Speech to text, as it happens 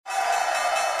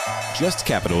Just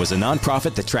Capital is a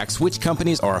nonprofit that tracks which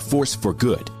companies are a force for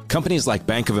good. Companies like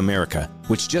Bank of America,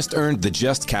 which just earned the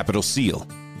Just Capital seal.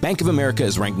 Bank of America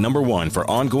is ranked #1 for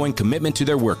ongoing commitment to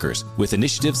their workers with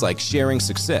initiatives like Sharing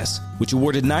Success, which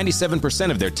awarded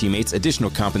 97% of their teammates additional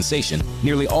compensation,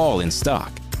 nearly all in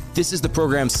stock. This is the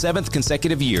program's 7th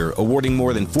consecutive year, awarding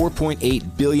more than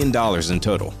 $4.8 billion in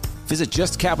total. Visit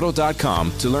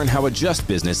JustCapital.com to learn how a just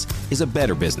business is a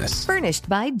better business. Furnished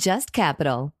by Just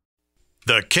Capital.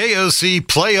 The KOC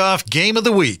Playoff Game of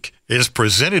the Week is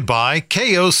presented by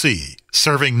KOC,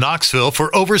 serving Knoxville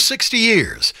for over 60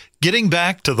 years, getting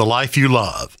back to the life you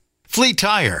love. Fleet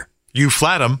Tire, you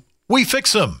flat 'em, we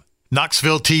fix 'em.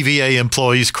 Knoxville TVA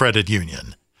Employees Credit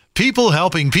Union, people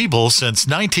helping people since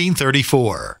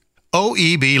 1934.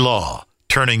 OEB Law,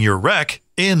 turning your wreck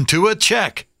into a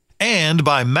check. And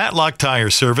by Matlock Tire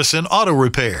Service and Auto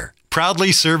Repair,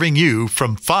 proudly serving you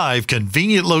from 5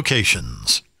 convenient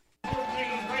locations.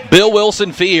 Bill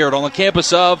Wilson Field on the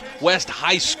campus of West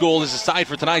High School is the site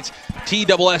for tonight's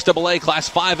TSSAA Class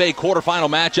 5A quarterfinal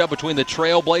matchup between the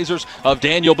Trailblazers of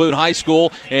Daniel Boone High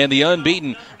School and the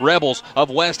unbeaten Rebels of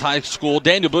West High School.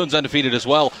 Daniel Boone's undefeated as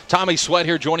well. Tommy Sweat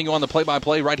here joining you on the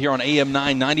play-by-play right here on AM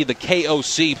 990, the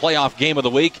KOC Playoff Game of the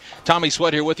Week. Tommy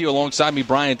Sweat here with you alongside me,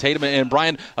 Brian Tatum. And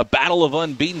Brian, a battle of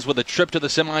unbeatens with a trip to the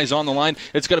semis on the line.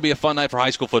 It's going to be a fun night for high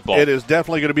school football. It is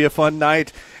definitely going to be a fun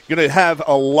night. Going to have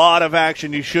a lot of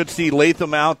action. You should see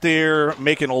Latham out there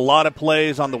making a lot of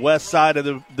plays on the west side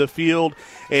of the field.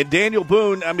 And Daniel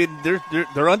Boone, I mean,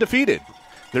 they're undefeated.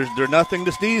 There's nothing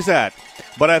to sneeze at.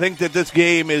 But I think that this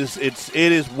game it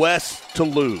is West to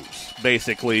lose,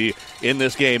 basically, in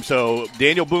this game. So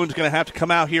Daniel Boone's going to have to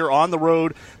come out here on the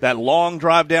road, that long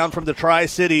drive down from the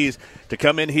Tri-Cities, to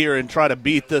come in here and try to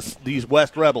beat these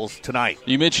West Rebels tonight.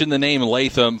 You mentioned the name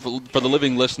Latham. For the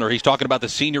living listener, he's talking about the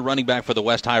senior running back for the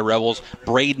West High Rebels,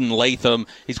 Braden Latham.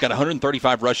 He's got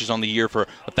 135 rushes on the year for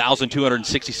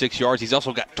 1,266 yards. He's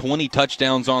also got 20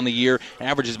 touchdowns on the year,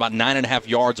 averages about 9.5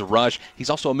 yards a rush. He's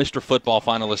also a Mr. Football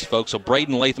finalist, folks. So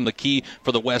Braden Latham, the key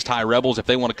for the West High Rebels if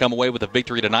they want to come away with a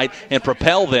victory tonight and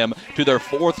propel them to their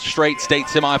 4th straight state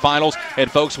semifinals. And,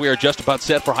 folks, we are just about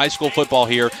set for high school football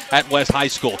here at West High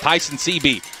School. Tyson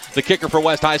Seabee, the kicker for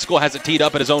West High School, has it teed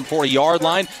up at his own 40-yard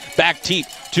line. Back teep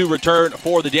to return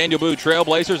for the Daniel Boone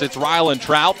Trailblazers. It's Rylan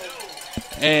Trout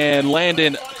and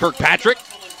Landon Kirkpatrick.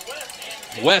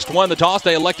 West won the toss.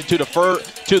 They elected to defer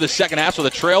to the second half, so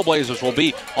the Trailblazers will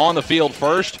be on the field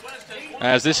first.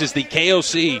 As this is the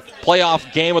KOC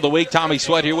Playoff Game of the Week. Tommy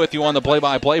Sweat here with you on the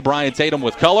play-by-play. Brian Tatum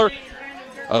with color.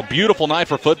 A beautiful night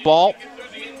for football.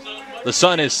 The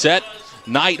sun is set.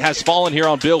 Night has fallen here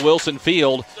on Bill Wilson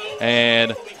Field,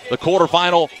 and the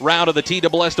quarterfinal round of the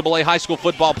TSSAA High School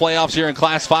Football Playoffs here in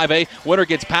Class 5A. Winner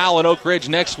gets Powell and Oak Ridge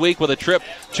next week with a trip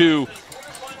to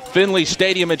Finley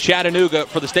Stadium in Chattanooga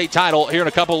for the state title here in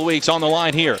a couple of weeks. On the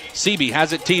line here, Seabee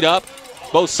has it teed up.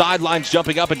 Both sidelines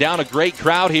jumping up and down. A great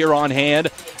crowd here on hand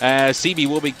as Seabee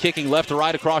will be kicking left to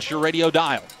right across your radio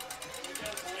dial.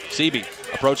 Seabee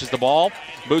approaches the ball,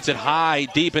 boots it high,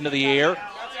 deep into the air.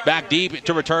 Back deep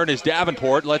to return is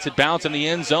Davenport. Lets it bounce in the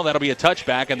end zone. That'll be a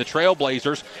touchback, and the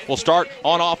Trailblazers will start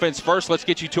on offense first. Let's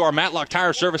get you to our Matlock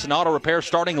Tire Service and Auto Repair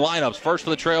starting lineups. First for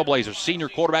the Trailblazers, senior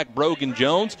quarterback Brogan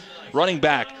Jones. Running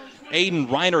back Aiden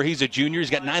Reiner, he's a junior. He's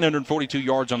got 942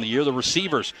 yards on the year. The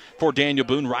receivers for Daniel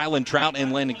Boone, Rylan Trout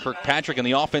and Landon Kirkpatrick. And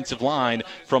the offensive line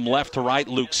from left to right,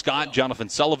 Luke Scott, Jonathan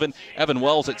Sullivan, Evan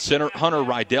Wells at center, Hunter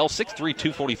Rydell, 6'3",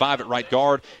 245 at right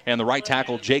guard, and the right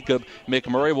tackle, Jacob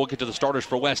McMurray. We'll get to the starters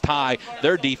for West High.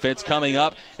 Their defense coming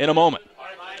up in a moment.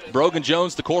 Brogan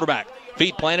Jones, the quarterback,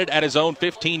 feet planted at his own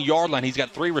 15-yard line. He's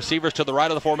got 3 receivers to the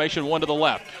right of the formation, 1 to the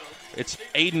left. It's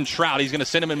Aiden Trout. He's going to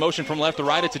send him in motion from left to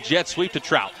right. It's a jet sweep to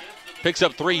Trout. Picks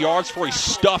up 3 yards before he's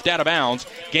stuffed out of bounds.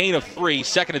 Gain of 3,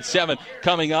 2nd and 7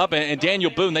 coming up. And Daniel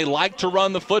Boone, they like to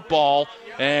run the football,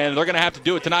 and they're going to have to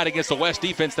do it tonight against the West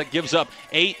defense that gives up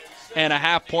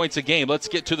 8.5 points a game. Let's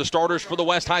get to the starters for the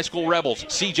West High School Rebels.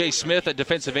 C.J. Smith at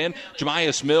defensive end,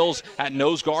 Jemias Mills at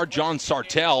nose guard, John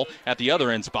Sartell at the other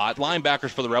end spot.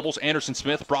 Linebackers for the Rebels, Anderson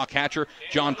Smith, Brock Hatcher,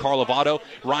 John Carlovato,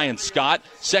 Ryan Scott.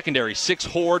 Secondary, Six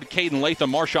Horde, Caden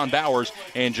Latham, Marshawn Bowers,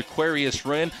 and Jaquarius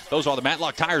Wren. Those are the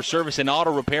Matlock Tire Service and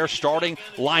Auto Repair starting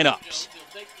lineups.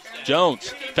 Jones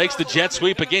fakes the jet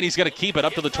sweep again. He's going to keep it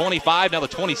up to the 25, now the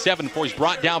 27 before he's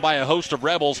brought down by a host of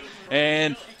Rebels.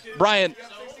 And Brian,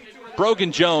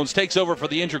 Brogan Jones takes over for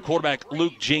the injured quarterback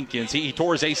Luke Jenkins. He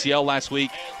tore his ACL last week.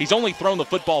 He's only thrown the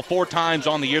football 4 times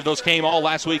on the year. Those came all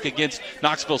last week against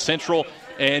Knoxville Central.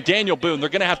 and Daniel Boone, they're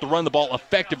going to have to run the ball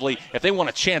effectively if they want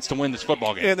a chance to win this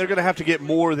football game. And they're going to have to get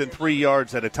more than 3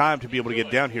 yards at a time to be able to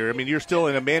get down here. I mean, you're still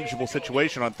in a manageable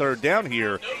situation on third down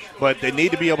here, but they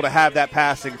need to be able to have that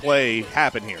passing play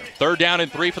happen here. 3rd down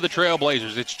and 3 for the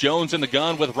Trailblazers. It's Jones in the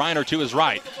gun with Reiner to his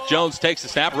right. Jones takes the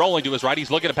snap, rolling to his right. He's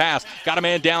looking to pass. Got a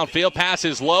man downfield. Pass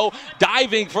is low.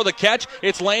 Diving for the catch.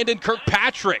 It's Landon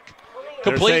Kirkpatrick.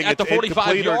 Complete at the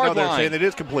 45-yard line. They're saying it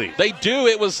is complete. They do.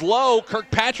 It was low.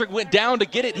 Kirkpatrick went down to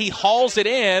get it. He hauls it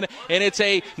in, and it's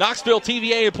a Knoxville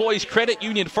TVA Employees Credit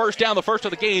Union first down, the first of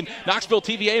the game. Knoxville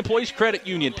TVA Employees Credit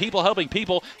Union, people helping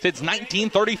people since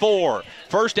 1934.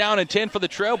 1st down and 10 for the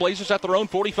Trailblazers at their own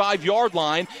 45-yard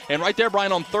line. And right there,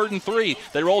 Brian, on 3rd and 3,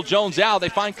 they roll Jones out. They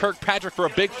find Kirkpatrick for a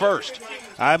big first.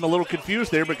 I'm a little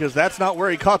confused there because that's not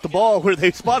where he caught the ball, where they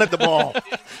spotted the ball.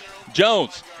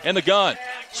 Jones in the gun.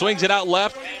 Swings it out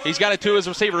left. He's got it to his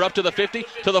receiver up to the 50,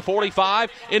 to the 45,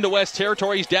 into West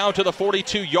Territory. He's down to the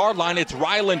 42-yard line. It's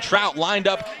Ryland Trout lined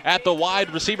up at the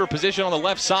wide receiver position on the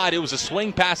left side. It was a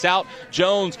swing pass out.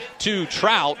 Jones to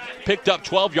Trout. Picked up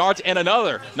 12 yards and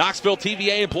another Knoxville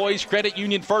TVA Employees Credit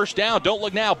Union first down. Don't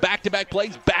look now. Back-to-back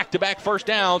plays, back-to-back first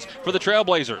downs for the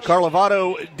Trailblazers.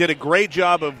 Carlovato did a great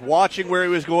job of watching where he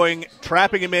was going,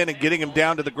 trapping him in, and getting him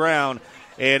down to the ground.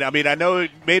 And, I mean, I know it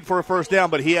made for a first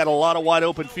down, but he had a lot of wide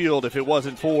open field if it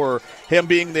wasn't for him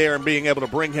being there and being able to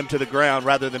bring him to the ground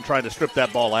rather than trying to strip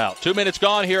that ball out. 2 minutes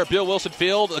gone here at Bill Wilson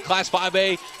Field, the Class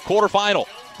 5A quarterfinal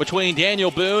between Daniel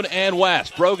Boone and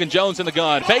West. Brogan Jones in the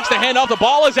gun. Fakes the handoff. The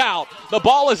ball is out. The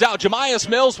ball is out. Jemias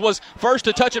Mills was first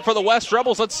to touch it for the West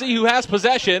Rebels. Let's see who has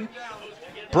possession.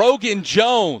 Brogan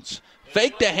Jones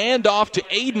faked the handoff to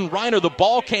Aiden Reiner. The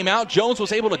ball came out. Jones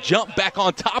was able to jump back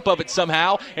on top of it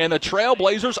somehow, and the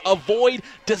Trailblazers avoid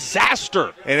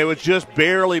disaster. And it was just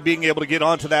barely being able to get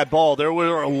onto that ball. There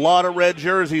were a lot of red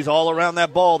jerseys all around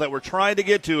that ball that were trying to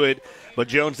get to it, but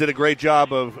Jones did a great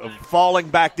job of falling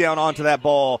back down onto that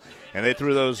ball. And they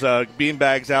threw those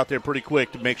beanbags out there pretty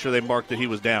quick to make sure they marked that he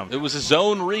was down. It was a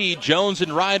zone read. Jones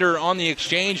and Ryder on the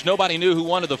exchange. Nobody knew who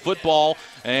wanted the football.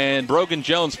 And Brogan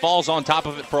Jones falls on top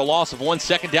of it for a loss of 1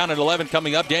 second. Down at 11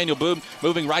 coming up. Daniel Boone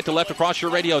moving right to left across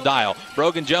your radio dial.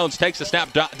 Brogan Jones takes the snap,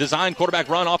 design quarterback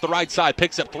run off the right side.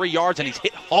 Picks up 3 yards, and he's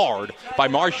hit hard by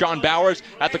Marshawn Bowers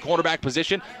at the cornerback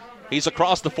position. He's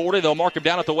across the 40. They'll mark him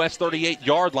down at the West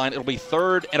 38-yard line. It'll be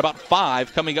 3rd and about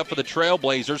 5 coming up for the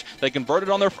Trailblazers. They converted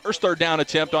on their first 3rd down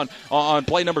attempt on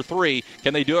play number 3.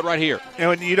 Can they do it right here?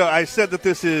 And, you know, I said that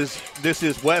this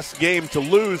is West's game to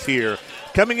lose here.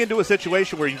 Coming into a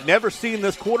situation where you've never seen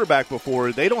this quarterback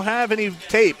before, they don't have any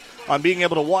tape on being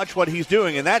able to watch what he's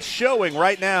doing, and that's showing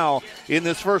right now in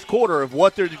this first quarter of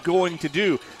what they're going to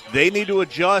do. They need to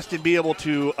adjust and be able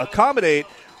to accommodate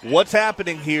what's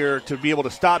happening here to be able to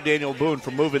stop Daniel Boone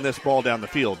from moving this ball down the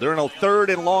field. They're in a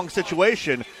 3rd and long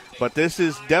situation, but this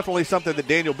is definitely something that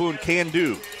Daniel Boone can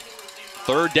do.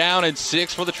 3rd down and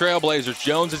 6 for the Trailblazers.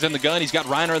 Jones is in the gun. He's got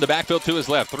Reiner in the backfield to his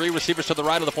left. 3 receivers to the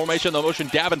right of the formation. The motion,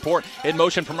 Davenport in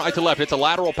motion from right to left. It's a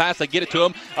lateral pass. They get it to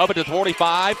him up at the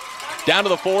 45, down to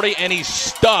the 40, and he's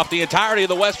stuffed. The entirety of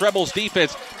the West Rebels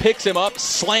defense picks him up,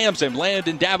 slams him.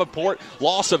 Landon Davenport,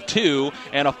 loss of 2,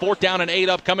 and a 4th down and 8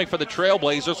 upcoming for the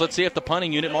Trailblazers. Let's see if the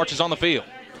punting unit marches on the field.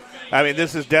 I mean,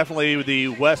 this is definitely the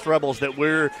West Rebels that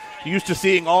we're used to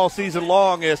seeing all season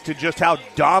long as to just how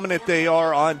dominant they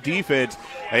are on defense.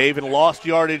 They even lost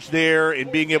yardage there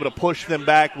in being able to push them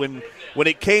back when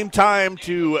it came time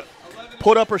to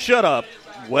put up or shut up.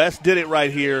 West did it right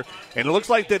here, and it looks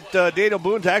like that Daniel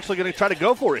Boone's actually going to try to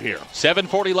go for it here.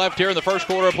 7:40 left here in the first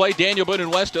quarter of play. Daniel Boone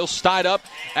and West still tied up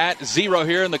at 0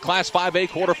 here in the Class 5A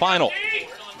quarterfinal.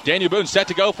 Daniel Boone set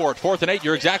to go for it. 4th and 8.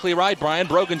 You're exactly right, Brian.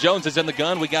 Brogan Jones is in the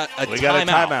gun. We got a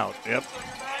timeout. Yep.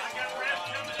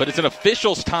 But it's an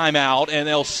official's timeout, and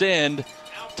they'll send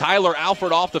Tyler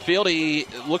Alford off the field. He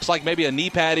looks like maybe a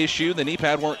knee pad issue. The knee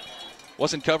pad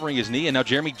wasn't covering his knee, and now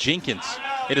Jeremy Jenkins,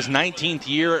 in his 19th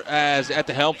year as at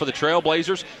the helm for the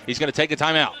Trailblazers, he's going to take a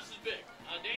timeout.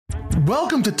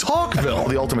 Welcome to Talkville,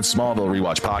 the ultimate Smallville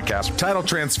rewatch podcast. Title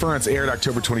Transference aired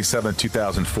October 27,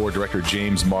 2004. Director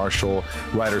James Marshall,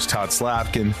 writers Todd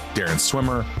Slavkin, Darren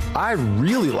Swimmer. I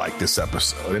really like this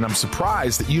episode, and I'm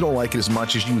surprised that you don't like it as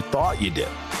much as you thought you did.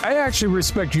 I actually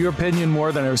respect your opinion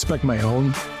more than I respect my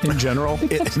own in general.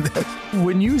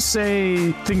 When you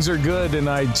say things are good and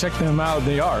I check them out,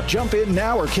 they are. Jump in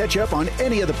now or catch up on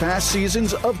any of the past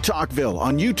seasons of Talkville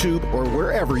on YouTube or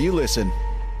wherever you listen.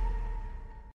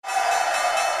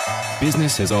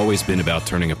 Business has always been about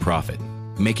turning a profit,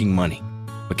 making money.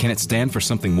 But can it stand for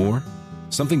something more?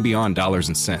 Something beyond dollars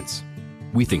and cents?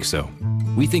 We think so.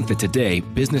 We think that today,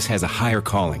 business has a higher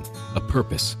calling, a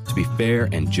purpose to be fair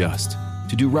and just,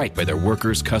 to do right by their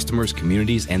workers, customers,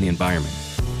 communities, and the environment.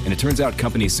 And it turns out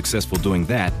companies successful doing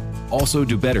that also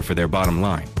do better for their bottom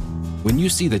line. When you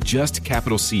see the Just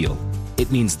Capital seal,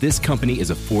 it means this company is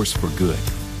a force for good.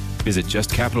 Visit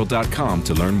justcapital.com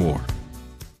to learn more.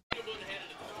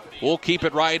 We'll keep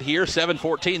it right here.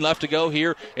 7:14 left to go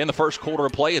here in the first quarter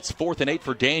of play. It's 4th and 8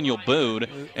 for Daniel Boone.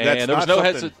 And there's no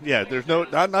hesitation. Yeah, there's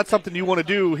not something you want to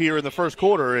do here in the first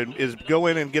quarter and is go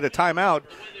in and get a timeout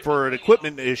for an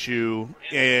equipment issue.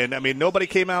 And, I mean, nobody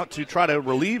came out to try to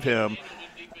relieve him.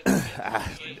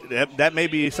 That may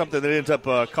be something that ends up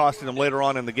costing him later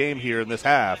on in the game here in this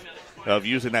half of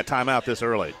using that timeout this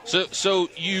early. So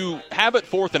you have it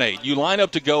 4th and 8. You line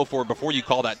up to go for it before you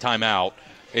call that timeout.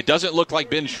 It doesn't look like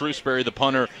Ben Shrewsbury, the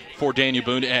punter for Daniel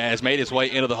Boone, has made his way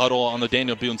into the huddle on the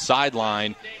Daniel Boone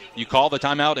sideline. You call the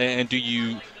timeout, and do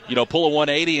you pull a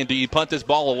 180 and do you punt this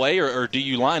ball away, or do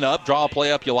you line up, draw a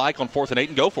play up you like on 4th and 8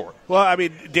 and go for it? Well, I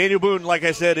mean, Daniel Boone, like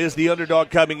I said, is the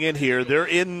underdog coming in here. They're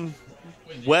in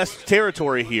West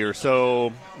territory here,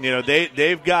 so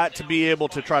they've got to be able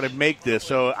to try to make this.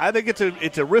 So I think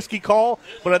it's a risky call,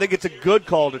 but I think it's a good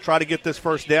call to try to get this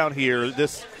first down here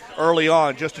this early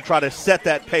on, just to try to set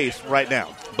that pace right now.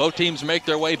 Both teams make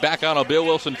their way back out on Bill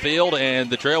Wilson Field, and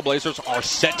the Trailblazers are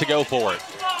set to go for it.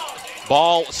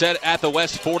 Ball set at the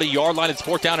West 40-yard line. It's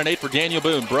 4th down and 8 for Daniel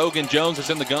Boone. Brogan Jones is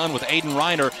in the gun with Aiden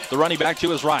Reiner, the running back, to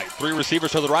his right. 3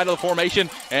 receivers to the right of the formation,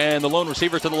 and the lone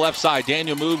receiver to the left side.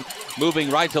 Daniel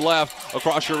moving right to left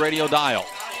across your radio dial.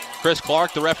 Chris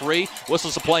Clark, the referee,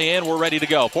 whistles the play in. We're ready to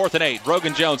go. 4th and 8.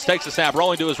 Brogan Jones takes the snap,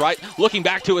 rolling to his right, looking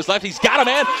back to his left. He's got a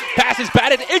man. Pass is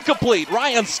batted incomplete.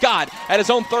 Ryan Scott at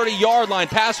his own 30-yard line.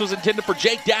 Pass was intended for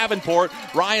Jake Davenport.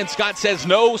 Ryan Scott says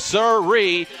no,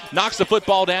 sirree. Knocks the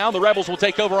football down. The Rebels will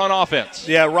take over on offense.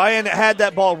 Yeah, Ryan had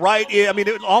that ball right in. I mean,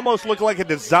 it almost looked like a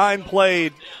design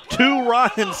play to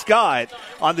Ryan Scott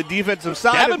on the defensive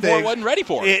side Davenport of things. Wasn't ready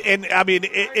for it. And I mean,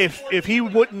 if he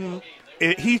wouldn't,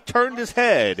 he turned his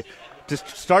head to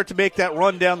start to make that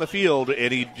run down the field,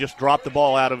 and he just dropped the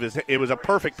ball out of his – it was a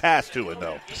perfect pass to him,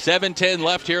 though. 7:10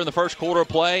 left here in the first quarter of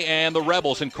play, and the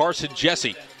Rebels and Carson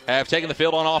Jesse have taken the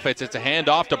field on offense. It's a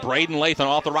handoff to Braden Latham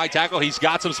off the right tackle. He's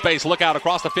got some space. Look out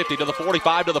across the 50 to the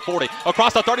 45 to the 40,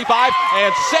 across the 35,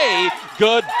 and say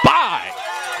goodbye.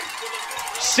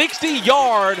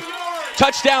 60-yard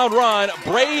touchdown run,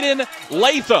 Braden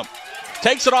Latham.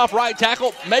 Takes it off right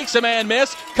tackle, makes a man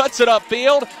miss, cuts it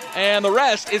upfield, and the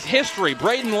rest is history.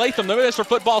 Braden Latham, the Mr.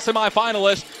 Football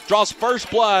semifinalist, draws first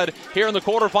blood here in the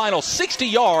quarterfinals.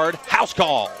 60-yard house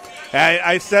call.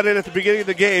 I said it at the beginning of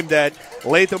the game that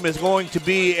Latham is going to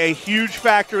be a huge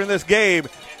factor in this game.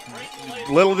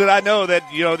 Little did I know that,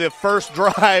 the first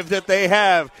drive that they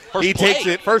have, he takes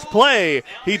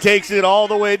it all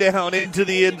the way down into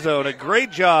the end zone. A great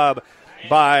job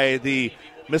by the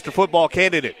Mr. Football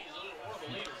candidate.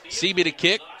 CB to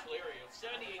kick.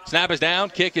 Snap is down.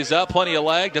 Kick is up. Plenty of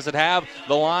leg. Does it have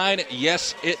the line?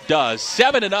 Yes, it does.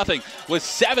 7-0 with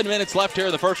 7 minutes left here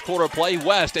in the first quarter of play.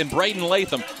 West and Braden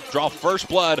Latham draw first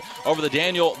blood over the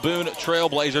Daniel Boone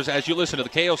Trailblazers as you listen to the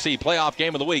KOC Playoff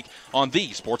Game of the Week on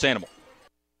the Sports Animal.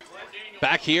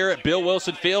 Back here at Bill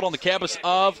Wilson Field on the campus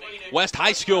of West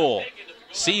High School.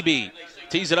 CB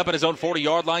tees it up at his own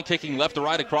 40-yard line, kicking left to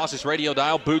right across his radio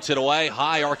dial, boots it away,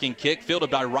 high arcing kick, fielded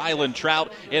by Rylan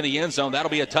Trout in the end zone. That'll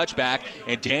be a touchback,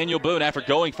 and Daniel Boone, after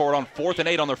going for it on 4th and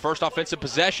 8 on their first offensive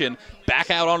possession,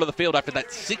 back out onto the field after that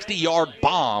 60-yard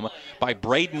bomb by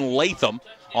Braden Latham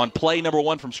on play number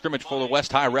 1 from scrimmage for the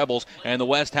West High Rebels, and the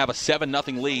West have a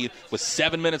 7-0 lead with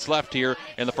 7 minutes left here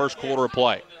in the first quarter of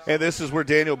play. And this is where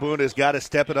Daniel Boone has got to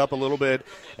step it up a little bit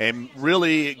and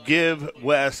really give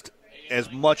West as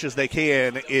much as they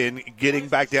can in getting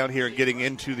back down here and getting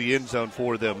into the end zone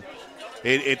for them.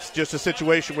 It's just a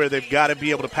situation where they've got to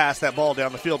be able to pass that ball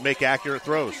down the field, make accurate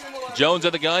throws. Jones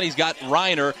in the gun. He's got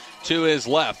Reiner to his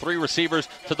left. 3 receivers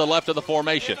to the left of the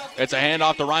formation. It's a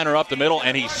handoff to Reiner up the middle,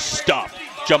 and he's stuffed.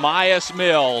 Jamias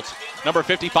Mills, number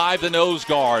 55, the nose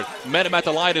guard, met him at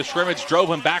the line of scrimmage, drove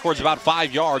him backwards about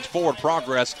 5 yards. Forward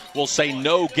progress will say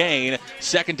no gain.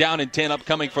 2nd down and 10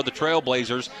 upcoming for the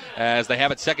Trailblazers as they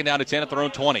have it 2nd down and 10 at their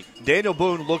own 20. Daniel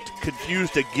Boone looked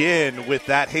confused again with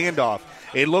that handoff.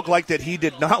 It looked like that he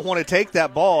did not want to take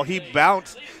that ball. He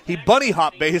bounced, he bunny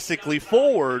hopped basically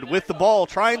forward with the ball,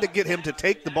 trying to get him to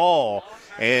take the ball,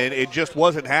 and it just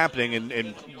wasn't happening.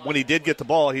 And when he did get the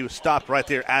ball, he was stopped right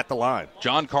there at the line.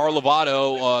 John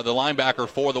Carlovato, the linebacker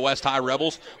for the West High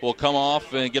Rebels, will come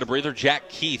off and get a breather. Jack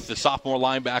Keith, the sophomore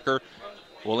linebacker,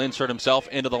 will insert himself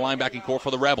into the linebacking core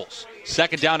for the Rebels.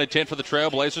 Second down and 10 for the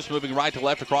Trailblazers, moving right to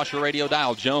left across your radio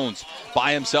dial. Jones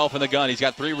by himself in the gun. He's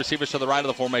got 3 receivers to the right of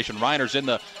the formation. Reiner's in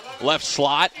the left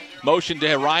slot. Motion to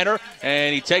Reiner,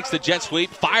 and he takes the jet sweep,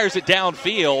 fires it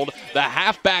downfield. The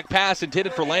halfback pass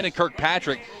intended for Landon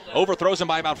Kirkpatrick overthrows him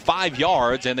by about 5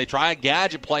 yards, and they try a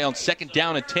gadget play on second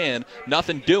down and 10.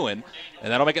 Nothing doing.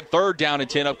 And that'll make it third down and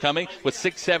 10 upcoming with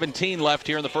 6:17 left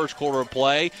here in the first quarter of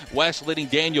play. West leading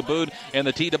Daniel Boone in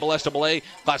the TSSAA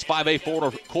Class 5A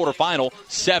quarterfinal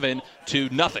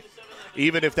 7-0.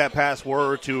 Even if that pass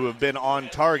were to have been on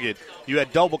target, you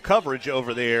had double coverage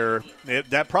over there.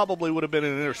 That probably would have been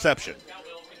an interception.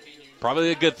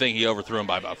 Probably a good thing he overthrew him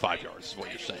by about 5 yards is what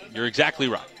you're saying. You're exactly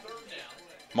right.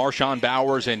 Marshawn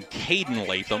Bowers and Caden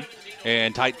Latham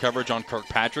and tight coverage on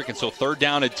Kirkpatrick. And so third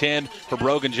down and 10 for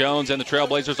Brogan Jones and the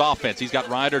Trailblazers offense. He's got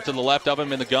Ryder to the left of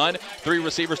him in the gun. 3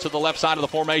 receivers to the left side of the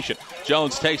formation.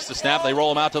 Jones takes the snap. They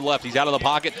roll him out to the left. He's out of the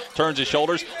pocket, turns his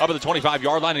shoulders up at the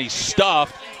 25-yard line, and he's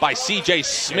stuffed by C.J.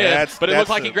 Smith. But it looked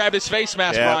like he grabbed his face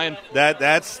mask, Brian.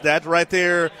 That's right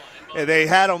there. They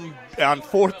had him on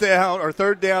fourth down or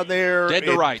third down there. Dead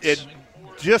to rights. It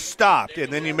just stopped,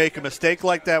 and then you make a mistake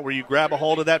like that where you grab a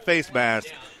hold of that face mask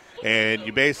and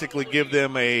you basically give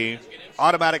them a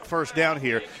automatic first down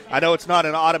here. I know it's not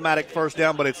an automatic first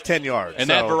down, but it's 10 yards. And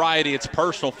that variety, it's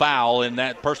personal foul, and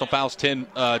that personal foul's 10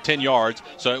 yards.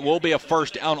 So it will be a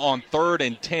first down on third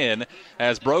and 10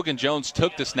 as Brogan Jones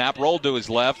took the snap, rolled to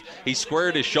his left. He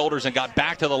squared his shoulders and got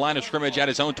back to the line of scrimmage at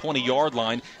his own 20-yard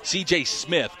line. C.J.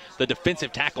 Smith, the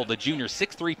defensive tackle, the junior,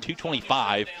 6'3",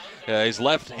 225. His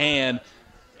left hand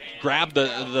grabbed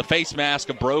the face mask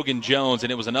of Brogan Jones,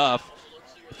 and it was enough.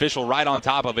 Official right on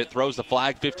top of it, throws the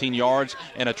flag 15 yards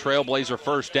and a Trailblazer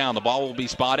first down. The ball will be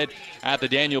spotted at the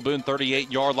Daniel Boone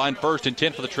 38-yard line. First and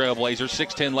 10 for the Trailblazers.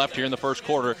 6:10 left here in the first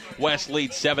quarter. West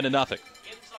leads 7-0.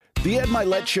 The Ed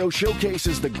Milet Show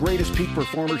showcases the greatest peak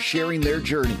performers sharing their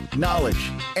journey,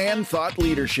 knowledge, and thought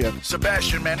leadership.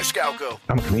 Sebastian Maniscalco.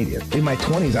 I'm a comedian. In my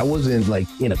 20s, I wasn't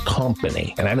in a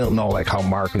company, and I don't know how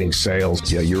marketing,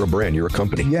 sales. Yeah, you're a brand. You're a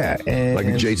company. Yeah, and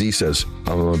like Jay-Z says,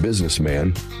 I'm a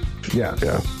businessman. Yeah.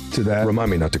 To that.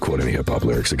 Remind me not to quote any hip-hop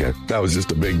lyrics again. That was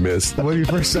just a big miss. When you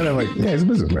first said it, I'm like, yeah, he's a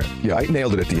businessman. Yeah, I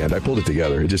nailed it at the end. I pulled it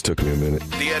together. It just took me a minute.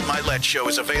 The Ed Milet Show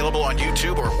is available on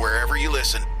YouTube or wherever you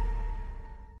listen.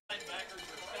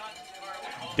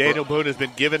 Daniel Boone has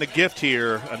been given a gift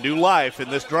here, a new life in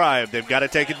this drive. They've got to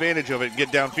take advantage of it and get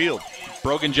downfield.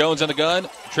 Brogan Jones in the gun.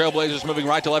 Trailblazers moving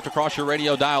right to left across your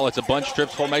radio dial. It's a bunch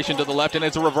trips formation to the left, and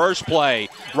it's a reverse play.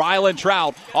 Rylan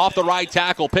Trout off the right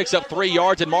tackle, picks up 3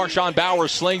 yards, and Marshawn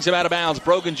Bowers slings him out of bounds.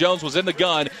 Brogan Jones was in the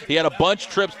gun. He had a bunch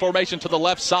trips formation to the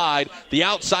left side. The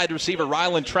outside receiver,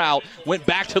 Rylan Trout, went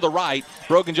back to the right.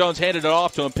 Brogan Jones handed it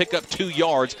off to him, picked up 2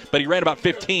 yards, but he ran about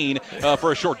 15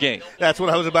 for a short gain. That's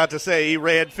what I was about to say. He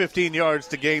ran 15 yards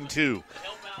to gain 2.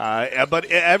 But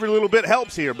every little bit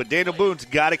helps here. But Daniel Boone's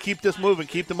got to keep this moving,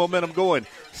 keep the momentum going.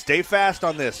 Stay fast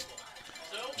on this.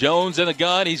 Jones in the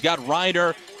gun. He's got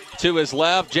Reiner to his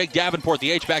left. Jake Davenport,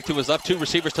 the H-back, to his left. 2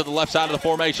 receivers to the left side of the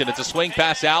formation. It's a swing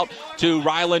pass out to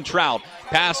Rylan Trout.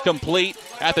 Pass complete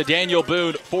at the Daniel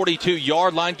Boone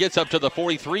 42-yard line. Gets up to the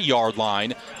 43-yard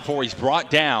line before he's brought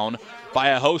down by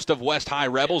a host of West High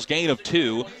Rebels. Gain of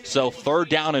 2. So third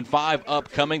down and 5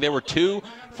 upcoming. They were 2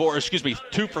 for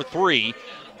 3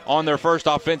 on their first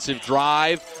offensive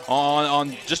drive.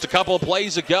 On just a couple of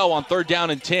plays ago on third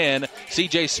down and 10,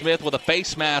 C.J. Smith with a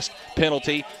face mask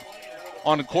penalty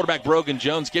on quarterback Brogan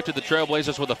Jones gifted the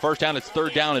Trailblazers with a first down. It's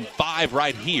third down and 5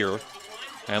 right here.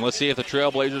 And let's see if the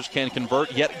Trailblazers can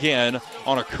convert yet again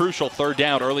on a crucial third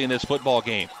down early in this football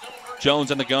game.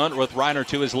 Jones in the gun with Reiner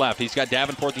to his left. He's got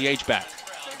Davenport, the H-back.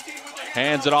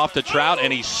 Hands it off to Trout,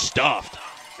 and he's stuffed.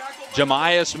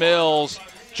 Jamias Mills,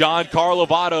 John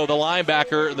Carlovato, the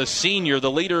linebacker, the senior,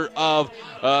 the leader of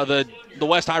the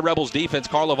West High Rebels defense.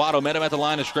 Carlovato met him at the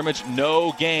line of scrimmage.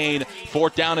 No gain.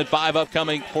 Fourth down and 5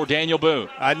 upcoming for Daniel Boone.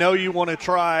 I know you want to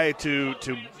try to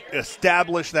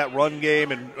establish that run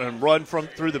game and run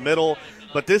through the middle,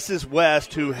 but this is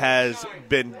West, who has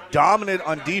been dominant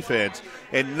on defense,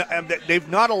 and they've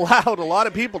not allowed a lot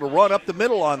of people to run up the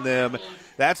middle on them.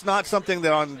 That's not something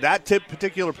that on that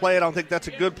particular play, I don't think that's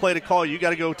a good play to call. You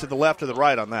got to go to the left or the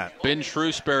right on that. Ben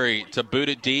Shrewsbury to boot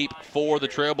it deep for the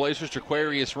Trailblazers.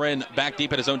 Jaquarius Wren back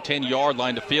deep at his own 10-yard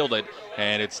line to field it,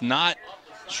 and it's not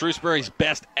Shrewsbury's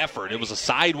best effort. It was a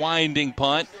sidewinding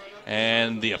punt.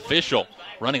 And the official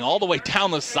running all the way down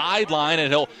the sideline,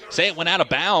 and he'll say it went out of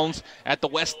bounds at the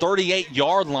West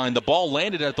 38-yard line. The ball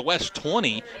landed at the West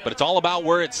 20, but it's all about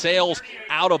where it sails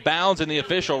out of bounds, and the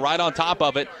official right on top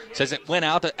of it says it went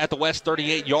out at the West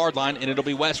 38-yard line, and it'll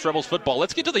be West Rebels football.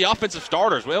 Let's get to the offensive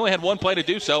starters. We only had one play to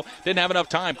do so. Didn't have enough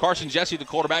time. Carson Jesse, the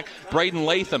quarterback. Braden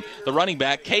Latham, the running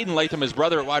back. Caden Latham, his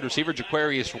brother at wide receiver.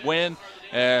 Jaquarius Wynn.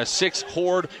 6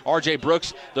 Horde, R.J.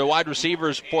 Brooks, the wide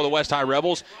receivers for the West High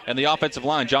Rebels, and the offensive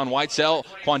line, John Whitesell,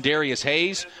 Quandarius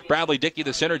Hayes, Bradley Dickey,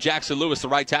 the center, Jackson Lewis, the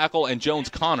right tackle, and Jones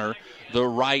Connor, the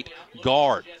right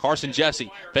guard. Carson Jesse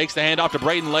fakes the handoff to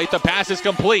Braden Latham. Pass is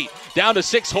complete. Down to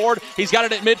 6 Horde. He's got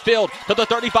it at midfield to the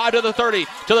 35, to the 30,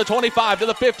 to the 25, to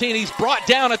the 15. He's brought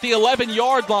down at the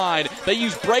 11-yard line. They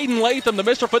use Braden Latham, the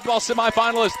Mr. Football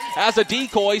semifinalist, as a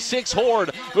decoy. 6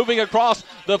 Horde moving across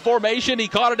the formation. He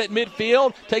caught it at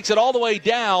midfield, takes it all the way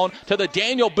down to the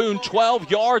Daniel Boone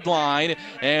 12-yard line.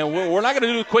 And we're not going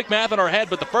to do quick math in our head,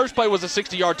 but the first play was a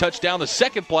 60-yard touchdown. The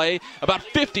second play, about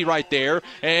 50 right there.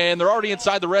 And they're already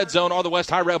inside the red zone are the West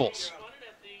High Rebels.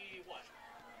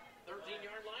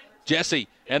 Jesse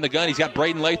and the gun. He's got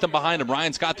Braden Latham behind him.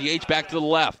 Ryan Scott, the H-back to the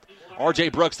left. R.J.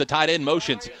 Brooks, the tight end,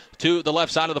 motions to the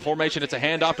left side of the formation. It's a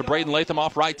handoff to Braden Latham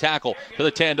off right tackle to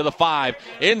the 10, to the 5,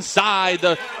 inside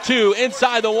the 2,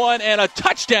 inside the 1, and a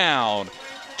touchdown.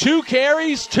 2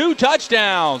 carries, 2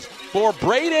 touchdowns for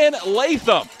Braden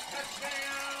Latham.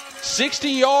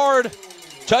 60-yard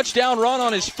touchdown run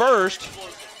on his first,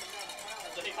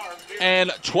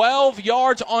 and 12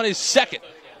 yards on his second.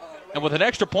 And with an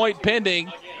extra point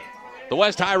pending, the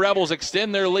West High Rebels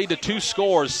extend their lead to 2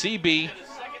 scores. CB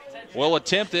will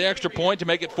attempt the extra point to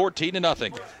make it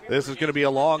 14-0. This is going to be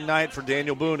a long night for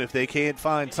Daniel Boone if they can't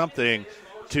find something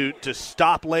to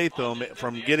stop Latham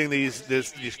from getting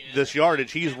this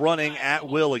yardage. He's running at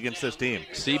will against this team.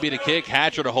 CB to kick,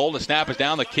 Hatcher to hold. The snap is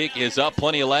down. The kick is up,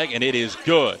 plenty of leg, and it is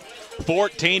good.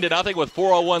 14-0 with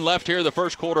 4:01 left here in the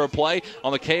first quarter of play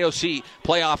on the KOC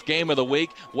playoff game of the week.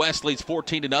 West leads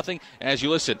 14-0 as you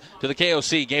listen to the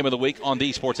KOC game of the week on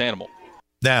the Sports Animal.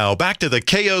 Now back to the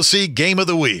KOC game of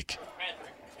the week.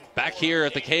 Back here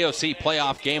at the KOC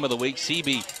playoff game of the week,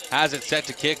 CB has it set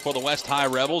to kick for the West High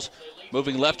Rebels.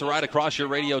 Moving left to right across your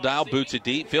radio dial, boots it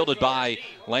deep, fielded by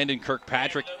Landon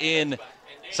Kirkpatrick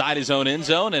inside his own end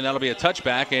zone, and that'll be a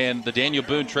touchback, and the Daniel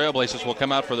Boone Trailblazers will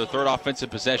come out for their third offensive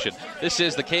possession. This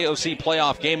is the KOC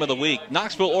playoff game of the week.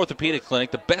 Knoxville Orthopedic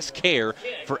Clinic, the best care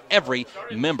for every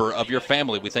member of your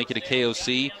family. We thank you to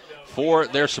KOC for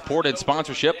their support and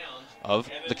sponsorship of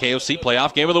the KOC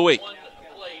playoff game of the week.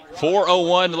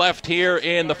 4:01 left here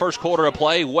in the first quarter of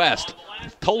play. West,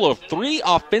 total of 3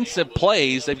 offensive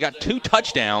plays. They've got 2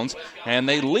 touchdowns, and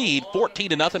they lead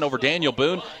 14-0 over Daniel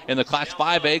Boone in the Class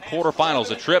 5A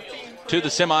quarterfinals. A trip to the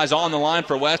semis on the line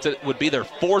for West. It would be their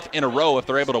 4th in a row if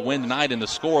they're able to win tonight. In the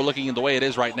score, looking at the way it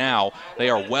is right now, they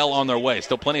are well on their way.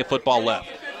 Still plenty of football left.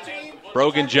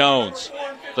 Brogan Jones,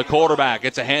 the quarterback.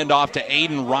 It's a handoff to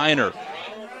Aiden Reiner.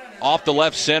 Off the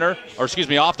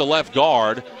left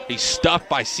guard. He's stuffed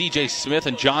by C.J. Smith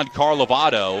and John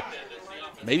Carlovato.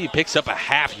 Maybe picks up a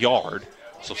half yard.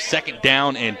 So 2nd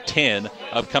down and 10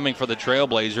 upcoming for the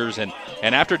Trailblazers.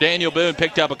 And after Daniel Boone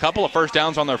picked up a couple of first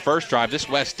downs on their first drive, this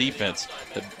West defense,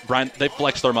 Brian, they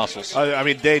flexed their muscles. I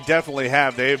mean, they definitely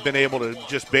have. They've been able to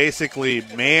just basically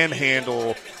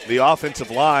manhandle the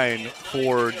offensive line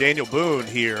for Daniel Boone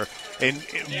here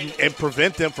and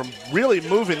prevent them from really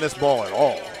moving this ball at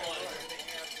all.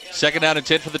 2nd down and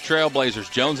 10 for the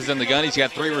Trailblazers. Jones is in the gun. He's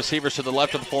got 3 receivers to the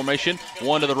left of the formation,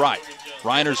 1 to the right.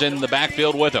 Reiner's in the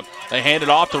backfield with him. They hand it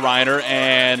off to Reiner,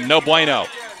 and no bueno.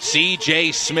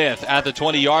 C.J. Smith at the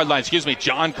 20-yard line.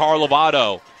 John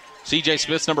Carlovato. C.J.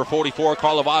 Smith's number 44.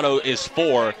 Carlovato is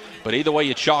 4. But either way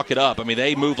you chalk it up, I mean,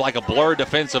 they move like a blur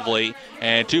defensively.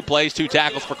 And 2 plays, 2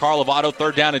 tackles for Carlovato.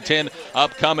 3rd down and 10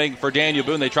 upcoming for Daniel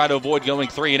Boone. They try to avoid going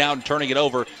 3 and out and turning it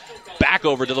over. Back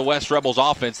over to the West Rebels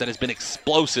offense that has been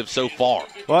explosive so far.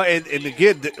 Well, and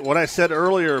again, what I said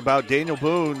earlier about Daniel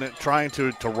Boone trying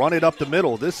to run it up the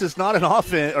middle, this is not an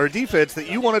offense or defense that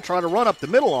you want to try to run up the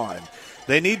middle on.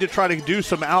 They need to try to do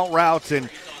some out routes and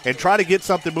try to get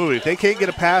something moving. If they can't get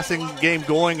a passing game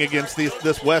going against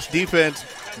this West defense,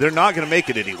 they're not going to make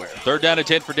it anywhere. 3rd down and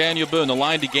 10 for Daniel Boone. The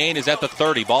line to gain is at the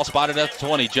 30. Ball spotted at the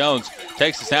 20. Jones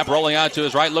takes the snap, rolling out to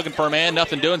his right, looking for a man.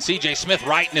 Nothing doing. C.J. Smith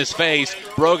right in his face.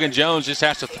 Brogan Jones just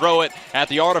has to throw it at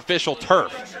the artificial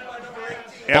turf.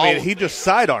 I mean, he just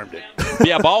sidearmed it.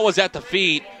 Yeah, ball was at the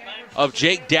feet of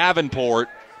Jake Davenport.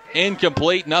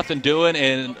 incomplete, nothing doing,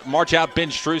 and march out Ben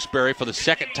Shrewsbury for the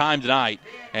second time tonight,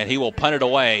 and he will punt it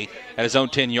away at his own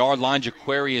 10-yard line.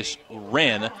 Jaquarius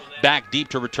Wren back deep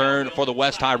to return for the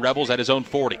West High Rebels at his own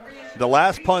 40. The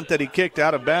last punt that he kicked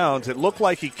out of bounds, it looked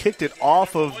like he kicked it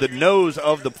off of the nose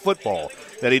of the football,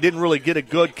 that he didn't really get a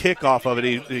good kick off of it.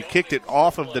 He kicked it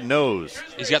off of the nose.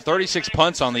 He's got 36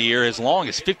 punts on the year, as long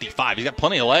as 55. He's got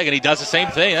plenty of leg, and he does the same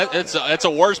thing. It's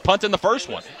a worse punt than the first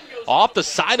one. Off the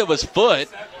side of his foot,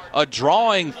 a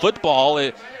drawing football.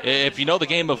 If you know the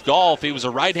game of golf, he was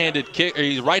a right-footed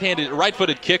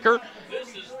kicker.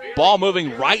 Ball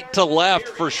moving right to left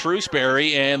for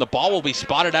Shrewsbury, and the ball will be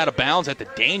spotted out of bounds at the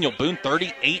Daniel Boone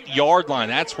 38-yard line.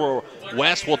 That's where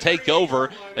West will take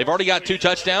over. They've already got 2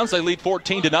 touchdowns. They lead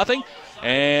 14-0,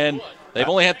 and they've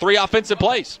only had 3 offensive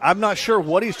plays. I'm not sure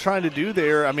what he's trying to do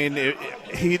there. I mean,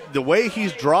 the way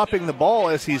he's dropping the ball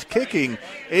as he's kicking,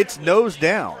 it's nose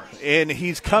down, and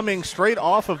he's coming straight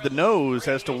off of the nose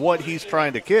as to what he's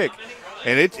trying to kick,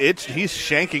 and he's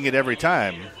shanking it every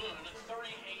time.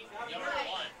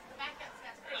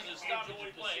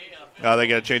 Now they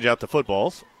got to change out the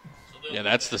footballs. Yeah,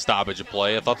 that's the stoppage of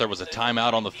play. I thought there was a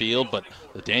timeout on the field, but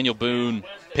the Daniel Boone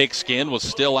pigskin was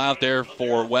still out there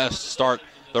for West to start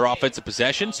their offensive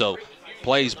possession. So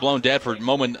plays blown dead for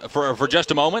just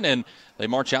a moment, and they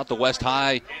march out the West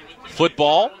High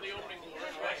football.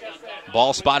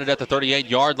 Ball spotted at the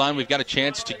 38-yard line. We've got a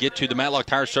chance to get to the Matlock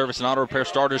Tire Service and Auto Repair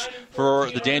starters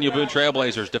for the Daniel Boone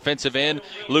Trailblazers. Defensive end,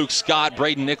 Luke Scott,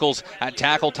 Braden Nichols at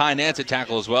tackle, Ty Nance at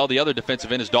tackle as well. The other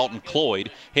defensive end is Dalton Cloyd,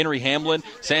 Henry Hamlin,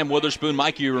 Sam Witherspoon,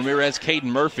 Mikey Ramirez, Caden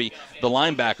Murphy, the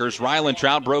linebackers, Rylan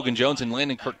Trout, Brogan Jones, and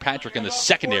Landon Kirkpatrick in the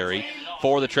secondary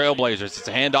for the Trailblazers. It's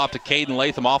a handoff to Caden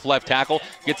Latham off left tackle,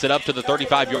 gets it up to the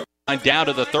 35-yard line, down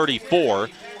to the 34.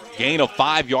 Gain of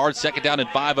 5 yards, 2nd down and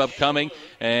 5 upcoming.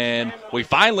 And we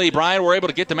finally, Brian, were able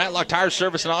to get to Matlock Tire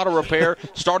Service and Auto Repair.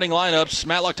 Starting lineups,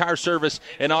 Matlock Tire Service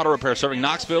and Auto Repair, serving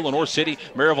Knoxville, Lenore City,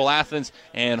 Maryville, Athens,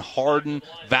 and Hardin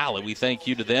Valley. We thank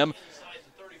you to them,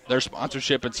 their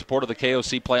sponsorship and support of the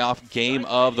KOC Playoff Game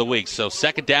of the Week. So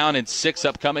 2nd down and 6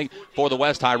 upcoming for the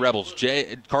West High Rebels.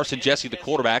 Carson Jesse, the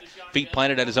quarterback, feet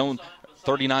planted at his own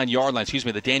 39-yard line,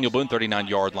 the Daniel Boone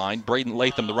 39-yard line. Braden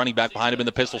Latham, the running back, behind him in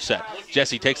the pistol set.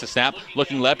 Jesse takes the snap,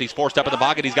 looking left. He's forced up in the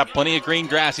pocket. He's got plenty of green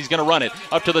grass. He's going to run it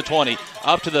up to the 20,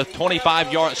 up to the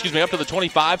 25,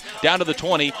 down to the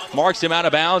 20. Marks him out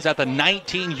of bounds at the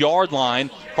 19-yard line.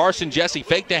 Carson Jesse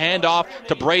faked the handoff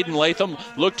to Braden Latham.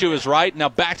 Looked to his right, now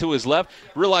back to his left.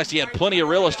 Realized he had plenty of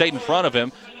real estate in front of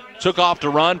him. Took off to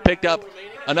run, picked up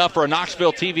enough for a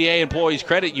Knoxville TVA Employees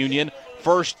Credit Union.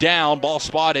 1st down, ball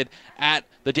spotted at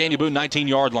the Daniel Boone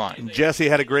 19-yard line. Jesse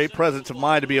had a great presence of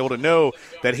mind to be able to know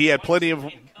that he had plenty of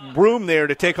room there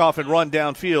to take off and run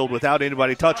downfield without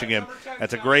anybody touching him.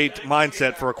 That's a great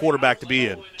mindset for a quarterback to be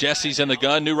in. Jesse's in the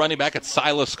gun. New running back at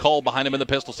Silas Cole behind him in the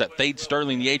pistol set. Thade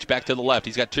Sterling, the H-back, to the left.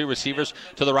 He's got 2 receivers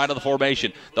to the right of the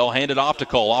formation. They'll hand it off to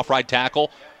Cole. Off right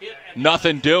tackle.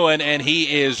 Nothing doing, and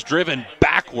he is driven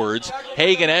backwards.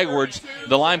 Hagan Edwards,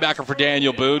 the linebacker for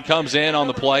Daniel Boone, comes in on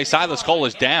the play. Silas Cole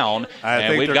is down,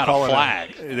 and we've got a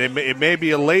flag. It may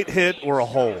be a late hit or a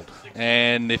hold.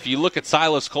 And if you look at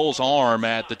Silas Cole's arm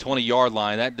at the 20-yard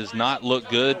line, that does not look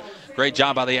good. Great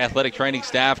job by the athletic training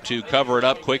staff to cover it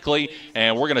up quickly,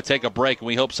 and we're going to take a break, and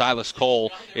we hope Silas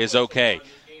Cole is okay.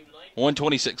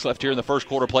 1:26 left here in the first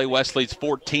quarter. Play West leads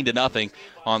 14-0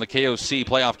 on the KOC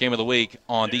Playoff Game of the Week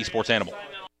on the Sports Animal.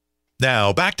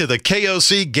 Now back to the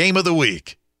KOC Game of the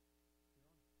Week.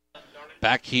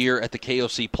 Back here at the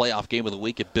KOC Playoff Game of the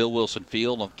Week at Bill Wilson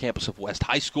Field on the campus of West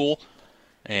High School.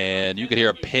 And you could hear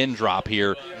a pin drop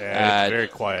here. Yeah, it's very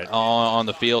quiet. On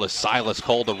the field as Silas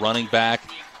Cole, the running back.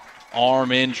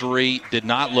 Arm injury, did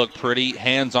not look pretty.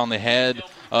 Hands on the head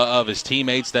of his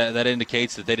teammates. That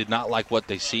indicates that they did not like what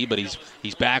they see, but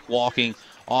he's back walking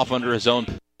off under his own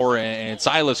power. And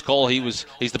Silas Cole, he's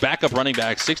the backup running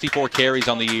back, 64 carries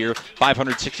on the year,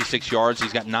 566 yards.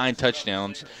 He's got 9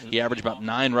 touchdowns. He averaged about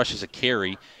 9 rushes a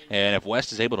carry. And if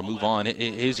West is able to move on,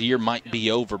 his year might be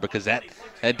over because that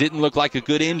didn't look like a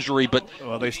good injury. But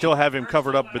well, they still have him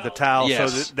covered up with the towel,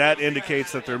 yes. So that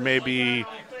indicates that there may be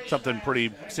something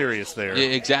pretty serious there.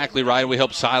 Exactly right. We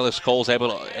hope Silas Cole's able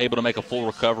to make a full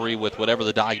recovery with whatever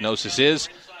the diagnosis is.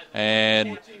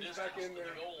 And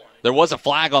there was a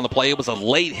flag on the play. It was a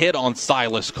late hit on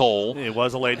Silas Cole. It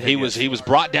was a late hit. He was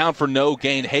brought down for no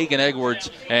gain. Hagan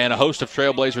Edwards and a host of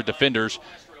Trailblazer defenders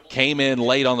came in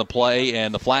late on the play,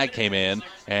 and the flag came in,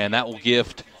 and that will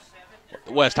gift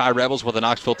West High Rebels with the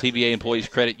Knoxville TVA Employees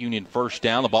Credit Union 1st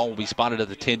down. The ball will be spotted at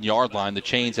the 10-yard line. The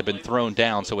chains have been thrown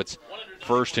down, so it's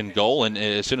 1st and goal, and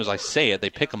as soon as I say it, they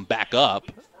pick them back up.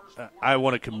 I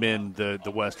want to commend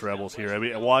the West Rebels here. I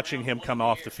mean, watching him come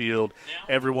off the field,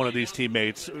 every one of these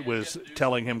teammates was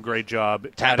telling him great job,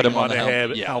 tapping him on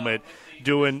the helmet,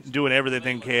 doing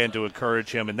everything they can to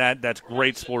encourage him, and that's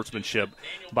great sportsmanship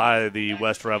by the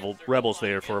West Rebels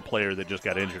there for a player that just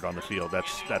got injured on the field.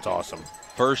 That's awesome.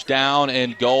 First down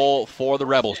and goal for the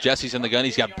Rebels. Jesse's in the gun.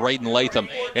 He's got Braden Latham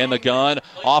in the gun.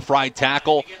 Off right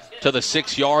tackle to the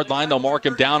 6-yard line. They'll mark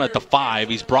him down at the 5.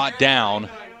 He's brought down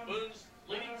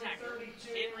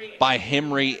by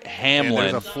Henry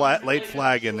Hamlin. And there's a late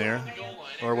flag in there.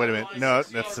 Or wait a minute. No,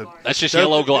 that's just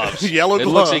yellow gloves. Yellow gloves.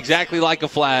 It looks exactly like a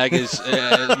flag. Is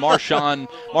Marshawn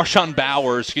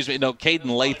Bowers,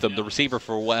 Caden Latham, the receiver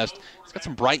for West. He's got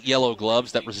some bright yellow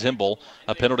gloves that resemble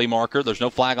a penalty marker. There's no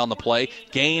flag on the play.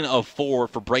 Gain of 4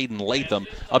 for Braden Latham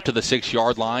up to the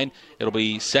 6-yard line. It'll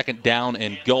be second down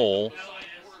and goal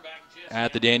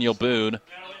at the Daniel Boone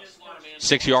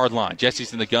 6-yard line.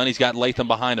 Jesse's in the gun. He's got Latham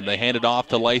behind him. They hand it off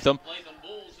to Latham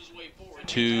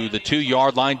to the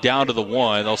 2-yard line, down to the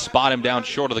 1. They'll spot him down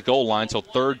short of the goal line, so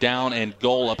third down and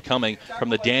goal upcoming from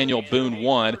the Daniel Boone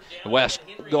 1. West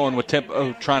going with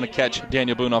tempo, trying to catch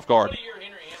Daniel Boone off guard.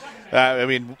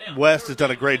 West has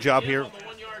done a great job here.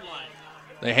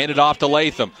 They hand it off to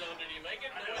Latham.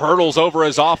 Hurdles over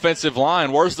his offensive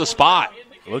line. Where's the spot?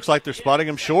 Looks like they're spotting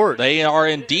him short. They are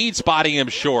indeed spotting him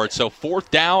short. So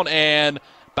fourth down and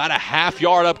about a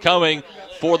half-yard upcoming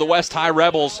for the West High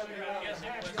Rebels.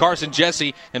 Carson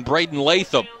Jesse and Braden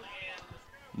Latham.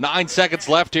 9 seconds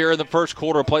left here in the first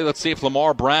quarter of play. Let's see if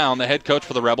Lamar Brown, the head coach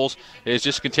for the Rebels, is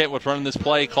just content with running this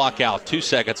play clock out. 2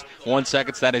 seconds, 1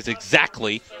 second. That is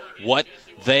exactly what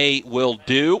they will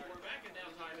do.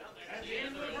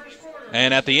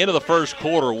 And at the end of the first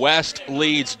quarter, West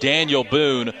leads Daniel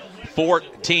Boone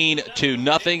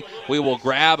 14-0. We will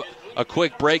grab a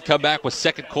quick break, come back with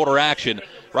second quarter action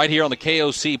right here on the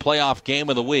KOC Playoff Game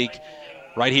of the Week,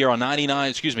 right here on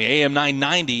AM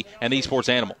 990 and the Esports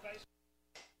Animal.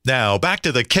 Now back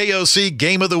to the KOC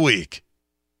Game of the Week.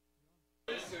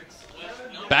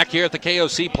 Back here at the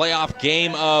KOC Playoff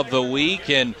Game of the Week,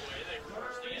 and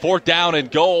fourth down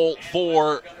and goal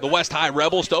for the West High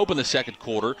Rebels to open the second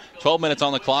quarter. 12 minutes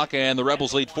on the clock, and the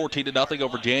Rebels lead 14-0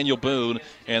 over Daniel Boone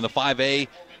in the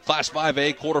Class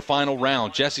 5A quarterfinal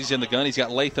round. Jesse's in the gun. He's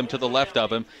got Latham to the left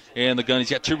of him in the gun.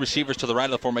 He's got 2 receivers to the right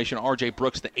of the formation. R.J.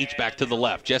 Brooks, the H-back, to the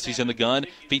left. Jesse's in the gun.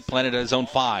 Feet planted at his own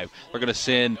 5. They're going to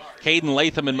send Caden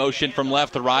Latham in motion from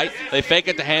left to right. They fake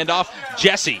it to handoff.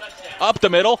 Jesse up the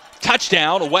middle.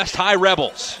 Touchdown, West High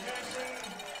Rebels.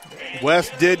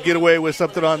 West did get away with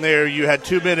something on there. You had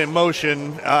 2 men in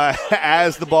motion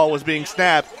as the ball was being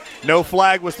snapped. No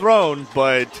flag was thrown,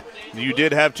 but you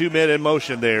did have 2 men in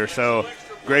motion there. So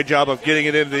great job of getting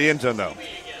it into the end zone, though.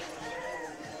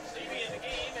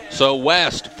 So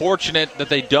West, fortunate that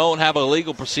they don't have a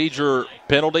legal procedure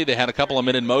penalty. They had a couple of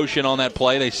men in motion on that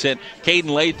play. They sent Caden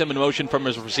Latham in motion from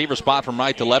his receiver spot from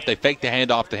right to left. They faked the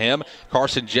handoff to him.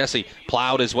 Carson Jesse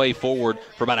plowed his way forward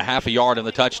for about a half a yard in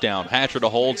the touchdown. Hatcher to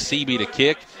hold, CB to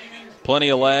kick. Plenty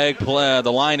of leg.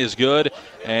 The line is good,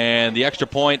 and the extra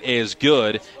point is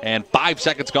good. And 5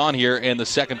 seconds gone here in the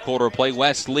second quarter of play.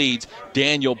 West leads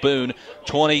Daniel Boone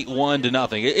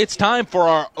 21-0. It's time for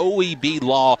our OEB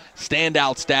Law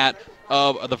standout stat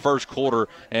of the first quarter,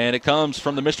 and it comes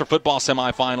from the Mr. Football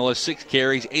semifinalist. 6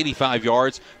 carries, 85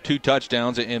 yards, 2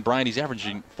 touchdowns, and Brian, he's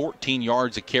averaging 14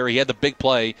 yards a carry. He had the big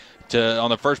play on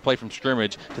the first play from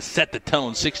scrimmage to set the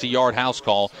tone, 60-yard house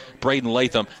call. Braden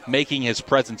Latham making his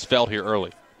presence felt here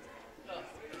early.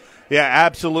 Yeah,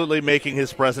 absolutely making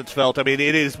his presence felt. I mean,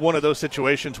 it is one of those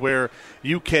situations where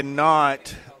you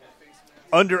cannot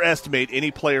underestimate any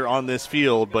player on this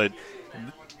field, but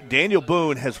Daniel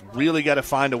Boone has really got to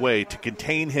find a way to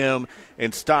contain him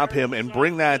and stop him and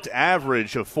bring that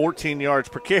average of 14 yards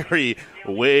per carry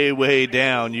way, way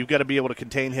down. You've got to be able to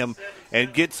contain him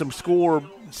and get some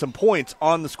points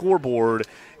on the scoreboard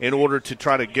in order to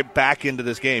try to get back into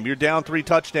this game. You're down 3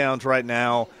 touchdowns right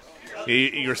now.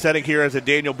 You're sitting here as a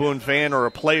Daniel Boone fan or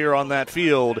a player on that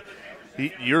field.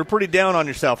 You're pretty down on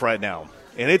yourself right now.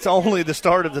 And it's only the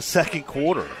start of the second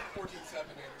quarter.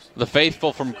 The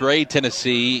faithful from Gray,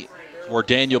 Tennessee, where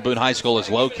Daniel Boone High School is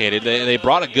located, they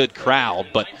brought a good crowd,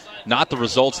 but not the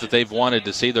results that they've wanted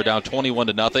to see. They're down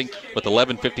 21-0 with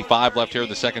 11:55 left here in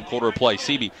the second quarter of play.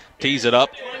 CB tees it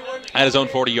up at his own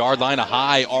 40-yard line, a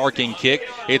high arcing kick.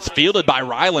 It's fielded by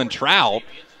Rylan Trout,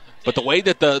 but the way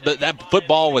that that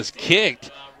football was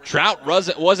kicked, Trout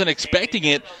wasn't expecting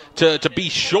it to be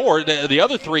short. The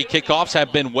other 3 kickoffs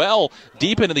have been well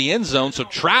deep into the end zone, so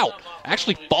Trout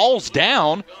actually falls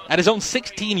down at his own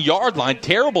 16-yard line.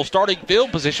 Terrible starting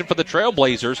field position for the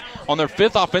Trailblazers on their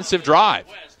 5th offensive drive.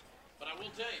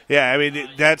 Yeah, I mean,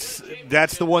 that's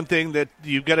the one thing that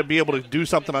you've got to be able to do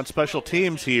something on special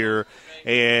teams here.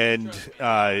 And,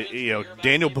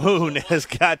 Daniel Boone has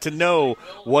got to know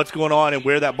what's going on and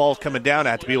where that ball's coming down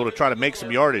at to be able to try to make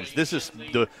some yardage. This is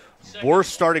the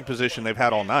worst starting position they've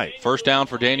had all night. First down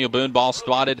for Daniel Boone. Ball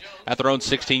spotted at their own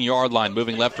 16-yard line.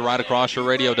 Moving left to right across your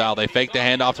radio dial. They fake the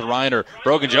handoff to Reiner.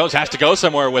 Brogan Jones has to go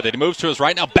somewhere with it. He moves to his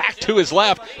right, now back to his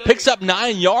left. Picks up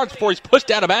 9 yards before he's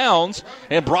pushed out of bounds.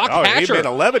 And Brock Hatcher. He made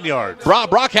 11 yards.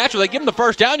 Brock Hatcher, they give him the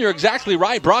first down. You're exactly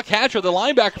right. Brock Hatcher, the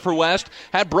linebacker for West,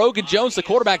 had Brogan Jones, the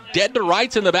quarterback, dead to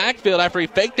rights in the backfield after he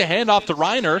faked the handoff to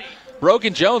Reiner.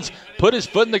 Brogan Jones put his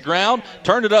foot in the ground,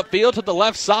 turned it upfield to the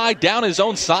left side, down his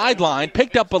own sideline,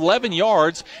 picked up 11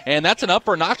 yards, and that's enough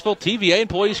for Knoxville TVA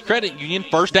Employees Credit Union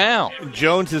first down.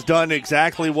 Jones has done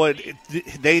exactly what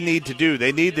they need to do.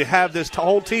 They need to have this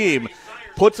whole team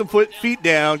put some feet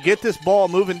down, get this ball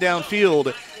moving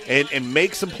downfield, and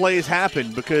make some plays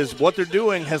happen, because what they're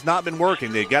doing has not been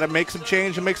working. They've got to make some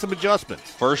change and make some adjustments.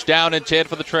 First down and 10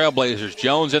 for the Trailblazers.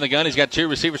 Jones in the gun. He's got 2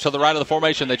 receivers to the right of the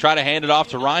formation. They try to hand it off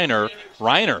to Reiner.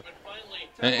 Reiner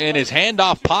in his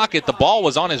handoff pocket, the ball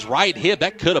was on his right hip.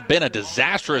 That could have been a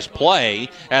disastrous play,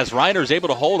 as Reiner's able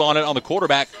to hold on to it on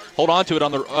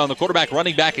the quarterback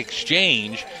running back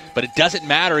exchange. But it doesn't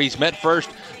matter. He's met first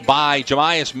by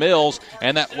Jamias Mills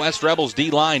and that West Rebels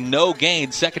D-line. No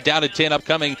gain. Second down and 10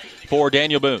 upcoming for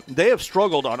Daniel Boone. They have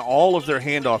struggled on all of their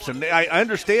handoffs, and I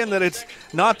understand that it's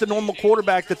not the normal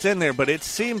quarterback that's in there, but it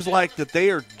seems like that they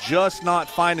are just not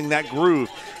finding that groove.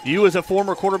 You, as a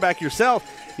former quarterback yourself,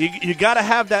 you got to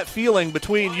have that feeling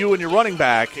between you and your running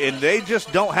back, and they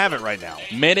just don't have it right now.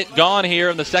 Minute gone here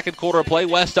in the second quarter of play.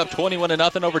 West up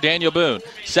 21-0 over Daniel Boone.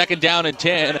 Second down and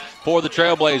 10 for the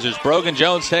Trailblazers. Brogan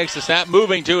Jones takes the snap,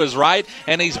 moving to his right,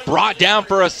 and he's brought down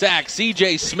for a sack.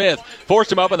 C.J. Smith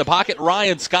forced him up in the pocket.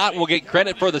 Ryan Scott will get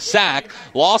credit for the sack.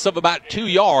 Loss of about 2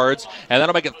 yards, and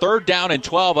that'll make it third down and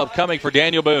 12 upcoming for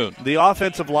Daniel Boone. The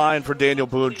offensive line for Daniel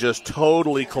Boone just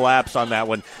totally collapsed on that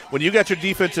one. When you got your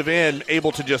defensive end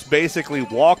able to just basically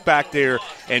walk back there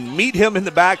and meet him in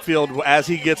the backfield as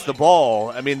he gets the ball,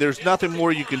 I mean, there's nothing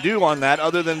more you can do on that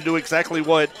other than do exactly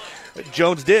what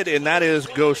Jones did, and that is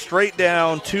go straight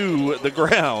down to the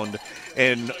ground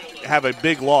and have a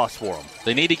big loss for them.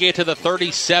 They need to get to the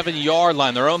 37-yard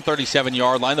line, their own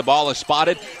 37-yard line. The ball is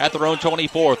spotted at their own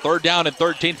 24. Third down and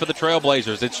 13 for the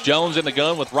Trailblazers. It's Jones in the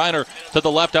gun with Reiner to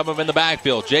the left of him in the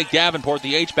backfield. Jake Davenport,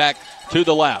 the H-back, to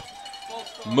the left.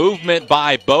 Movement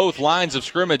by both lines of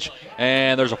scrimmage,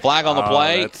 and there's a flag on the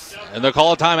play, and they'll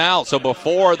call a timeout. So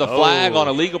before the flag on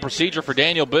a legal procedure for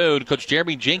Daniel Boone, Coach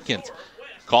Jeremy Jenkins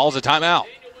calls a timeout.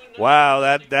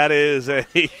 Wow, that is a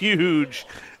huge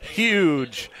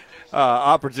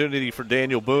opportunity for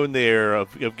Daniel Boone there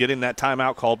of getting that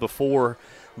timeout called before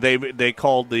they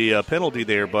called the penalty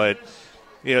there. But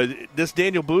this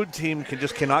Daniel Boone team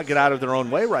cannot get out of their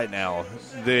own way right now.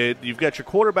 You've got your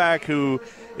quarterback who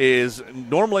is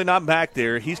normally not back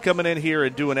there. He's coming in here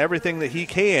and doing everything that he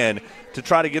can to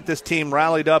try to get this team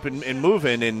rallied up and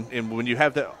moving. And when you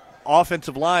have the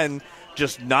offensive line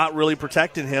just not really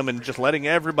protecting him and just letting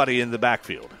everybody in the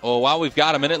backfield. Well, while we've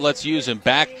got a minute, let's use him.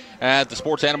 Back at the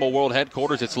Sports Animal World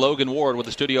headquarters, it's Logan Ward with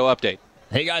the studio update.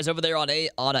 Hey guys, over there on a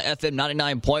FM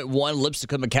 99.1,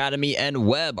 Lipscomb Academy and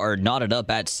Webb are knotted up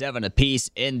at 7 apiece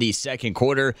in the second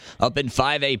quarter. Up in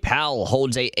 5A, Powell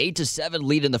holds a 8-7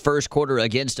 lead in the first quarter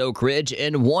against Oak Ridge.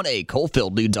 In 1A,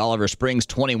 Coalfield leads Oliver Springs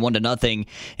 21-0,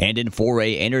 and in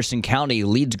 4A, Anderson County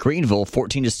leads Greenville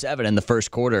 14-7 in the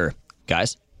first quarter.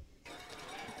 Guys.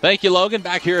 Thank you, Logan.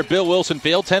 Back here at Bill Wilson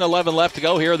Field. 10-11 left to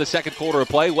go here in the second quarter of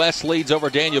play. West leads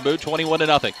over Daniel Boone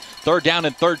 21-0. Third down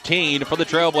and 13 for the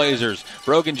Trailblazers.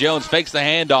 Brogan Jones fakes the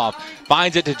handoff.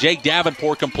 Finds it to Jake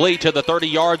Davenport, complete to the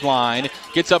 30-yard line.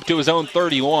 Gets up to his own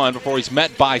 31 before he's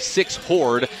met by 6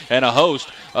 Horde and a host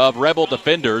of Rebel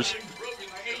defenders.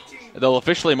 They'll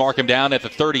officially mark him down at the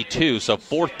 32. So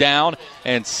fourth down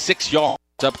and 6 yards.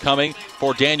 Upcoming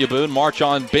for Daniel Boone. March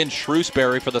on Ben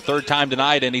Shrewsbury for the third time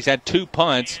tonight, and he's had 2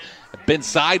 punts. Been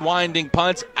sidewinding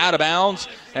punts out of bounds,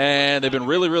 and they've been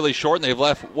really, really short, and they've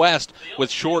left West with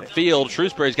short field.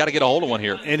 Shrewsbury's got to get a hold of one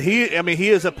here. And he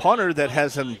is a punter that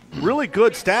has some really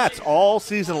good stats all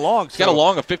season long. He's got a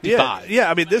long of 55. Yeah,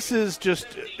 I mean, this is just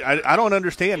I don't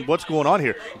understand what's going on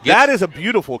here. That is a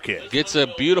beautiful kick. Gets a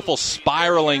beautiful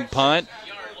spiraling punt.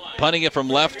 Punting it from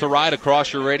left to right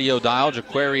across your radio dial,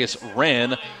 Jaquarius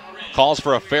Wren calls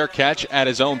for a fair catch at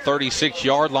his own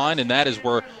 36-yard line, and that is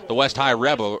where the West High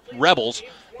Rebels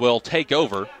will take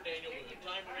over.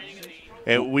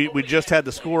 And we just had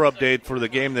the score update for the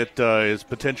game that is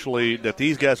potentially that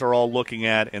these guys are all looking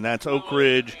at, and that's Oak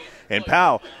Ridge And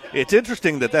Powell, it's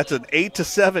interesting that's an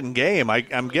 8-7 game.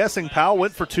 I'm guessing Powell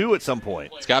went for 2 at some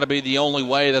point. It's got to be the only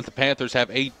way that the Panthers have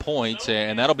 8 points,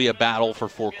 and that'll be a battle for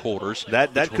 4 quarters.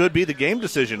 That could be the game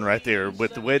decision right there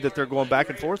with the way that they're going back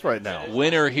and forth right now.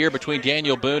 Winner here between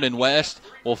Daniel Boone and West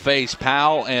will face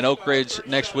Powell and Oak Ridge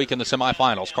next week in the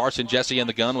semifinals. Carson Jesse in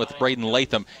the gun with Braden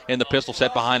Latham in the pistol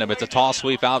set behind him. It's a toss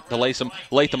sweep out to Latham.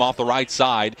 Latham off the right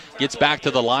side. Gets back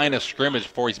to the line of scrimmage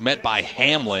before he's met by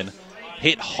Hamlin.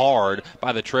 Hit hard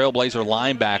by the Trailblazer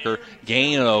linebacker.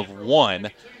 Gain of 1.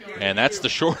 And that's the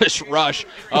shortest rush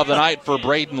of the night for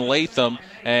Braden Latham.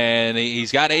 And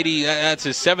he's got 80. That's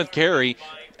his 7th carry.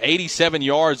 87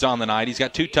 yards on the night. He's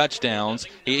got 2 touchdowns.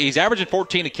 He's averaging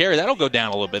 14 a carry. That'll go down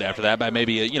a little bit after that by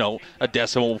maybe a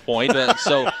decimal point.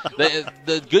 So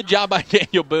the good job by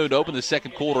Daniel Boone to open the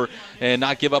second quarter and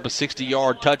not give up a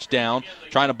 60-yard touchdown,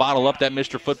 trying to bottle up that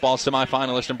Mr. Football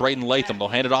semifinalist and Braden Latham. They'll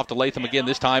hand it off to Latham again,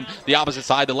 this time the opposite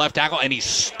side, the left tackle, and he's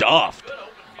stuffed.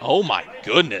 Oh, my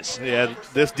goodness. Yeah,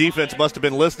 this defense must have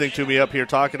been listening to me up here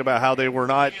talking about how they were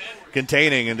not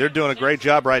containing, and they're doing a great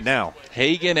job right now.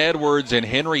 Hagan Edwards and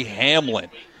Henry Hamlin.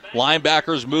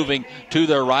 Linebackers moving to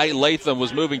their right. Latham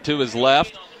was moving to his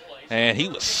left, and he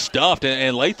was stuffed,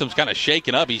 and Latham's kind of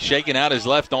shaking up. He's shaking out his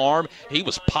left arm. He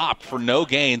was popped for no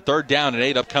gain. 3rd down and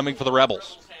 8 upcoming for the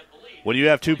Rebels. When you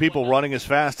have 2 people running as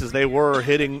fast as they were,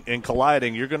 hitting and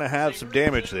colliding, you're going to have some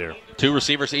damage there. 2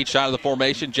 receivers each side of the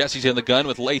formation. Jesse's in the gun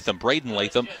with Latham, Braden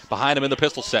Latham, behind him in the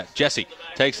pistol set. Jesse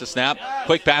takes the snap.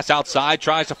 Quick pass outside.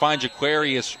 Tries to find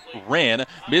Jaquarius Wren.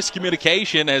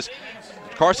 Miscommunication as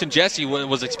Carson Jesse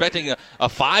was expecting a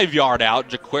 5-yard out.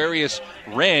 Jaquarius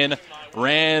Wren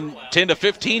ran 10 to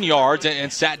 15 yards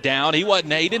and sat down. He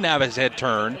didn't have his head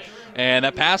turned. And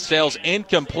that pass sails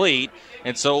incomplete.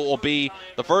 And so it will be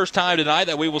the first time tonight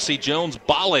that we will see Jones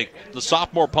Bollig, the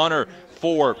sophomore punter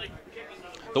for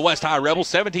the West High Rebels.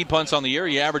 17 punts on the year.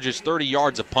 He averages 30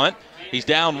 yards a punt. He's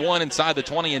down 1 inside the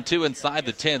 20 and 2 inside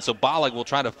the 10. So Bollig will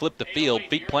try to flip the field.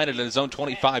 Feet planted at his own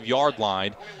 25-yard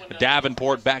line.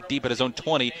 Davenport back deep at his own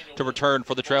 20 to return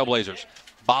for the Trailblazers.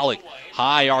 Bollig,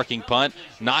 high arcing punt,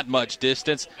 not much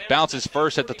distance. Bounces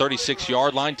first at the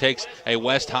 36-yard line. Takes a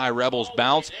West High Rebels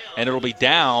bounce. And it'll be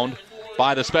downed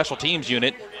by the special teams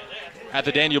unit at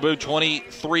the Daniel Boone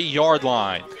 23-yard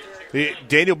line.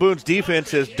 Daniel Boone's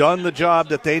defense has done the job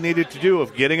that they needed to do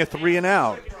of getting a 3 and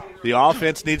out. The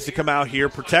offense needs to come out here,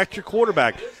 protect your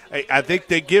quarterback. I think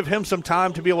they give him some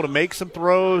time to be able to make some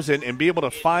throws and be able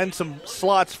to find some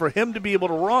slots for him to be able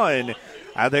to run.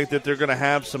 I think that they're going to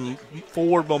have some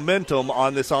forward momentum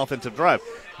on this offensive drive.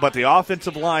 But the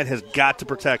offensive line has got to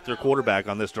protect their quarterback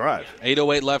on this drive.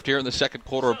 8:08 left here in the second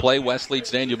quarter of play. West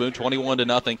leads Daniel Boone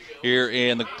 21-0 here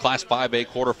in the Class 5A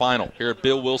quarterfinal here at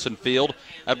Bill Wilson Field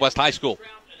at West High School.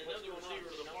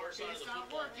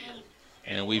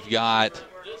 And we've got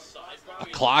a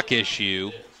clock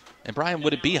issue. And, Brian,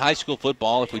 would it be high school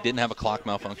football if we didn't have a clock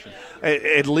malfunction?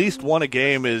 At least one a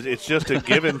game. It's just a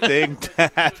given thing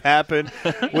to have happen.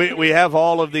 We have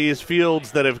all of these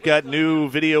fields that have got new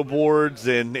video boards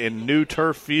and new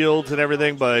turf fields and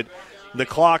everything, but the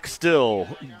clocks still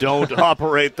don't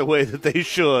operate the way that they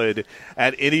should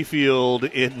at any field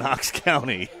in Knox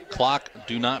County. Clock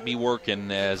do not be working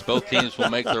as both teams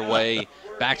will make their way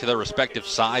back to their respective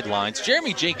sidelines.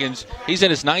 Jeremy Jenkins, he's in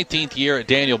his 19th year at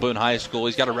Daniel Boone High School.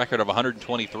 He's got a record of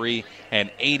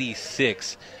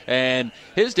 123-86. And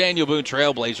his Daniel Boone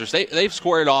Trailblazers, they've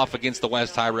squared off against the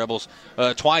West High Rebels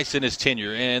twice in his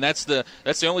tenure. And that's the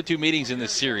only 2 meetings in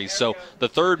this series. So the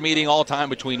third meeting all time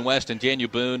between West and Daniel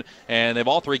Boone, and they've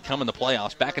all 3 come in the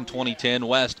playoffs. Back in 2010,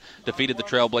 West defeated the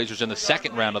Trailblazers in the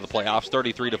second round of the playoffs,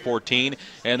 33-14.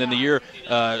 And then the year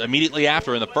immediately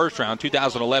after, in the first round,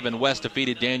 2011, West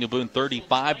defeated Daniel Boone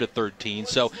 35-13.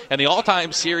 So, and the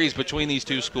all-time series between these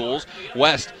 2 schools,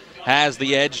 West has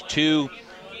the edge 2-0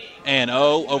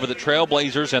 over the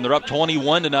Trailblazers, and they're up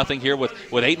 21-0 here with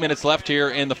 8 minutes left here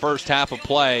in the first half of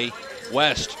play.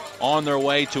 West on their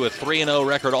way to a 3-0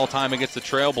 record all-time against the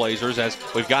Trailblazers as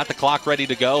we've got the clock ready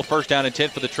to go. First down and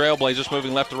 10 for the Trailblazers,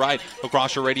 moving left to right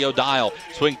across your radio dial.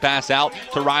 Swing pass out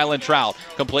to Rylan Trout.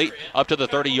 Complete up to the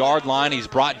 30-yard line. He's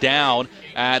brought down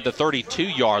at the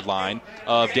 32-yard line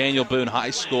of Daniel Boone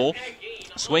High School.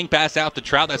 Swing pass out to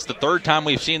Trout. That's the 3rd time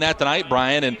we've seen that tonight,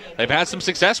 Brian, and they've had some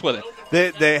success with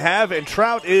it. They have, and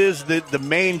Trout is the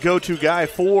main go-to guy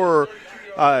for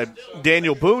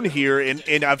Daniel Boone here,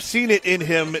 and I've seen it in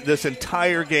him this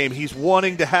entire game. He's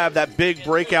wanting to have that big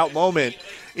breakout moment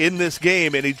in this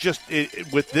game, and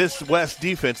with this West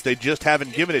defense, they just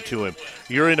haven't given it to him.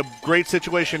 You're in a great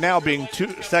situation now being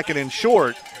 2 second and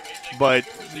short, but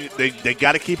they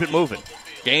got to keep it moving.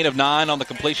 Gain of 9 on the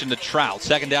completion to Trout.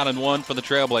 2nd down and 1 for the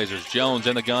Trailblazers. Jones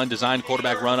in the gun. Designed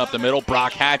quarterback run up the middle.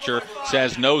 Brock Hatcher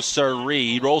says no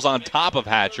sirree. He rolls on top of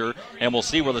Hatcher, and we'll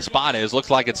see where the spot is. Looks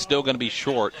like it's still going to be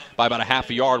short by about a half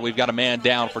a yard. We've got a man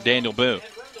down for Daniel Boone.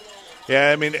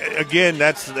 Yeah, I mean, again,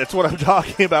 that's what I'm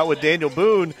talking about with Daniel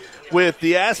Boone. With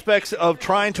the aspects of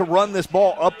trying to run this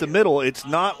ball up the middle, it's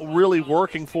not really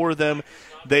working for them.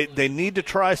 They need to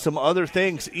try some other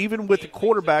things. Even with the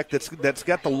quarterback that's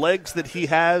got the legs that he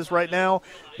has right now,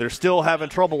 they're still having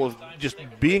trouble of just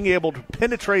being able to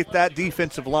penetrate that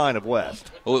defensive line of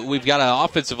West. We've got an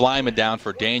offensive lineman down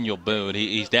for Daniel Boone.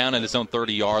 He's down in his own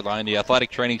 30-yard line. The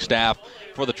athletic training staff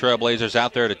for the Trailblazers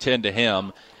out there to tend to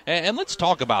him. And let's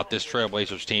talk about this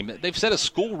Trailblazers team. They've set a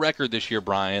school record this year,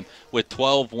 Brian, with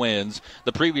 12 wins.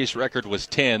 The previous record was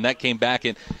 10. That came back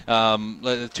in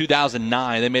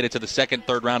 2009. They made it to the second,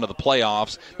 third round of the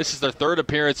playoffs. This is their third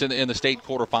appearance in the state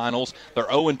quarterfinals. They're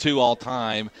 0-2 all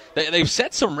time. They've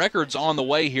set some records on the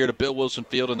way here to Bill Wilson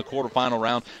Field in the quarterfinal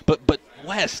round. But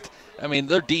West, I mean,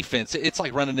 their defense, it's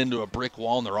like running into a brick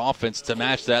wall in their offense to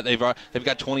match that. They've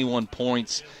got 21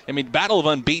 points. I mean, battle of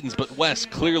unbeatens, but West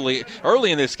clearly,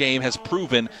 early in this game, has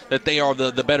proven that they are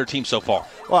the better team so far.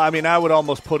 Well, I mean, I would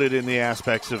almost put it in the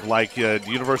aspects of like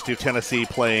University of Tennessee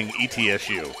playing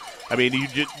ETSU. I mean,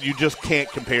 you just can't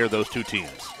compare those two teams.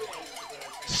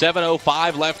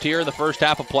 7:05 left here in the first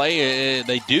half of play.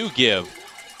 They do give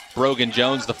Brogan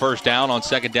Jones the first down on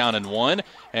 2nd down and 1.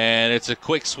 And it's a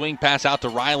quick swing pass out to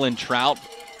Rylan Trout.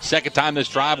 Second time this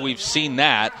drive we've seen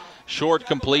that. Short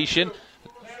completion.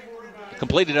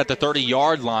 Completed at the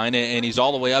 30-yard line, and he's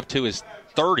all the way up to his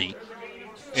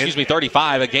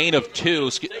 35. A gain of 2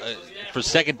 for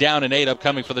 2nd down and 8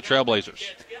 upcoming for the Trailblazers.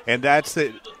 And that's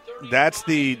the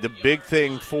big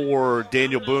thing for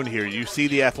Daniel Boone here. You see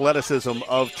the athleticism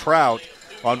of Trout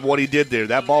on what he did there.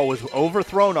 That ball was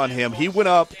overthrown on him. He went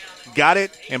up, got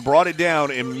it, and brought it down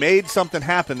and made something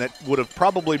happen that would have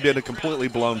probably been a completely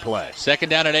blown play. 2nd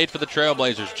down and 8 for the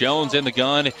Trailblazers. Jones in the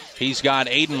gun. He's got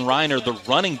Aiden Reiner, the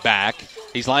running back.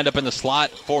 He's lined up in the slot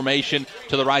formation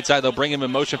to the right side. They'll bring him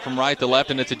in motion from right to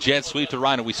left, and it's a jet sweep to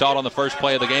Reiner. We saw it on the first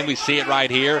play of the game. We see it right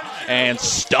here, and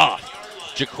stuffed.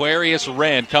 Jaquarius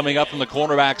Wren coming up from the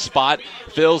cornerback spot,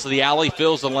 fills the alley,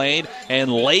 fills the lane, and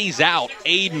lays out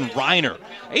Aiden Reiner.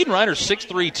 Aiden Reiner's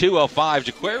 6'3", 205.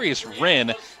 Jaquarius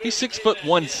Wren, he's 6'1",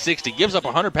 160. Gives up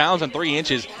 100 pounds and 3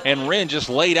 inches, and Wren just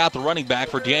laid out the running back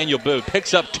for Daniel Boone.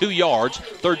 Picks up 2 yards,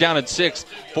 3rd down and 6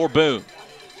 for Boone.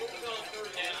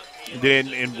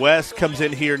 Then West comes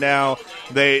in here now.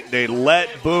 They let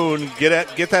Boone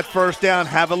get that first down,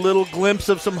 have a little glimpse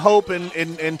of some hope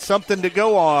and something to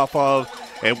go off of.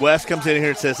 And West comes in here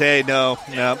and says, hey, no,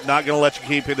 not going to let you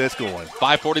keep this going.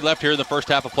 5:40 left here in the first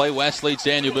half of play. West leads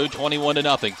Daniel Boone 21-0.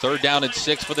 3rd down and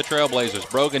 6 for the Trailblazers.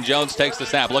 Brogan Jones takes the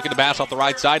snap, looking to pass off the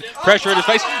right side. Pressure in his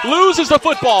face. Loses the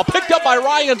football. Picked up by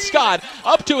Ryan Scott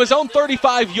up to his own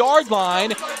 35-yard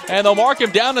line. And they'll mark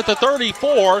him down at the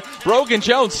 34. Brogan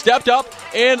Jones stepped up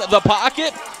in the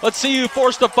pocket. Let's see who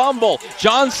forced the fumble.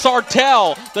 John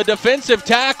Sartell, the defensive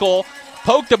tackle,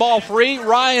 poked the ball free.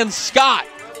 Ryan Scott,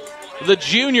 the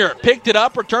junior, picked it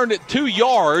up, returned it 2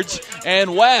 yards,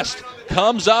 and West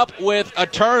comes up with a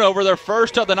turnover, their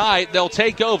first of the night. They'll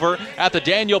take over at the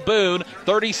Daniel Boone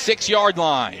 36-yard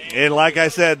line. And like I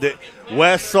said,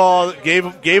 West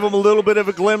gave them a little bit of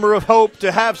a glimmer of hope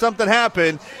to have something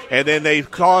happen, and then they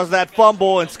caused that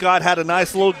fumble, and Scott had a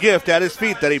nice little gift at his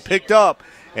feet that he picked up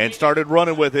and started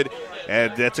running with it.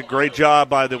 And that's a great job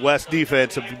by the West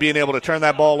defense of being able to turn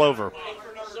that ball over.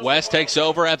 West takes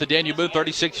over at the Daniel Boone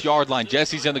 36-yard line.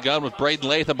 Jesse's in the gun with Braden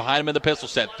Latham behind him in the pistol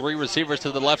set. 3 receivers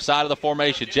to the left side of the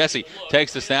formation. Jesse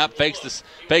takes the snap, fakes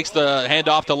the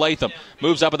handoff to Latham.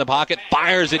 Moves up in the pocket,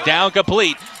 fires it down,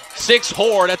 complete. 6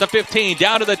 Horde at the 15,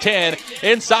 down to the 10,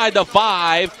 inside the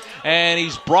 5, and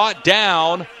he's brought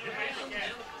down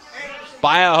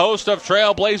by a host of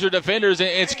Trailblazer defenders.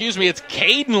 It's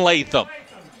Caden Latham.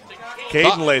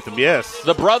 Caden Latham, yes.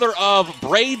 The brother of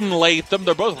Braden Latham.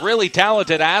 They're both really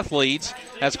talented athletes.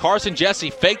 As Carson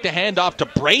Jesse faked the handoff to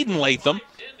Braden Latham.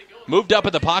 Moved up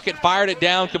in the pocket, fired it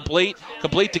down, complete to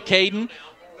Caden.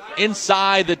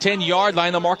 Inside the 10-yard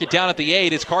line, they'll mark it down at the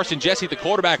 8. It's Carson Jesse, the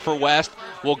quarterback for West,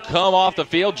 will come off the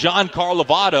field. John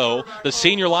Carlovato, the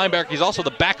senior linebacker. He's also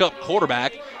the backup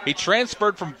quarterback. He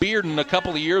transferred from Bearden a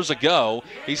couple of years ago.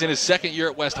 He's in his 2nd year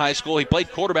at West High School. He played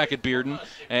quarterback at Bearden.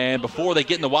 And before they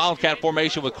get in the Wildcat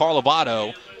formation with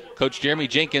Carlovato, Coach Jeremy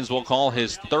Jenkins will call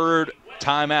his 3rd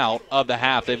timeout of the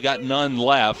half. They've got none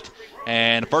left.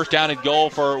 And first down and goal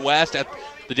for West at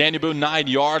the Daniel Boone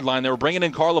 9-yard line. They were bringing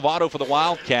in Carlovato for the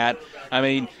Wildcat. I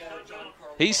mean,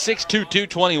 He's 6'2",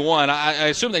 221. I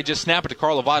assume they just snap it to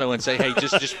Carl Lovato and say, hey,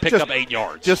 just pick up 8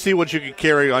 yards. Just see what you can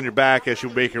carry on your back as you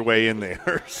make your way in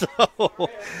there. So,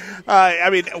 I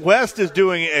mean, West is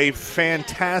doing a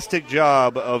fantastic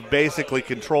job of basically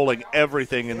controlling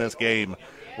everything in this game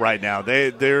right now.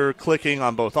 They're clicking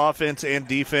on both offense and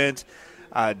defense.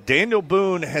 Daniel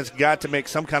Boone has got to make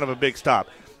some kind of a big stop.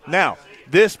 Now,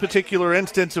 this particular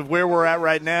instance of where we're at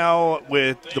right now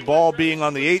with the ball being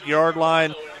on the 8-yard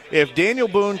line, if Daniel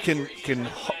Boone can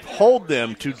hold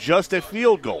them to just a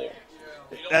field goal,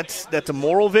 that's a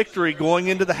moral victory going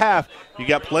into the half. You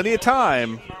got plenty of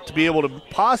time to be able to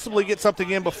possibly get something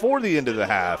in before the end of the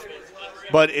half,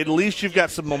 but at least you've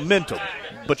got some momentum.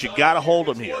 But you got to hold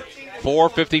them here.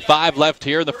 4:55 left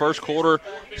here in the first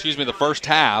the first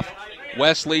half.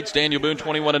 West leads Daniel Boone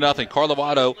 21-0. Carl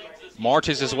Lovato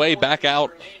marches his way back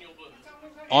out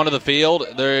onto the field.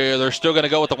 They're still going to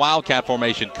go with the Wildcat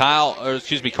formation. Carl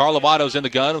Lovato's in the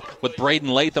gun with Braden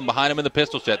Latham behind him in the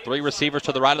pistol set. 3 receivers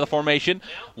to the right of the formation,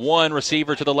 1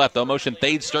 receiver to the left. They'll motion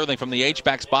Thade Sterling from the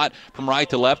H-back spot from right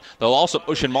to left. They'll also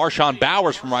motion Marshawn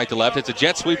Bowers from right to left. It's a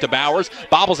jet sweep to Bowers,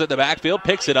 bobbles it in the backfield,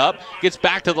 picks it up, gets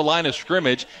back to the line of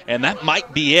scrimmage, and that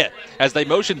might be it. As they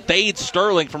motion Thade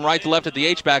Sterling from right to left at the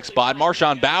H-back spot,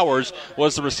 Marshawn Bowers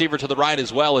was the receiver to the right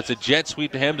as well. It's a jet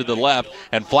sweep to him to the left,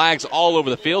 and flags all over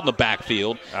the field in the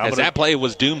backfield as that play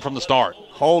was doomed from the start.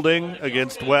 Holding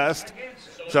against West.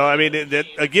 So, I mean,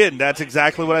 again, that's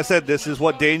exactly what I said. This is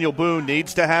what Daniel Boone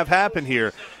needs to have happen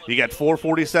here. You got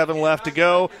 4:47 left to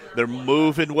go. They're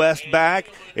moving West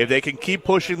back. If they can keep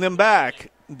pushing them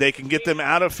back, they can get them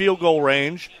out of field goal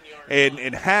range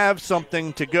and have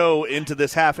something to go into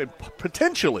this half and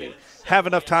potentially have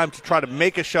enough time to try to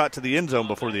make a shot to the end zone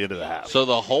before the end of the half. So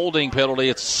the holding penalty,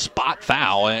 it's spot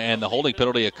foul, and the holding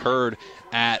penalty occurred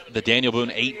at the Daniel Boone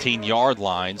 18-yard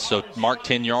line. So mark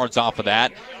 10 yards off of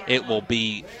that. It will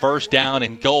be first down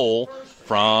and goal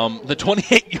from the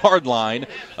 28-yard line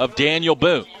of Daniel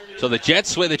Boone. So the jet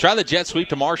sweep, they try the jet sweep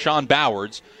to Marshawn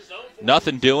Bowers.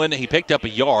 Nothing doing. He picked up a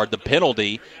yard. The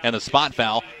penalty and the spot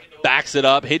foul backs it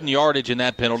up. Hidden yardage in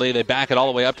that penalty. They back it all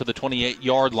the way up to the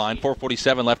 28-yard line.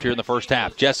 4:47 left here in the first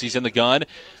half. Jesse's in the gun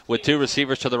with 2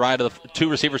 receivers to the right of 2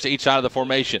 receivers to each side of the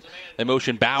formation. They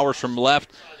motion Bowers from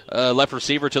left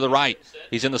receiver to the right.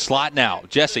 He's in the slot now.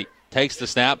 Jesse takes the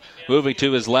snap, moving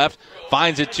to his left,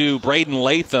 finds it to Braden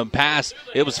Latham. Pass,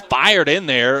 it was fired in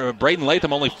there. Braden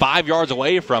Latham only 5 yards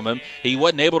away from him. He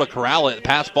wasn't able to corral it. The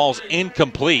pass ball's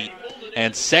incomplete.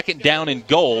 And second down and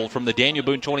goal from the Daniel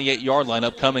Boone 28-yard line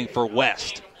upcoming for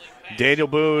West. Daniel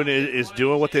Boone is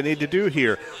doing what they need to do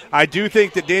here. I do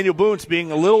think that Daniel Boone's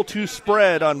being a little too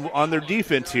spread on their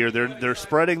defense here. They're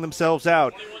spreading themselves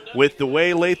out. With the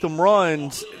way Latham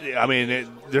runs, I mean,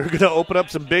 they're going to open up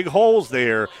some big holes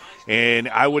there. And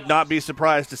I would not be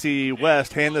surprised to see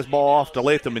West hand this ball off to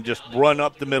Latham and just run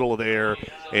up the middle of there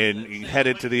and head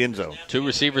into the end zone. 2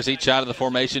 receivers each side of the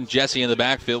formation. Jesse in the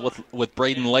backfield with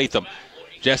Braden Latham.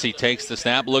 Jesse takes the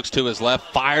snap, looks to his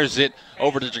left, fires it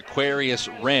over to Jaquarius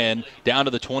Wren down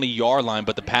to the 20-yard line,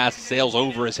 but the pass sails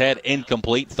over his head,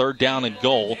 incomplete. Third down and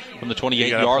goal from the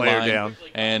 28-yard line. Down.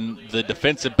 And the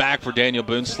defensive back for Daniel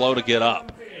Boone slow to get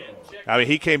up. I mean,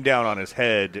 he came down on his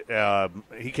head.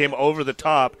 He came over the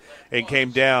top and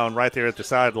came down right there at the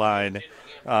sideline.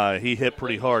 He hit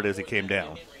pretty hard as he came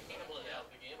down.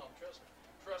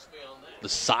 The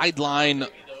sideline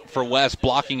for West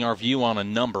blocking our view on a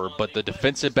number, but the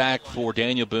defensive back for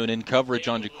Daniel Boone in coverage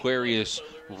on Jaquarius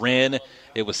Wren.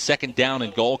 It was second down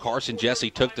and goal. Carson Jesse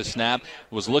took the snap,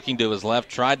 was looking to his left,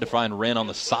 tried to find Wren on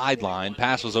the sideline.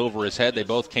 Pass was over his head. They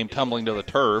both came tumbling to the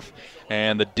turf,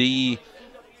 and the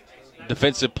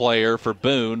defensive player for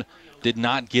Boone did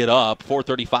not get up.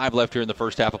 4:35 left here in the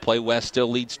first half of play. West still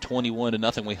leads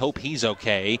 21-0. We hope he's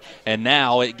okay. And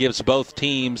now it gives both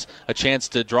teams a chance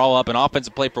to draw up an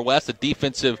offensive play for West, a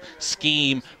defensive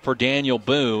scheme for Daniel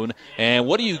Boone. And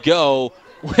what do you go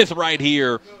with right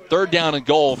here? Third down and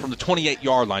goal from the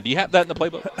 28-yard line. Do you have that in the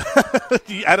playbook?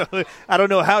 I don't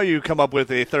know how you come up with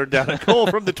a third down and goal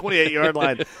from the 28-yard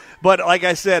line. But like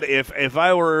I said, if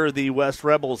I were the West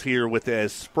Rebels here with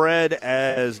as spread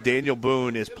as Daniel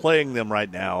Boone is playing them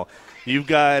right now, you've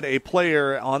got a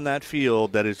player on that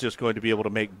field that is just going to be able to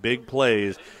make big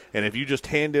plays. And if you just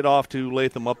hand it off to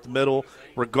Latham up the middle,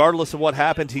 regardless of what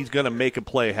happens, he's going to make a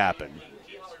play happen.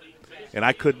 And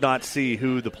I could not see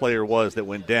who the player was that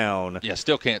went down. Yeah,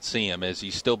 still can't see him as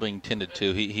he's still being tended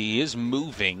to. He is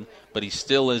moving, but he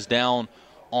still is down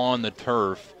on the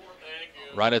turf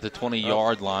right at the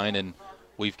 20-yard line. And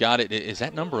we've got it. Is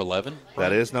that number 11?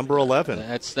 That is number 11.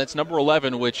 That's number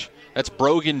 11, that's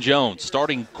Brogan Jones,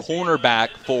 starting cornerback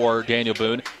for Daniel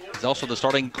Boone. He's also the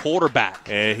starting quarterback.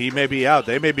 And he may be out.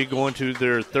 They may be going to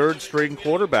their third-string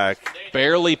quarterback.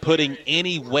 Barely putting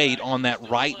any weight on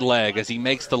that right leg as he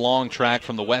makes the long track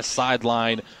from the west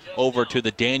sideline over to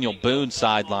the Daniel Boone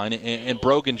sideline. And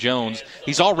Brogan Jones,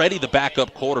 he's already the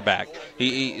backup quarterback.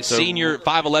 Senior,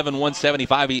 5'11",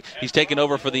 175. He's taken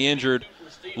over for the injured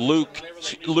Luke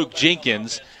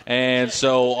Jenkins. And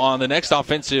so on the next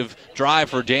offensive drive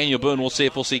for Daniel Boone, we'll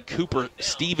see Cooper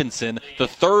Stevenson, the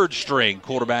third-string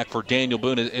quarterback for Daniel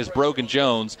Boone, is Brogan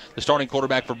Jones, the starting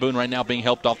quarterback for Boone right now, being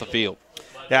helped off the field.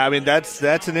 Yeah, I mean, that's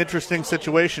an interesting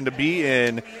situation to be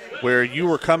in, where you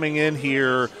were coming in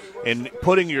here and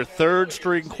putting your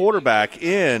third-string quarterback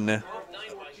in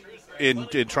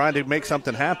trying to make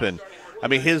something happen. I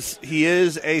mean, he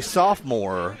is a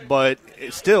sophomore, but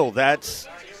still, that's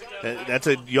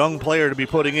a young player to be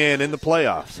putting in the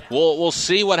playoffs. We'll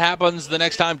see what happens the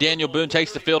next time Daniel Boone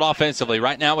takes the field offensively.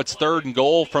 Right now it's 3rd and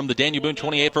goal from the Daniel Boone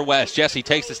 28 for West. Jesse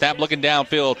takes the snap, looking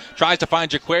downfield, tries to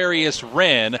find Jaquarius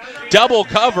Wren. Double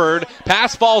covered,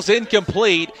 pass falls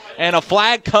incomplete, and a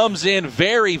flag comes in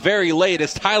very, very late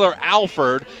as Tyler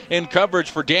Alford in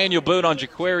coverage for Daniel Boone on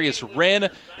Jaquarius Wren.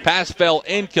 Pass fell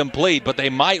incomplete, but they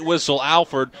might whistle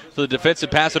Alford for the defensive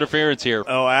pass interference here.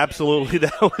 Oh, absolutely.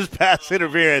 That was pass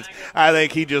interference. I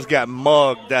think he just got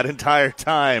mugged that entire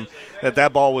time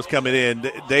that ball was coming in.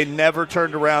 They never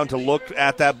turned around to look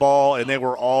at that ball, and they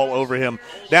were all over him.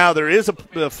 Now, there is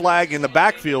a flag in the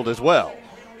backfield as well.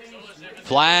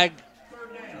 Flag.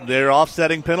 They're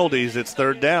offsetting penalties. It's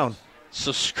 3rd down.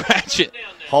 So scratch it.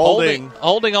 Holding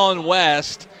on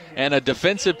West. And a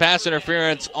defensive pass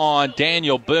interference on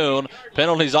Daniel Boone.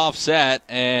 Penalties offset,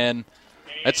 and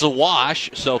it's a wash.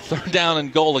 So 3rd down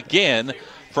and goal again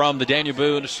from the Daniel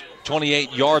Boone's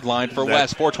 28-yard line for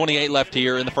West. 4:28 left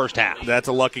here in the first half. That's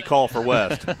a lucky call for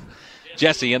West.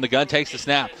 Jesse in the gun takes the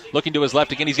snap. Looking to his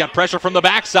left again. He's got pressure from the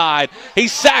backside.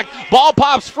 He's sacked. Ball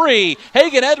pops free.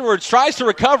 Hagan Edwards tries to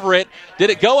recover it. Did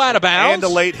it go out of bounds? And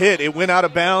a late hit. It went out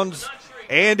of bounds.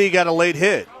 And he got a late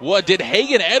hit. What did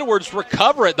Hagan Edwards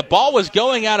recover it? The ball was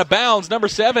going out of bounds. Number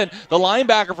 7, the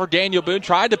linebacker for Daniel Boone,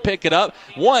 tried to pick it up.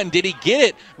 1, did he get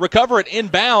it, recover it in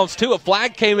bounds? 2, a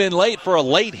flag came in late for a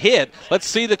late hit. Let's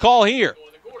see the call here.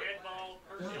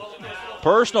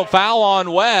 Personal foul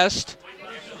on West.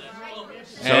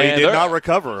 So he did not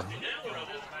recover.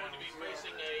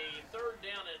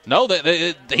 No,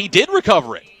 he did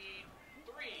recover it.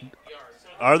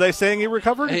 Are they saying he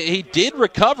recovered? He did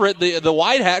recover it. The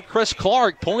white hat, Chris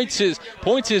Clark, points his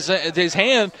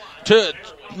hand to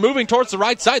moving towards the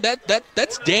right side.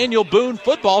 That's Daniel Boone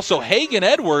football. So Hagan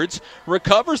Edwards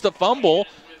recovers the fumble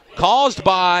caused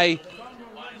by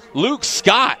Luke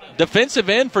Scott, defensive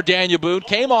end for Daniel Boone,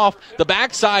 came off the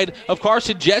backside of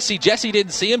Carson Jesse. Jesse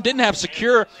didn't see him, didn't have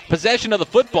secure possession of the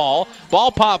football.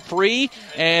 Ball popped free,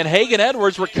 and Hagan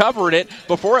Edwards recovered it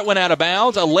before it went out of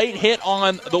bounds. A late hit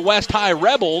on the West High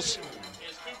Rebels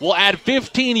will add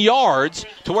 15 yards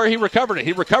to where he recovered it.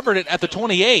 He recovered it at the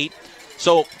 28.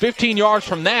 So 15 yards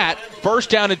from that, 1st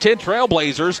down and 10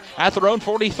 Trailblazers at their own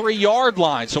 43-yard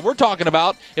line. So we're talking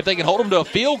about if they can hold them to a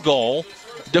field goal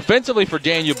defensively for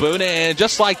Daniel Boone, and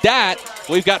just like that,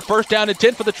 we've got 1st down and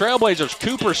 10 for the Trailblazers.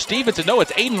 Cooper Stevenson, no,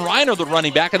 it's Aiden Reiner, the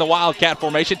running back in the Wildcat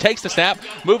formation, takes the snap,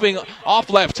 moving off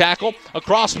left tackle,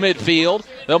 across midfield.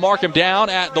 They'll mark him down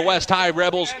at the West High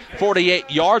Rebels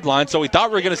 48-yard line, so we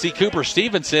thought we were going to see Cooper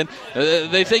Stevenson.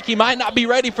 They think he might not be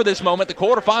ready for this moment, the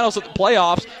quarterfinals at the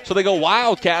playoffs, so they go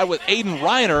Wildcat with Aiden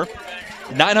Reiner.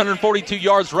 942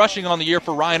 yards rushing on the year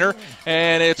for Reiner,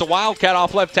 and it's a Wildcat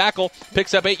off left tackle,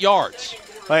 picks up 8 yards.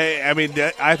 I mean,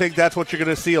 I think that's what you're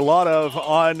going to see a lot of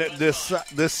on this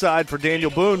side for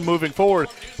Daniel Boone moving forward.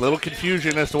 A little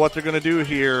confusion as to what they're going to do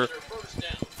here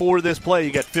for this play.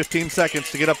 You got 15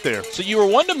 seconds to get up there. So you were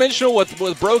one-dimensional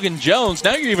with Brogan Jones.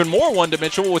 Now you're even more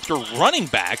one-dimensional with your running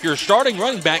back, your starting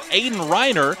running back, Aiden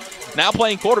Reiner, now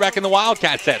playing quarterback in the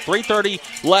Wildcat set.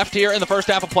 3:30 left here in the first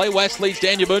half of play. West leads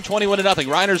Daniel Boone 21-0.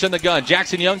 Reiner's in the gun.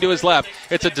 Jackson Young to his left.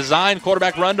 It's a design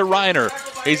quarterback run to Reiner.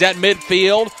 He's at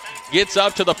midfield. Gets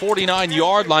up to the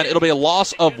 49-yard line. It'll be a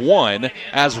loss of 1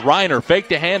 as Reiner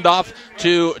faked a handoff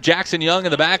to Jackson Young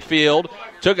in the backfield.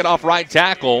 Took it off right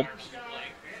tackle.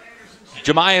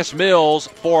 Jamias Mills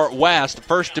for West,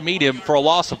 first to meet him for a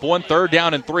loss of 1. 3rd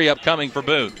down and 3 upcoming for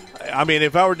Boone. I mean,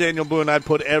 if I were Daniel Boone, I'd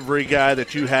put every guy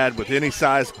that you had with any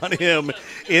size on him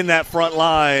in that front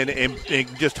line and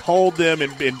just hold them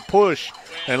and push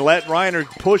and let Reiner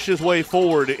push his way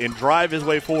forward and drive his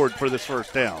way forward for this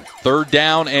 1st down. 3rd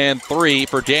down and 3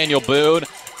 for Daniel Boone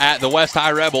at the West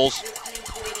High Rebels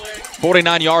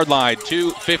 49-yard line,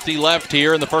 2:50 left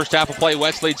here in the first half of play.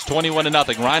 West leads 21-0.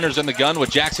 Reiner's in the gun with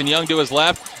Jackson Young to his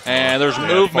left, and there's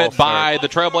movement by the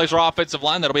Trailblazer offensive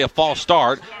line. That'll be a false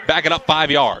start. Back it up 5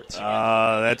 yards.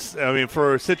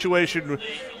 For a situation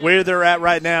where they're at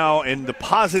right now and the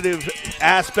positive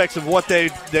aspects of what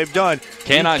they've done,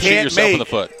 cannot shoot yourself in the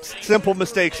foot. Simple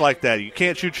mistakes like that. You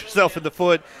can't shoot yourself in the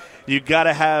foot. You got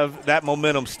to have that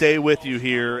momentum stay with you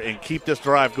here and keep this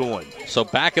drive going. So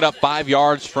back it up 5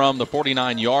 yards from the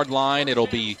 49-yard line. It'll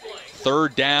be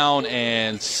 3rd down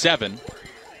and 7.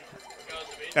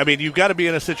 You've got to be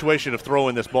in a situation of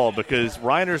throwing this ball because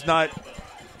Reiner's not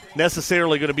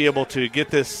necessarily going to be able to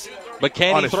get this. But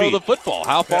can he throw the football?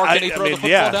 How far can he throw the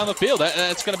football down the field?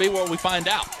 That's going to be what we find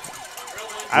out.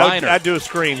 I'd do a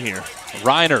screen here.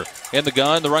 Reiner in the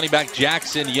gun. The running back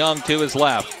Jackson Young to his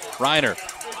left. Reiner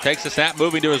takes the snap,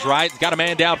 moving to his right. Got a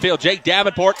man downfield. Jake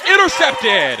Davenport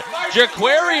intercepted.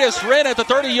 Jaquarius Wren at the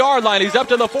 30-yard line. He's up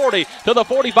to the 40, to the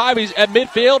 45. He's at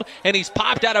midfield, and he's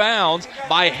popped out of bounds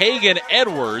by Hagan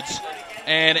Edwards.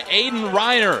 And Aiden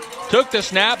Reiner took the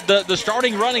snap. The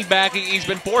starting running back, he's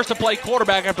been forced to play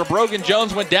quarterback after Brogan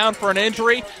Jones went down for an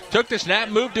injury. Took the snap,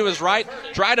 moved to his right,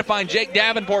 tried to find Jake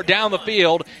Davenport down the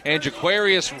field, and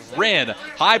Jaquarius Wren,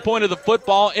 high point of the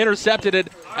football, intercepted it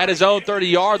at his own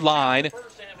 30-yard line.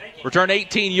 Returned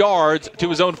 18 yards to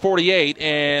his own 48,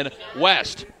 and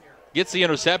West gets the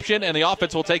interception, and the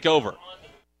offense will take over.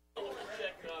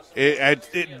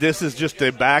 This is just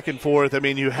a back and forth.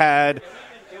 You had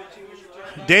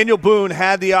Daniel Boone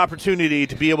had the opportunity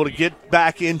to be able to get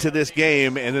back into this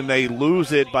game, and then they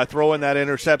lose it by throwing that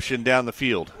interception down the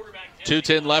field.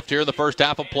 2:10 left here in the first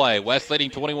half of play. West leading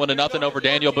 21-0 over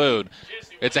Daniel Boone.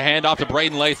 It's a handoff to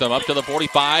Braden Latham up to the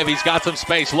 45. He's got some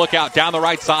space. Look out down the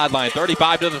right sideline.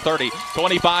 35 to the 30,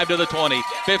 25 to the 20,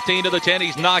 15 to the 10.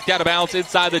 He's knocked out of bounds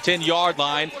inside the 10-yard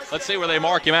line. Let's see where they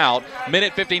mark him out.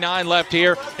 Minute 59 left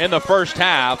here in the first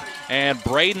half. And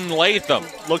Braden Latham.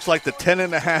 Looks like the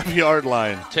 10.5-yard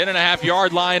line.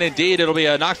 10.5-yard line indeed. It'll be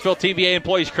a Knoxville TVA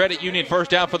Employees Credit Union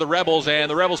first down for the Rebels. And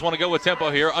the Rebels want to go with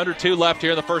tempo here. Under 2 left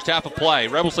here in the first half of play.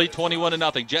 Rebels lead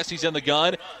 21-0. Jesse's in the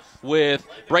gun with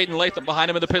Braden Latham behind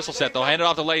him in the pistol set. They'll hand it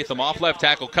off to Latham, off left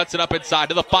tackle, cuts it up inside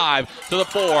to the 5, to the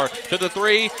 4, to the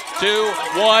 3, 2,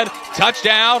 1.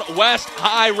 Touchdown, West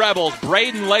High Rebels.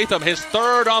 Braden Latham, his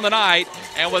 3rd on the night,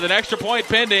 and with an extra point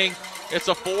pending, it's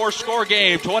a 4-score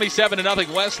game,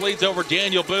 27-0. West leads over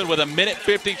Daniel Boone with a minute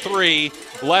 53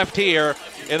 left here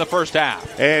in the first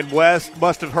half. And West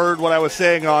must have heard what I was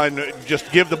saying on just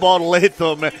give the ball to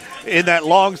Latham in that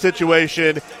long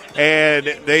situation. And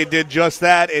they did just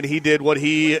that, and he did what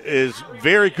he is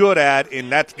very good at, and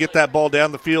that's get that ball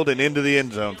down the field and into the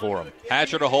end zone for him.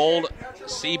 Hatcher to hold,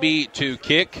 CB to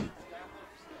kick.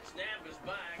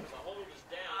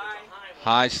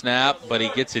 High snap, but he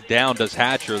gets it down, does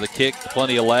Hatcher. The kick,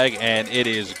 plenty of leg, and it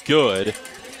is good.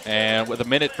 And with a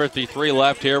minute 53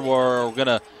 left here, we're going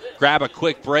to grab a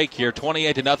quick break here.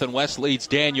 28-0, West leads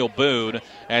Daniel Boone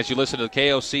as you listen to the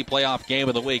KOC Playoff Game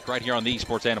of the Week right here on the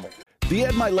Sports Animal. The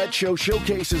Ed Milet Show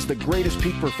showcases the greatest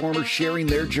peak performers sharing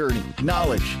their journey,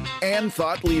 knowledge, and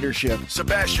thought leadership.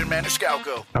 Sebastian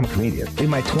Maniscalco. I'm a comedian. In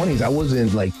my 20s, I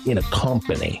wasn't in a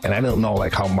company, and I don't know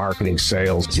how marketing,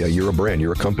 sales. Yeah, you're a brand,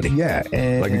 you're a company. Yeah,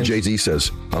 and like Jay-Z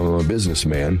says, I'm a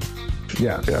businessman.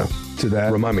 Yeah. To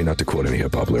that. Remind me not to quote any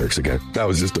hip-hop lyrics again. That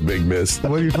was just a big miss.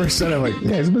 When you first said it, I'm like,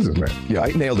 yeah, he's a businessman. Yeah,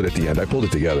 I nailed it at the end. I pulled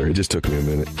it together. It just took me a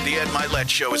minute. The Ed Milet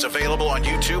Show is available on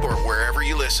YouTube or wherever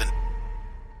you listen.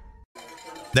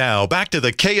 Now, back to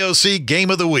the KOC Game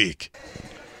of the Week.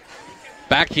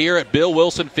 Back here at Bill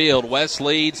Wilson Field, West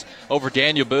leads over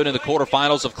Daniel Boone in the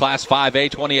quarterfinals of Class 5A,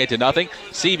 28-0.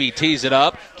 CV tees it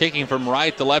up, kicking from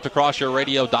right to left across your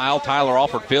radio dial. Tyler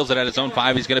Alford fields it at his own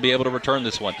 5. He's going to be able to return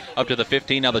this one up to the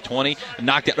 15, now the 20.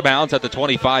 Knocked out of bounds at the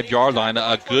 25-yard line.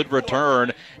 A good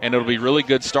return, and it'll be really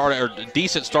good start or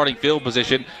decent starting field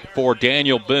position for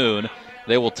Daniel Boone.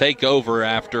 They will take over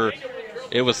after.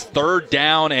 It was 3rd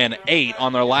down and 8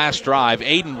 on their last drive.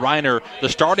 Aiden Reiner, the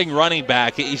starting running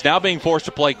back, he's now being forced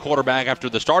to play quarterback after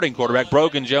the starting quarterback,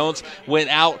 Brogan Jones, went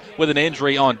out with an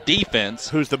injury on defense.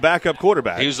 Who's the backup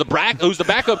quarterback? Who's the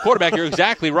backup quarterback? You're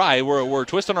exactly right. We're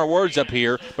twisting our words up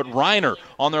here. But Reiner,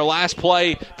 on their last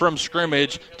play from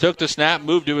scrimmage, took the snap,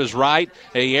 moved to his right.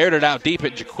 He aired it out deep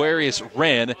at Jaquarius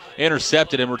Wren,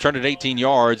 intercepted and returned it 18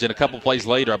 yards. And a couple plays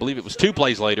later, I believe it was 2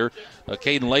 plays later,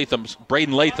 Braden Latham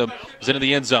was into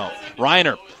the end zone.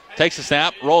 Reiner takes the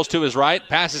snap, rolls to his right,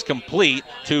 pass is complete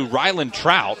to Ryland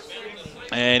Trout.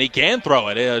 And he can throw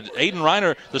it. Aiden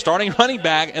Reiner, the starting running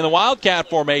back in the Wildcat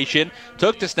formation,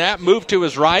 took the snap, moved to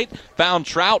his right, found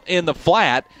Trout in the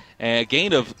flat, and a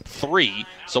gain of 3.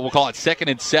 So we'll call it 2nd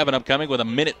and 7 upcoming with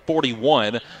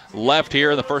 1:41 left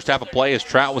here in the first half of play as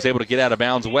Trout was able to get out of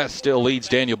bounds. West still leads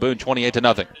Daniel Boone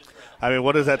 28-0. I mean,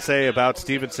 what does that say about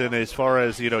Stevenson as far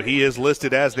as, he is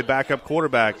listed as the backup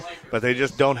quarterback, but they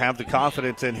just don't have the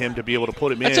confidence in him to be able to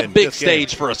put him in. That's a big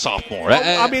stage for a sophomore.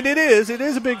 Well, I mean, it is. It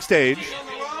is a big stage.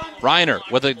 Reiner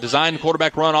with a designed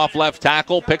quarterback run off left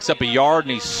tackle, picks up a yard,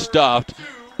 and he's stuffed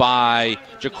by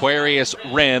Jaquarius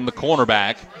Wren, the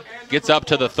cornerback. Gets up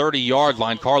to the 30-yard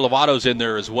line. Carl Lovato's in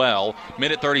there as well.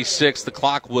 1:36, the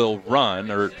clock will run,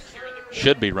 or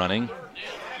should be running.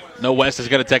 No, West is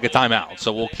going to take a timeout.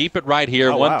 So we'll keep it right here.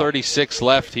 1:36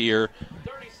 left here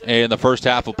in the first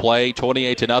half of play.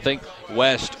 28-0.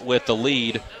 West with the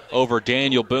lead over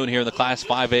Daniel Boone here in the Class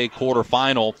 5A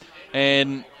quarterfinal.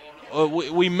 And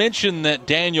we mentioned that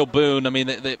Daniel Boone, I mean,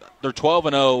 they're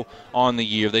 12-0 on the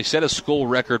year. They set a school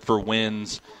record for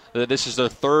wins. This is their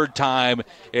third time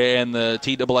in the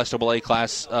TSSAA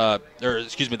class, the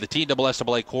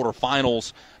TSSAA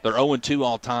quarterfinals. They're 0-2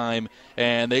 all time,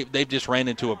 and they've just ran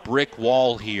into a brick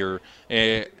wall here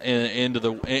in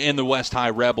the West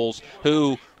High Rebels,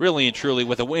 who really and truly,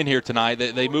 with a win here tonight,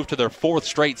 they moved to their 4th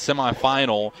straight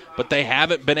semifinal, but they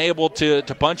haven't been able to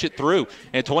punch it through.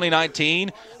 In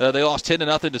 2019, they lost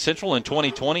 10-0 to Central. In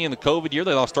 2020, in the COVID year,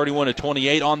 they lost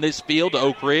 31-28 on this field to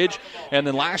Oak Ridge, and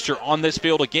then last year on this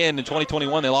field again in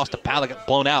 2021, they lost to Powell, got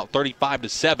blown out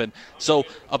 35-7. So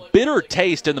a bitter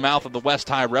taste in the mouth of the West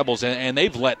High Rebels, and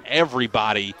they've let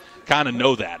everybody kind of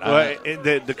know that. Well,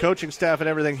 the coaching staff and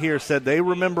everything here said they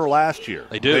remember last year.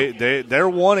 They do. They're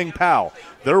wanting Powell.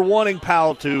 They're wanting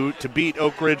Powell to beat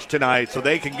Oak Ridge tonight so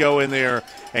they can go in there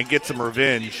and get some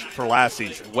revenge for last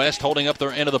season. West holding up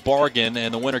their end of the bargain,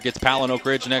 and the winner gets Powell and Oak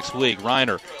Ridge next week.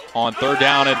 Reiner on 3rd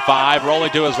down and 5,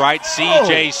 rolling to his right,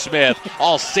 C.J. Smith,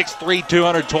 all 6'3",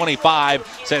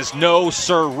 225, says no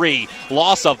sirree.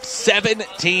 Loss of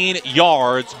 17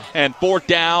 yards and 4th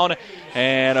down.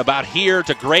 And about here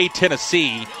to Gray,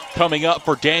 Tennessee, coming up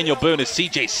for Daniel Boone is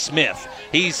C.J. Smith.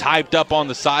 He's hyped up on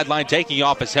the sideline, taking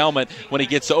off his helmet when he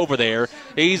gets over there.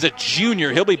 He's a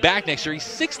junior. He'll be back next year. He's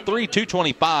 6'3",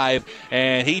 225,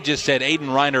 and he just said, Aiden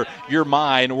Reiner, you're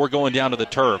mine. We're going down to the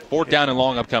turf. 4th down and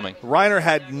long upcoming. Reiner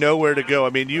had nowhere to go. I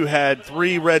mean, you had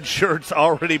 3 red shirts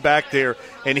already back there,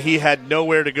 and he had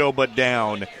nowhere to go but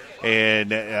down.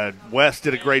 And West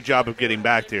did a great job of getting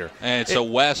back there. And so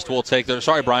West will take their –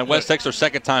 sorry, Brian. West takes their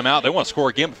 2nd time out. They want to score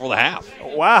again before the half.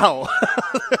 Wow.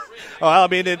 Well, I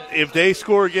mean, if they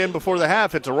score again before the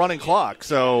half, it's a running clock.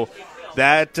 So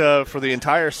that for the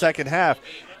entire second half.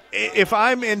 If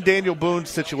I'm in Daniel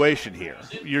Boone's situation here,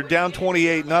 you're down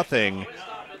 28-0.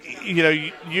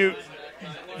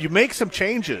 You make some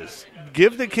changes.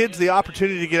 Give the kids the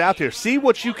opportunity to get out there. See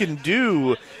what you can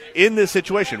do in this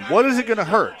situation. What is it going to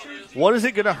hurt? What is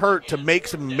it going to hurt to make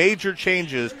some major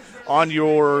changes on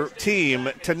your team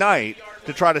tonight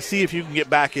to try to see if you can get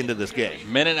back into this game?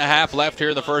 1.5 left here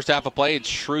in the first half of play. It's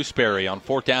Shrewsbury on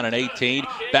 4th down and 18.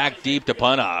 Back deep to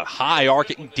punt. A high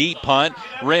arcing deep punt.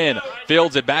 Wren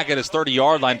fields it back at his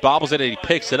 30-yard line, bobbles it, and he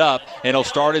picks it up, and he'll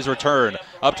start his return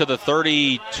up to the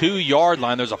 32-yard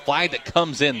line. There's a flag that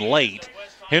comes in late.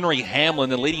 Henry Hamlin,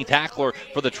 the leading tackler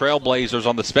for the Trailblazers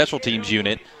on the special teams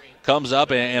unit, comes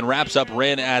up and wraps up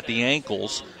Wren at the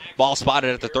ankles. Ball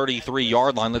spotted at the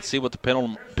 33-yard line. Let's see what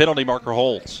the penalty marker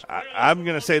holds. I'm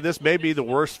going to say this may be the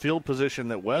worst field position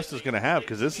that West is going to have,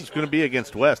 because this is going to be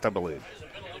against West, I believe.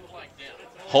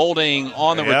 Holding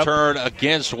on the return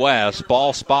against West.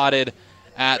 Ball spotted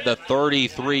at the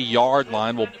 33-yard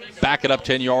line. We'll back it up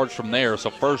 10 yards from there. So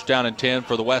 1st down and 10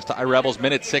 for the West High Rebels.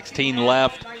 1:16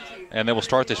 left, and they will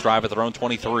start this drive at their own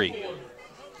 23.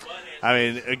 I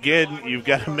mean, again, you've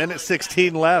got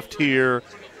 1:16 left here.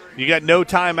 You got no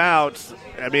timeouts.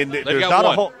 I mean, there's not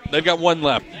a whole. They've got one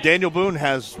left. Daniel Boone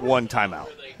has 1 timeout.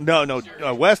 No,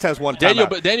 West has 1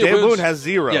 timeout. Daniel Boone has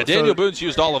 0. Yeah, Daniel Boone's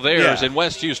used all of theirs, and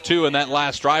West used 2 in that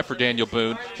last drive for Daniel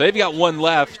Boone. So they've got 1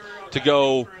 left to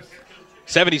go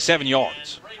 77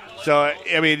 yards. So,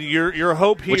 I mean, your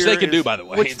hope here. Which they can do, by the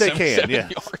way. Which they can, yeah.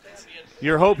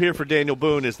 Your hope here for Daniel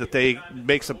Boone is that they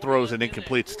make some throws and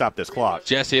incomplete to stop this clock.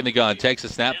 Jesse in the gun, takes a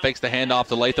snap, fakes the handoff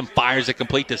to Latham, fires it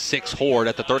complete to Six Horde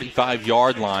at the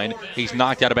 35-yard line. He's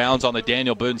knocked out of bounds on the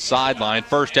Daniel Boone sideline.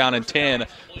 1st down and 10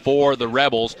 for the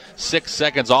Rebels. 6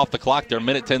 seconds off the clock. There,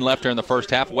 1:10 left here in the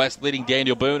first half. West leading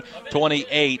Daniel Boone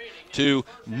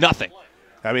 28-0.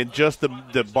 I mean, just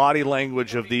the body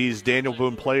language of these Daniel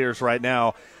Boone players right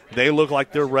now. they look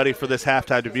like they're ready for this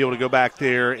halftime to be able to go back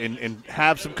there and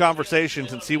have some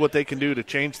conversations and see what they can do to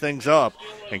change things up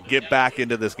and get back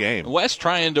into this game. West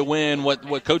trying to win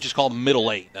what coaches call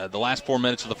middle eight. The last 4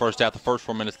 minutes of the first half, the first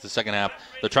 4 minutes of the second half.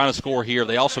 They're trying to score here.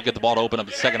 They also get the ball to open up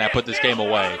the second half, put this game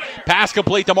away. Pass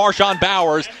complete to Marshawn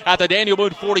Bowers at the Daniel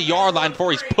Boone 40-yard line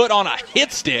before he's put on a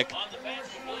hit stick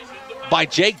by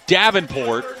Jake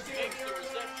Davenport.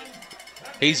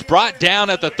 He's brought down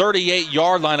at the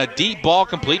 38-yard line. A deep ball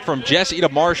complete from Jesse to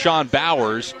Marshawn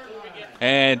Bowers.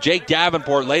 And Jake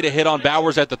Davenport laid a hit on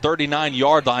Bowers at the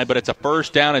 39-yard line, but it's a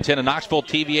first down and 10. A Knoxville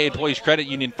TVA Employees Credit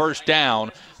Union first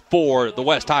down for the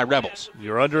West High Rebels.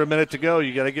 You're under a minute to go.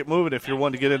 You got to get moving if you're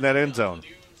one to get in that end zone.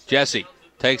 Jesse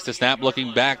takes the snap,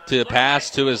 looking back to pass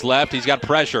to his left. He's got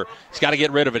pressure. He's got to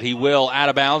get rid of it. He will, out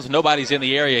of bounds. Nobody's in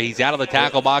the area. He's out of the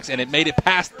tackle box, and it made it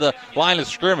past the line of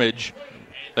scrimmage.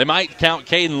 They might count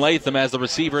Caden Latham as the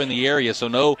receiver in the area, so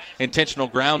no intentional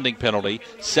grounding penalty.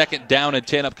 Second down and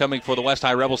 10 upcoming for the West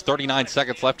High Rebels. 39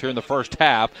 seconds left here in the first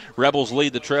half. Rebels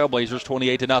lead the Trailblazers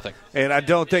 28-0. And I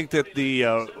don't think that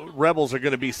the Rebels are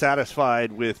going to be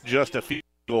satisfied with just a field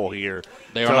goal here.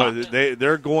 They are not.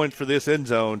 They're going for this end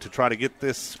zone to try to get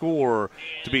this score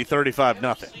to be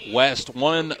 35-0. West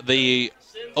won the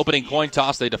opening coin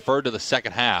toss. They deferred to the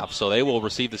second half, so they will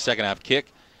receive the second half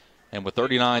kick. And with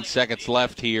 39 seconds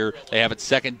left here, they have it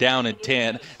second down and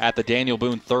 10 at the Daniel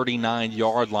Boone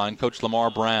 39-yard line. Coach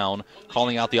Lamar Brown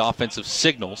calling out the offensive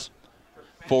signals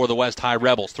for the West High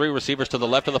Rebels. Three receivers to the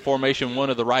left of the formation, one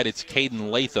to the right. It's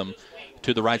Caden Latham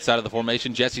to the right side of the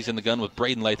formation. Jesse's in the gun with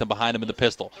Braden Latham behind him in the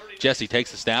pistol. Jesse takes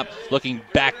the snap, looking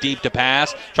back deep to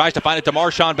pass. Tries to find it to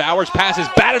Marshawn Bowers. Pass is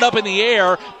batted up in the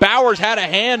air. Bowers had a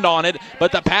hand on it,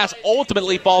 but the pass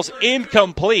ultimately falls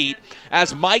incomplete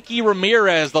as Mikey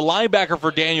Ramirez, the linebacker for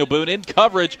Daniel Boone, in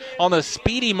coverage on the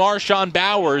speedy Marshawn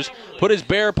Bowers, put his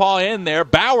bare paw in there.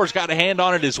 Bowers got a hand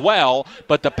on it as well,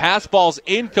 but the pass falls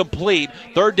incomplete.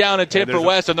 Third down and 10 for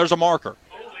West, and there's a marker.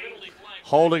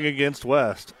 Holding against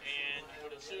West.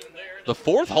 The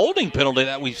fourth holding penalty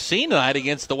that we've seen tonight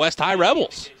against the West High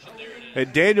Rebels.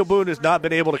 And Daniel Boone has not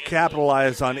been able to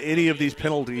capitalize on any of these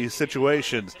penalty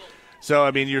situations. So, I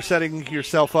mean, you're setting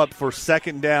yourself up for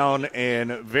second down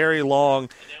and very long.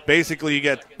 Basically, you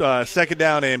get second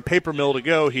down and paper mill to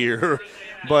go here.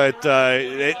 But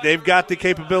they've got the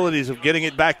capabilities of getting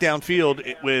it back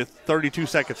downfield with 32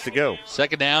 seconds to go.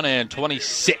 Second down and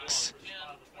 26.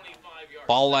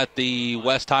 Ball at the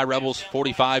West High Rebels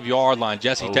 45-yard line.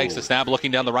 Jesse takes the snap,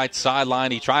 looking down the right sideline.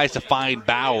 He tries to find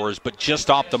Bowers, but just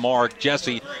off the mark.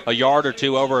 Jesse a yard or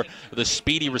two over the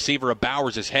speedy receiver of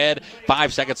Bowers' head.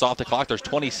 5 seconds off the clock. There's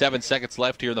 27 seconds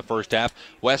left here in the first half.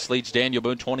 West leads Daniel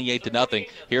Boone 28-0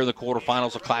 here in the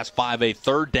quarterfinals of Class 5A.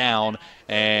 Third down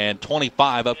and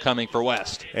 25 upcoming for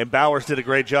West. And Bowers did a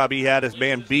great job. He had his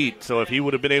man beat, so if he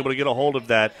would have been able to get a hold of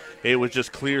that, it was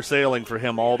just clear sailing for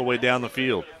him all the way down the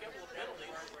field.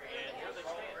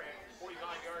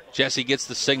 Jesse gets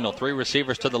the signal. Three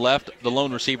receivers to the left. The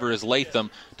lone receiver is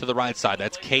Latham to the right side.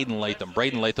 That's Caden Latham.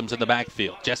 Braden Latham's in the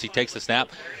backfield. Jesse takes the snap.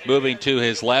 Moving to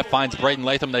his left. Finds Braden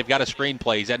Latham. They've got a screen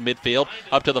play. He's at midfield.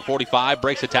 Up to the 45.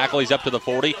 Breaks a tackle. He's up to the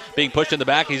 40. Being pushed in the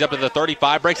back. He's up to the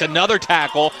 35. Breaks another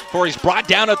tackle before he's brought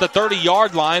down at the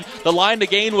 30-yard line. The line to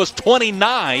gain was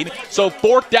 29. So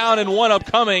fourth down and 1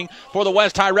 upcoming for the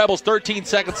West High Rebels. 13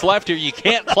 seconds left here. You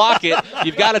can't clock it.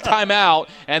 You've got a timeout.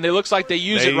 And it looks like they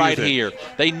use it right here.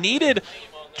 They needed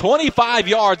 25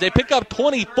 yards. They pick up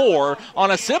 24 on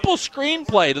a simple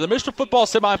screenplay to the Mr. Football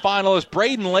semifinalist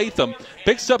Braden Latham.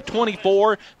 Picks up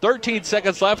 24. 13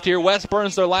 seconds left here. West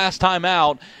burns their last time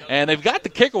out, and they've got the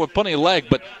kicker with plenty of leg,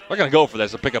 but they're going to go for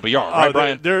this and pick up a yard, right,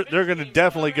 Brian? They're going to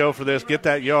definitely go for this, get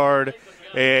that yard,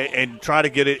 and try to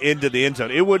get it into the end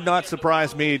zone. It would not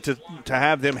surprise me to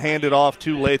have them hand it off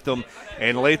to Latham,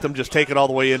 and Latham just take it all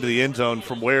the way into the end zone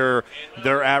from where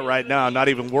they're at right now, not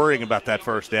even worrying about that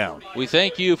first down. We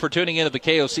thank you for tuning into the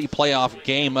KOC Playoff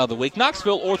Game of the Week.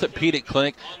 Knoxville Orthopedic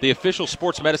Clinic, the official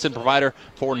sports medicine provider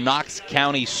for Knox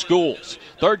County Schools.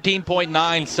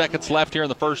 13.9 seconds left here in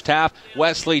the first half.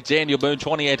 West leads Daniel Boone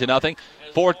 28-0.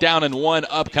 Fourth down and 1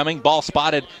 upcoming. Ball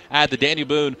spotted at the Daniel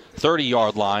Boone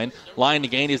 30-yard line. Line to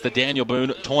gain is the Daniel Boone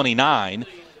 29.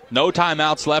 No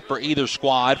timeouts left for either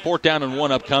squad. Fourth down and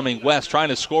 1 upcoming. West trying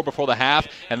to score before the half,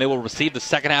 and they will receive the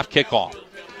second half kickoff.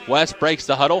 West breaks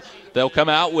the huddle. They'll come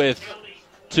out with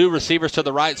three receivers to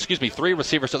the right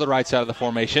side of the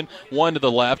formation, one to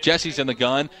the left. Jesse's in the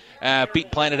gun,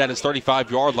 feet planted at his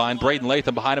 35-yard line. Braden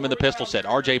Latham behind him in the pistol set.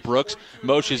 R.J. Brooks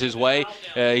motions his way.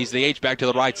 He's the H-back to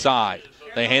the right side.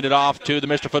 They hand it off to the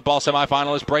Mr. Football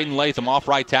semifinalist, Braden Latham, off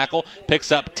right tackle,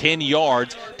 picks up 10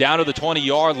 yards, down to the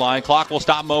 20-yard line. Clock will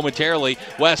stop momentarily.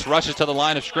 West rushes to the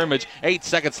line of scrimmage. 8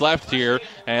 seconds left here,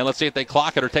 and let's see if they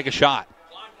clock it or take a shot.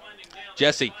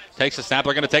 Jesse takes a snap.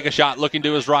 They're going to take a shot, looking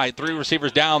to his right. 3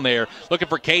 receivers down there, looking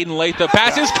for Caden Latham.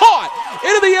 Pass is caught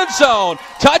into the end zone.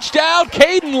 Touchdown,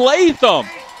 Caden Latham.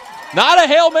 Not a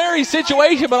Hail Mary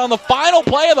situation, but on the final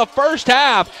play of the first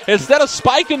half, instead of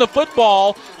spiking the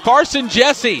football, Carson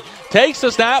Jesse takes the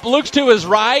snap, looks to his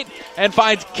right, and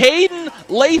finds Caden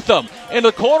Latham in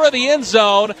the corner of the end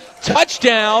zone.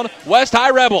 Touchdown, West High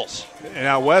Rebels.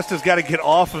 Now, West has got to get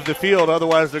off of the field,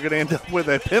 otherwise they're going to end up with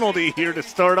a penalty here to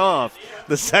start off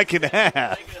the second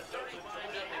half.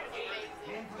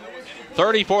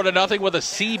 34-0 with a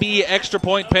CB extra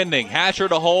point pending. Hatcher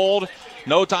to hold.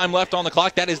 No time left on the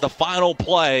clock. That is the final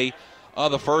play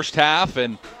of the first half.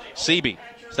 And CB,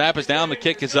 snap is down, the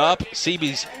kick is up.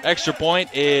 CB's extra point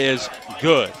is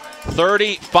good.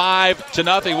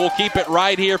 35-0. We'll keep it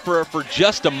right here for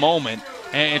just a moment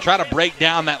and try to break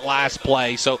down that last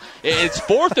play. So it's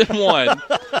 4th and 1.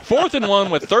 4th and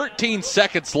 1 with 13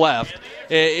 seconds left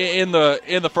in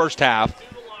the first half.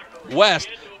 West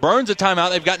burns a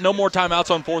timeout. They've got no more timeouts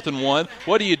on 4th and 1.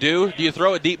 What do? Do you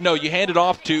throw it deep? No, you hand it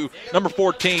off to number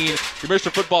 14, your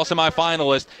Mr. Football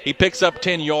semifinalist. He picks up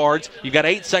 10 yards. You've got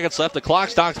 8 seconds left. The clock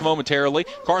stops momentarily.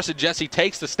 Carson Jesse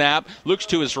takes the snap, looks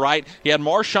to his right. He had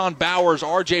Marshawn Bowers,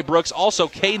 R.J. Brooks, also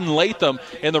Caden Latham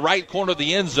in the right corner of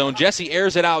the end zone. Jesse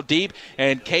airs it out deep,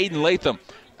 and Caden Latham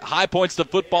high points the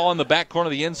football in the back corner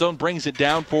of the end zone, brings it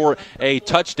down for a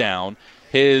touchdown.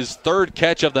 His 3rd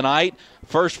catch of the night.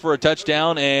 First for a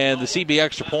touchdown, and the CB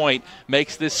extra point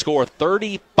makes this score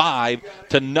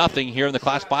 35-0 here in the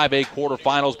Class 5A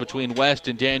quarterfinals between West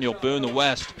and Daniel Boone. The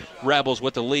West Rebels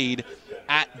with the lead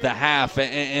at the half.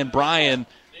 And Brian,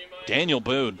 Daniel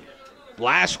Boone,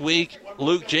 last week,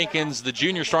 Luke Jenkins, the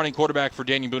junior starting quarterback for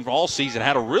Daniel Boone for all season,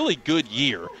 had a really good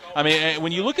year. I mean,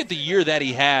 when you look at the year that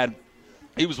he had,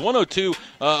 he was 102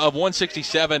 of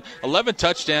 167, 11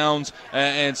 touchdowns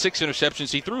and 6 interceptions.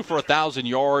 He threw for 1,000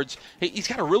 yards. He's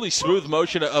got a really smooth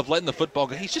motion of letting the football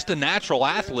go. He's just a natural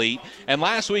athlete. And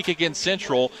last week against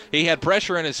Central, he had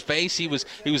pressure in his face. He was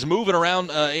moving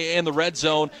around in the red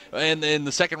zone. And in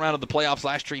the second round of the playoffs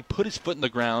last year, he put his foot in the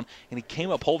ground, and he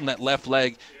came up holding that left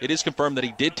leg. It is confirmed that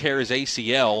he did tear his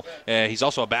ACL. He's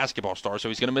also a basketball star, so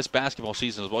he's going to miss basketball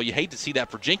season as well. You hate to see that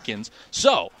for Jenkins.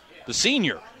 So the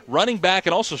senior running back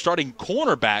and also starting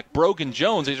cornerback, Brogan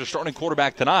Jones, he's a starting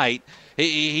quarterback tonight.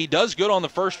 He does good on the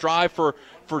first drive for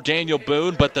Daniel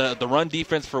Boone, but the run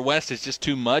defense for West is just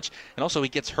too much. And also he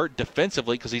gets hurt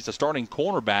defensively because he's a starting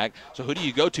cornerback. So who do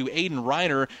you go to? Aiden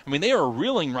Reiner. I mean, they are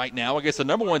reeling right now against the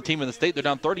number 1 team in the state. They're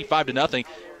down 35-0.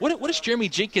 What does Jeremy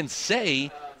Jenkins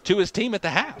say to his team at the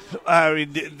half? I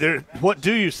mean, what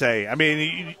do you say? I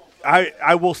mean,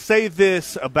 I will say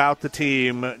this about the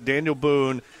team. Daniel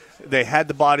Boone, they had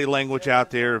the body language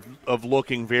out there of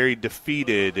looking very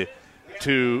defeated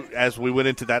as we went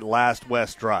into that last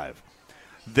West drive.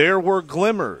 There were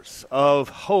glimmers of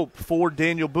hope for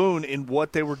Daniel Boone in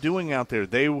what they were doing out there.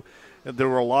 There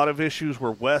were a lot of issues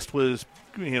where West was,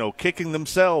 kicking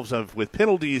themselves with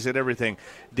penalties and everything.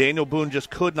 Daniel Boone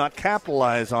just could not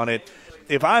capitalize on it.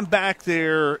 If I'm back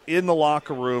there in the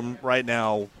locker room right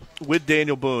now with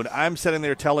Daniel Boone, I'm sitting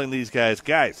there telling these guys,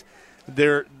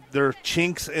 there are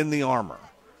chinks in the armor.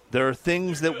 There are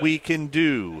things that we can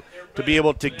do to be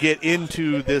able to get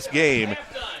into this game.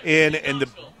 And the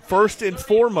first and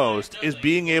foremost is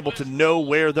being able to know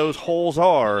where those holes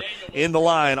are in the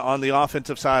line on the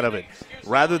offensive side of it.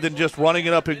 Rather than just running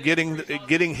it up and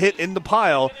getting hit in the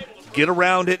pile, get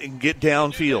around it and get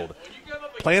downfield.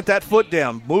 Plant that foot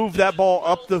down, move that ball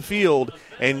up the field,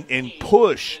 and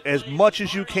push as much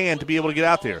as you can to be able to get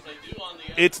out there.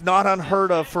 It's not unheard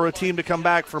of for a team to come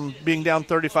back from being down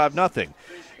 35-0.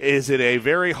 Is it a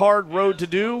very hard road to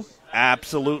do?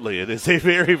 Absolutely. It is a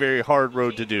very, very hard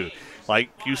road to do. Like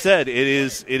you said, it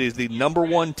is the number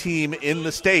 1 team in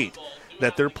the state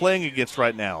that they're playing against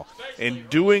right now. And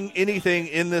doing anything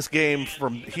in this game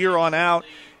from here on out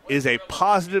is a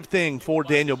positive thing for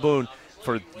Daniel Boone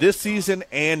for this season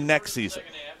and next season.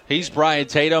 He's Brian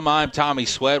Tatum. I'm Tommy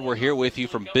Sweat. We're here with you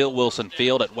from Bill Wilson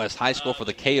Field at West High School for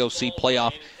the KOC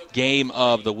Playoff game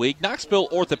of the week. Knoxville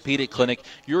Orthopedic Clinic,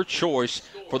 your choice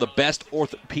for the best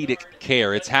orthopedic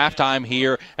care. It's halftime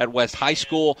here at West High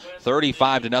School,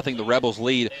 35-0. The Rebels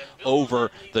lead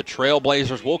over the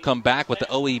Trailblazers. We'll come back with the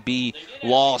OEB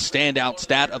Law standout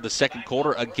stat of the second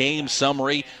quarter, a game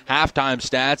summary, halftime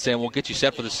stats, and we'll get you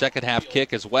set for the second half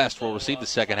kick as West will receive the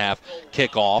second half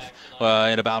kickoff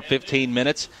in about 15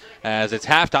 minutes. As it's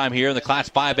halftime here in the Class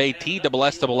 5A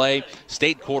TSSAA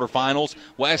state quarterfinals.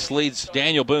 West leads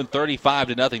Daniel Boone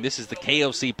 35-0. This is the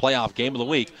KOC playoff game of the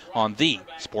week on the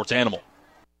Sports Animal.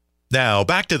 Now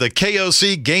back to the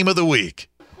KOC game of the week.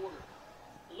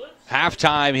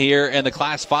 Halftime here in the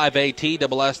Class 5A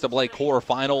TSSAA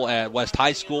quarterfinal at West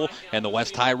High School, and the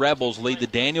West High Rebels lead the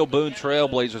Daniel Boone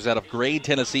Trailblazers out of Grade,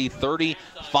 Tennessee, 35-0.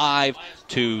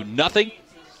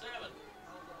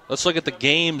 Let's look at the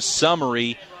game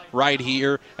summary right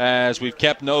here as we've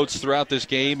kept notes throughout this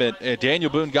game. And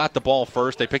Daniel Boone got the ball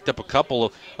first. They picked up a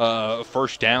couple of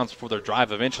first downs before their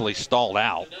drive eventually stalled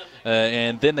out.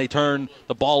 And then they turned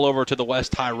the ball over to the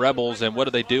West High Rebels. And what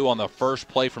do they do on the first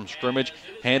play from scrimmage?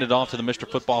 Hand it off to the Mr.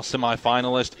 Football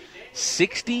semifinalist.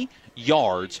 60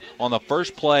 yards on the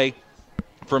first play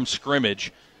from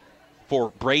scrimmage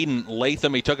for Braden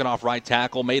Latham. He took it off right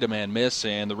tackle, made a man miss,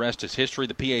 and the rest is history.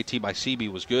 The PAT by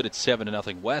CB was good. It's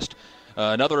 7-0 West.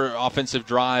 Another offensive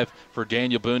drive for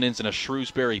Daniel Boone ends in a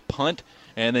Shrewsbury punt.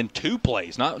 And then two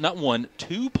plays, not one,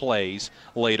 two plays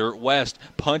later, West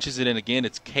punches it in again.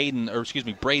 It's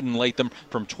Braden Latham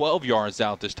from 12 yards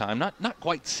out this time. Not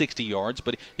quite 60 yards,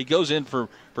 but he goes in for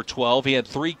 12. He had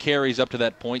 3 carries up to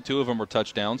that point. 2 of them were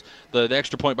touchdowns. The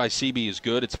extra point by CB is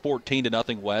good. It's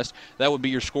 14-0 West. That would be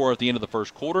your score at the end of the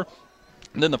first quarter.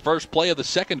 And then the first play of the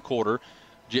second quarter,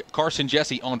 Carson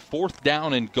Jesse on 4th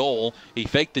down and goal. He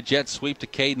faked the jet sweep to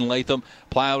Caden Latham,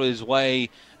 plowed his way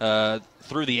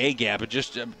through the A-gap,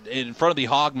 just in front of the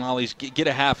Hog Mollies, get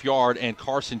a half yard, and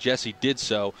Carson Jesse did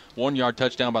so. 1-yard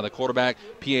touchdown by the quarterback.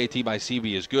 PAT by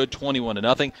CB is good,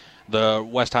 21-0. The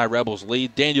West High Rebels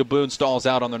lead. Daniel Boone stalls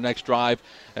out on their next drive,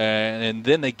 and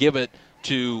then they give it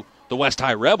to the West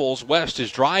High Rebels. West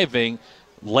is driving.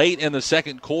 Late in the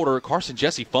second quarter, Carson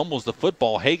Jesse fumbles the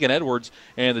football. Hagan Edwards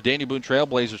and the Daniel Boone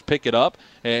Trailblazers pick it up,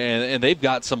 and they've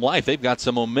got some life. They've got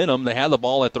some momentum. They have the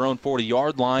ball at their own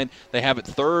 40-yard line. They have it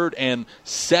 3rd and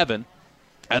 7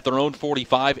 at their own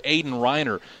 45. Aiden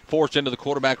Reiner forced into the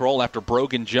quarterback role after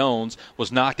Brogan Jones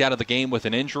was knocked out of the game with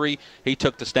an injury. He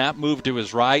took the snap, moved to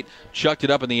his right, chucked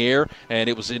it up in the air, and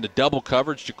it was into double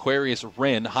coverage. Jaquarius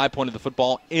Wren high-pointed the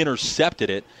football, intercepted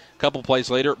it. Couple plays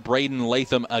later, Braden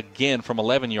Latham again from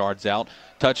 11 yards out.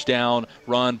 Touchdown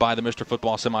run by the Mr.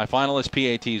 Football semifinalist.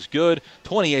 PAT is good,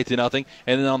 28-0.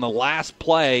 And then on the last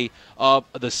play of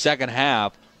the second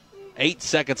half, 8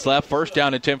 seconds left, first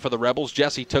down and 10 for the Rebels.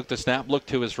 Jesse took the snap, looked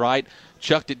to his right,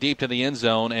 chucked it deep to the end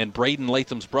zone, and Braden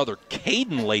Latham's brother,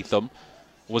 Caden Latham,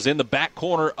 was in the back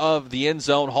corner of the end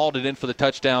zone, hauled it in for the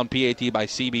touchdown. PAT by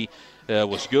CB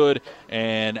was good,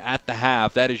 and at the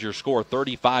half, that is your score,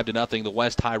 35-0. The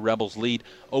West High Rebels lead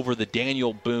over the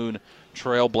Daniel Boone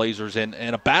Trailblazers,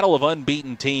 and a battle of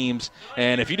unbeaten teams.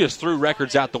 And if you just threw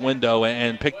records out the window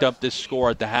and picked up this score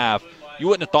at the half, you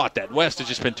wouldn't have thought that. West has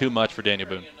just been too much for Daniel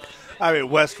Boone. I mean,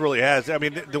 West really has. I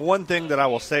mean, the one thing that I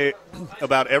will say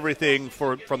about everything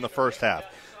from the first half,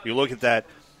 you look at that,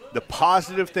 the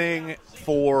positive thing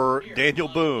for Daniel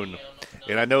Boone,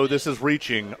 and I know this is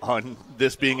reaching on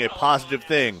this being a positive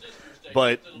thing,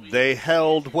 but they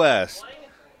held West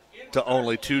to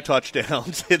only 2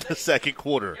 touchdowns in the second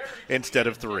quarter instead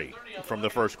of 3 from the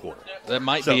first quarter. That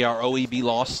might be our OEB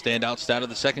loss standout stat of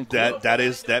the second quarter.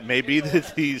 That may be the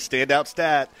standout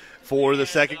stat for the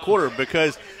second quarter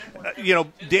because,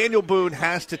 Daniel Boone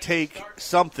has to take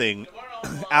something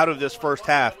out of this first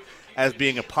half as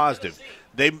being a positive.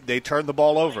 They turned the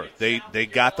ball over. They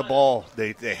got the ball.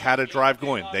 They had a drive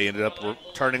going. They ended up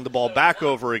turning the ball back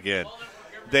over again.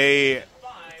 They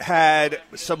had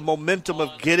some momentum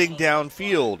of getting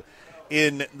downfield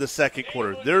in the second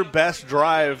quarter. Their best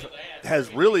drive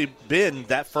has really been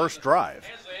that first drive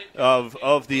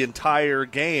of the entire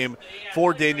game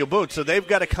for Daniel Boone. So they've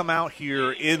got to come out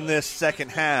here in this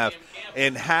second half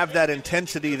and have that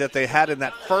intensity that they had in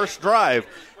that first drive.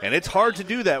 And it's hard to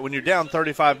do that when you're down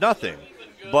 35-0.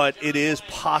 But it is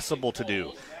possible to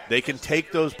do. They can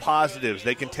take those positives.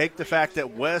 They can take the fact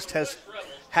that West has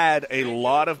had a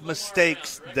lot of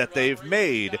mistakes that they've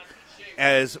made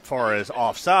as far as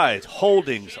offsides,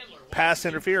 holdings, pass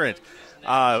interference,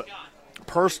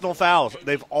 personal fouls.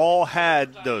 They've all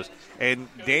had those. And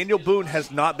Daniel Boone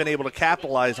has not been able to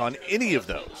capitalize on any of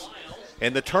those.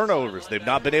 and the turnovers. They've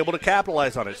not been able to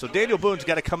capitalize on it. So Daniel Boone's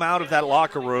got to come out of that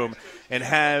locker room and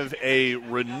have a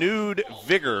renewed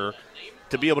vigor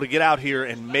to be able to get out here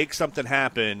and make something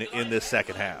happen in this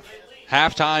second half.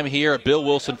 Halftime here at Bill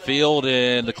Wilson Field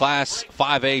in the Class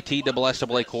 5A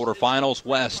TSSAA quarterfinals.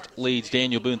 West leads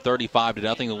Daniel Boone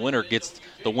 35-0. The winner gets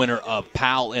the winner of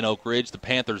Powell and Oak Ridge. The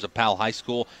Panthers of Powell High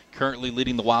School currently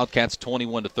leading the Wildcats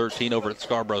 21-13 over at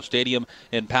Scarborough Stadium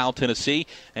in Powell, Tennessee.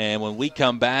 And when we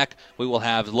come back, we will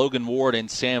have Logan Ward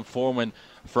and Sam Foreman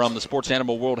from the Sports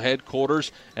Animal World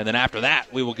headquarters. And then after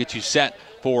that, we will get you set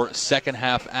for second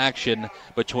half action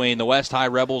between the West High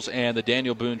Rebels and the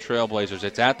Daniel Boone Trailblazers.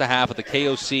 It's at the half of the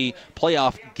KOC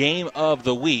playoff game of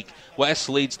the week. West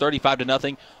leads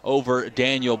 35-0 over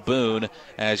Daniel Boone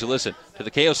as you listen to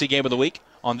the KOC game of the week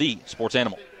on the Sports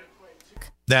Animal.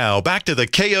 Now back to the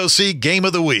KOC game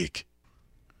of the week.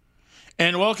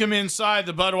 And welcome inside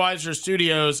the Budweiser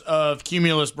studios of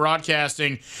Cumulus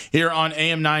Broadcasting here on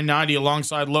AM 990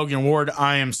 alongside Logan Ward.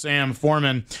 I am Sam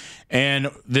Foreman,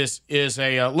 and this is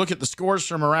a look at the scores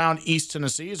from around East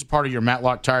Tennessee as a part of your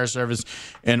Matlock Tire Service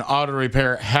and Auto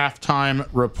Repair halftime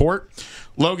report.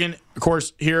 Logan, of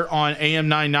course, here on AM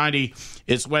 990,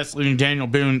 it's West leading Daniel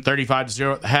Boone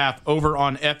 35-0 at the half. Over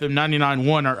on FM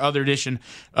 99.1, our other edition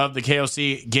of the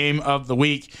KOC Game of the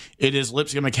Week, it is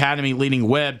Lipscomb Academy leading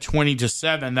Webb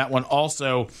 20-7. That one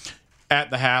also at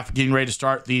the half, getting ready to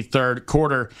start the third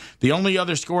quarter. The only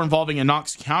other score involving a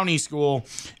Knox County school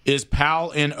is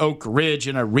Powell and Oak Ridge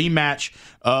in a rematch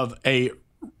of a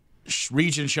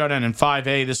region showdown in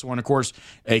 5A. This one, of course,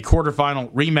 a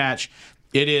quarterfinal rematch.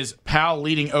 It is Powell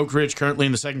leading Oak Ridge currently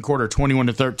in the second quarter,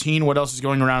 21-13. What else is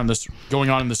going on in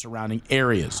the surrounding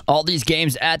areas? All these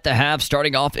games at the half,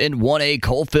 starting off in 1A,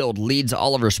 Coalfield leads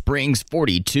Oliver Springs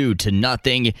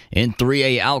 42-0. In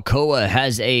 3A, Alcoa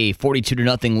has a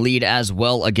 42-0 lead as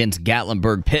well against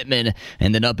Gatlinburg Pittman.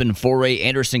 And then up in 4A,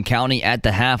 Anderson County at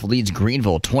the half leads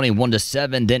Greenville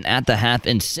 21-7. Then at the half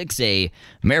in 6A,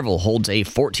 Maryville holds a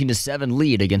 14-7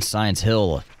 lead against Science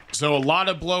Hill. So a lot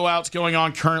of blowouts going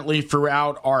on currently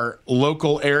throughout our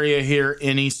local area here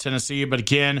in East Tennessee. But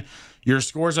again, your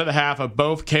scores at the half of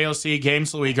both KOC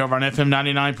games of the week over on FM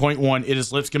 99.1. It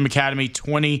is Lipscomb Academy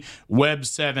 20, Webb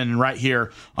 7 right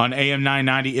here on AM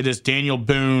 990. It is Daniel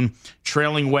Boone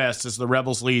trailing West as the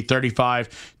Rebels lead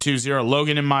 35-0.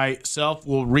 Logan and myself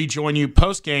will rejoin you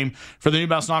post-game for the New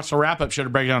Balance Knoxville wrap-up show to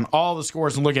break down all the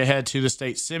scores and look ahead to the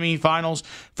state semifinals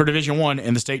for Division I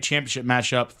and the state championship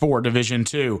matchup for Division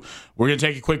II. We're going to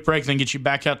take a quick break, then get you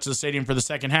back out to the stadium for the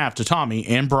second half to Tommy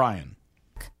and Brian.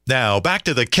 Now, back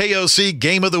to the KOC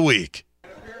Game of the Week.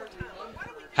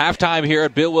 Halftime here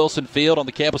at Bill Wilson Field on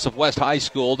the campus of West High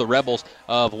School. The Rebels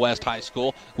of West High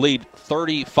School lead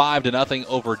 35-0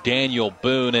 over Daniel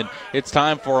Boone. And it's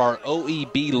time for our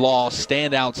OEB Law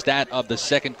standout stat of the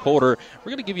second quarter.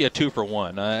 We're going to give you a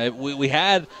 2-for-1. We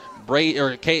had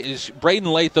Braden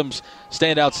Latham's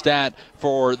standout stat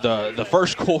for the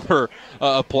first quarter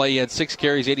of play. He had 6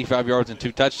 carries, 85 yards, and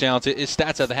 2 touchdowns. His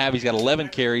stats at the half, he's got 11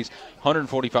 carries,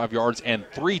 145 yards, and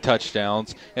 3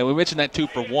 touchdowns. And we mentioned that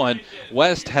 2-for-1.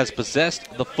 West has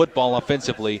possessed the football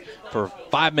offensively for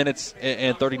 5 minutes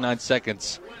and 39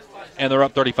 seconds. And they're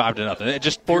up 35-0.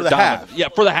 Just for the half. Yeah,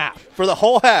 for the half. For the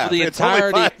whole half. For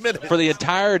the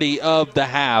entirety of the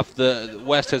half, the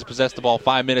West has possessed the ball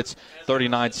 5 minutes,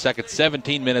 39 seconds,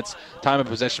 17 minutes time of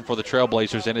possession for the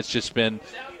Trailblazers, and it's just been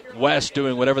West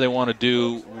doing whatever they want to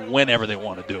do whenever they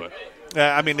want to do it.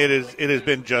 I mean, it has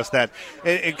been just that.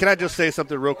 And can I just say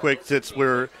something real quick since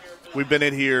we've been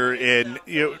in here, and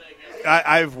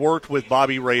I've worked with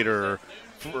Bobby Rader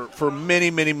for many,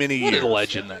 many, many years. What a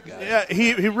legend, that guy. Yeah,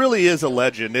 he really is a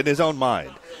legend in his own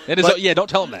mind. Don't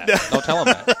tell him that. Don't tell him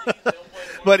that.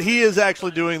 But he is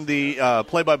actually doing the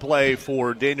play-by-play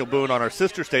for Daniel Boone on our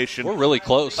sister station. We're really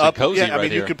close and cozy I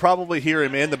mean, here. You could probably hear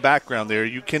him in the background there.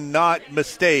 You cannot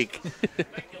mistake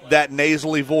that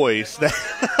nasally voice.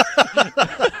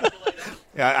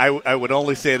 I would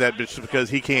only say that just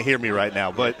because he can't hear me right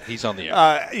now. But he's on the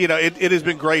air. It has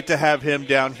been great to have him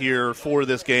down here for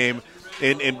this game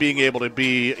and being able to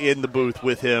be in the booth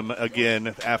with him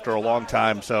again after a long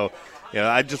time. So,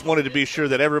 I just wanted to be sure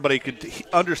that everybody could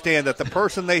understand that the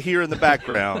person they hear in the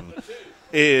background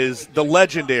is the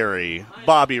legendary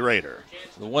Bobby Rader.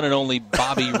 The one and only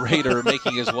Bobby Rader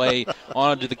making his way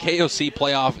onto the KOC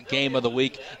playoff game of the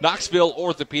week. Knoxville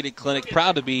Orthopedic Clinic,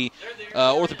 proud to be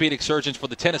orthopedic surgeons for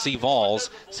the Tennessee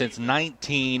Vols since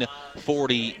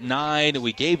 1949.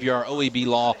 We gave you our OEB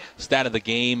Law stat of the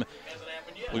game.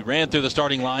 We ran through the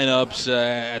starting lineups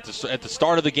at the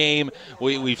start of the game.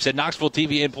 We've said Knoxville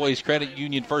TVA Employees Credit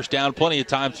Union first down plenty of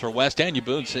times for West. Daniel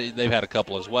Boone, they've had a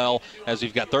couple as well, as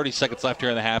we've got 30 seconds left here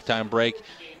in the halftime break.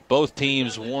 Both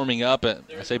teams warming up.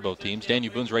 I say both teams.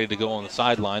 Daniel Boone's ready to go on the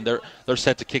sideline. They're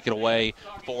set to kick it away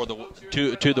for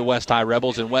to the West High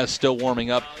Rebels, and West still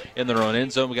warming up in their own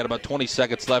end zone. We got about 20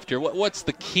 seconds left here. What's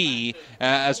the key?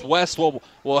 As West will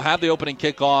have the opening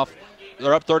kickoff.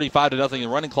 They're up 35-0. The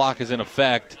running clock is in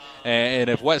effect, and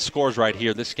if West scores right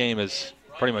here, this game is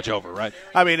pretty much over, right?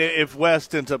 I mean, if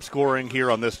West ends up scoring here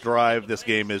on this drive, this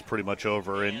game is pretty much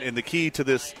over. And the key to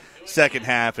this second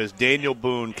half is Daniel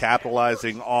Boone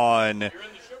capitalizing on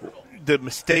the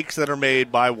mistakes that are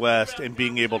made by West and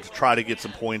being able to try to get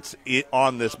some points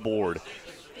on this board.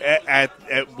 At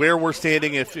where we're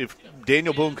standing, if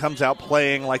Daniel Boone comes out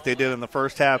playing like they did in the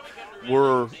first half,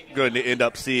 we're going to end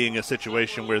up seeing a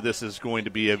situation where this is going to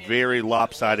be a very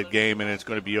lopsided game, and it's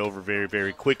going to be over very,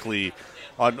 very quickly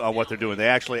on what they're doing. They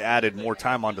actually added more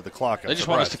time onto the clock. They just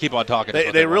want us to keep on talking.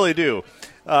 They really do.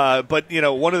 But,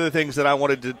 one of the things that I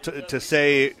wanted to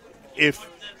say, if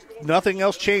nothing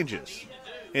else changes,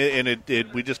 and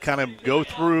we just kind of go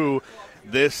through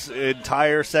this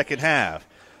entire second half,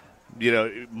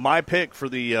 my pick for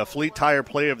the Fleet Tire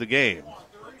play of the game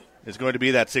is going to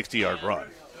be that 60-yard run.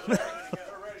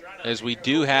 As we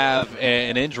do have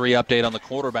an injury update on the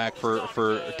quarterback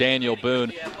for Daniel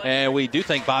Boone. And we do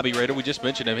thank Bobby Rader. We just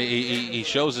mentioned him. He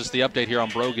shows us the update here on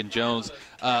Brogan Jones.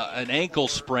 An ankle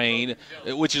sprain,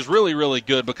 which is really, really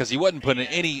good because he wasn't putting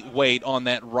any weight on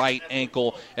that right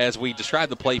ankle as we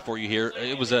described the play for you here.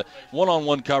 It was a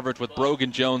one-on-one coverage with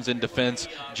Brogan Jones in defense.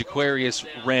 Jaquarius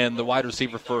Wren, the wide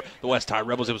receiver for the West High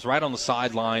Rebels. It was right on the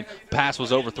sideline. Pass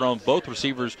was overthrown. Both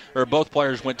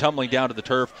players went tumbling down to the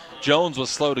turf. Jones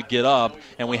was slow to get up,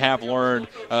 and we have learned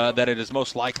that it is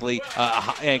most likely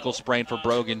a ankle sprain for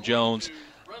Brogan Jones.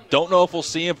 Don't know if we'll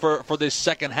see him for this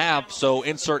second half, so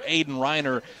insert Aiden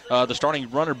Reiner, the starting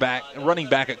running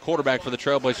back at quarterback for the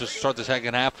Trailblazers to start the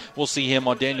second half. We'll see him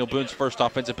on Daniel Boone's first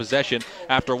offensive possession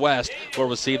after West will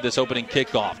receive this opening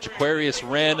kickoff. Jaquarius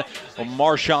Wren,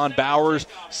 Marshawn Bowers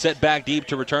set back deep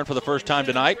to return for the first time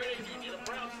tonight.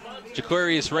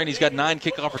 Jaquarius Wren, he's got 9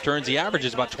 kickoff returns. He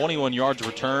averages about 21 yards a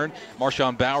return.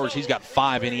 Marshawn Bowers, he's got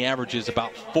 5, and he averages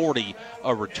about 40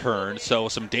 a return. So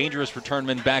some dangerous return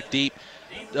men back deep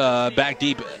at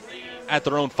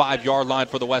their own 5-yard line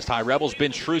for the West High Rebels.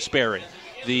 Ben Shrewsbury,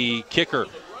 the kicker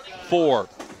for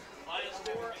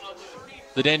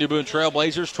the Daniel Boone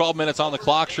Trailblazers. 12 minutes on the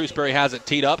clock. Shrewsbury has it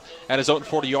teed up at his own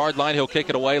 40-yard line. He'll kick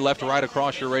it away left to right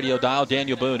across your radio dial.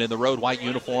 Daniel Boone in the road white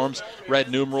uniforms, red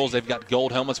numerals. They've got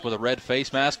gold helmets with a red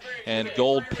face mask and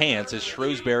gold pants as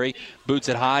Shrewsbury boots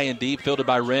it high and deep, fielded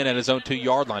by Wren at his own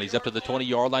 2-yard line. He's up to the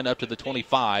 20-yard line, up to the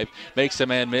 25, makes a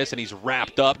man miss, and he's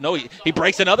wrapped up. No, he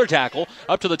breaks another tackle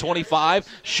up to the 25,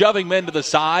 shoving men to the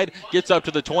side, gets up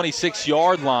to the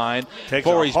 26-yard line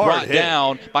before he's brought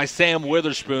down by Sam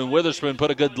Witherspoon. Witherspoon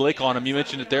put a good lick on him. You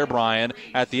mentioned it there, Brian,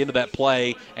 at the end of that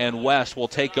play, and West will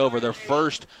take over. Their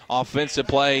first offensive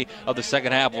play of the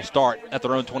second half will start at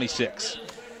their own 26.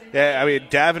 Yeah, I mean,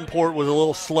 Davenport was a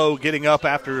little slow getting up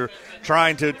after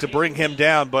trying to bring him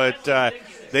down, but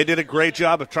they did a great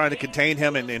job of trying to contain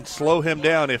him and slow him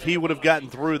down. If he would have gotten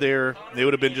through there, they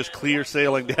would have been just clear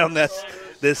sailing down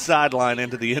this sideline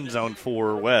into the end zone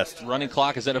for West. Running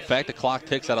clock is in effect. The clock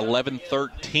ticks at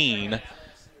 11:13.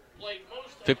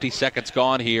 50 seconds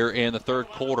gone here in the third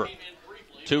quarter.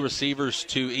 2 receivers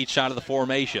to each side of the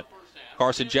formation.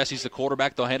 Carson Jesse's the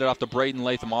quarterback. They'll hand it off to Braden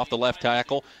Latham off the left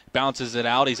tackle. Bounces it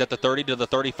out. He's at the 30 to the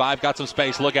 35. Got some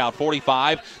space. Look out.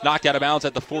 45. Knocked out of bounds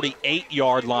at the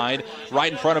 48-yard line.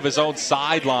 Right in front of his own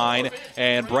sideline.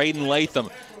 And Braden Latham.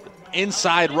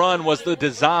 Inside run was the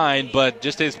design, but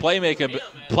just his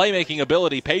playmaking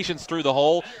ability, patience through the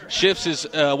hole, shifts his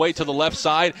way to the left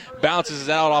side, bounces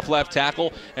it out off left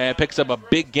tackle, and picks up a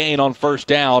big gain on first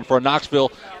down for a Knoxville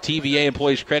TVA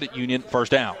Employees Credit Union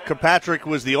first down. Kirkpatrick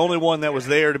was the only one that was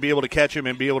there to be able to catch him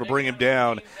and be able to bring him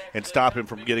down and stop him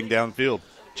from getting downfield.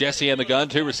 Jesse in the gun,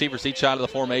 2 receivers each side of the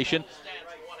formation.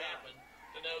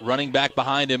 Running back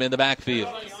behind him in the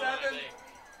backfield.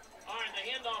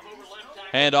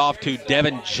 Hand off to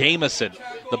Devin Jamison,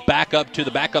 the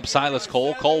backup Silas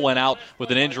Cole. Cole went out with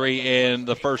an injury in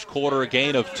the first quarter, a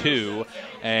gain of 2,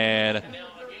 and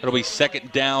it'll be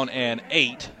second down and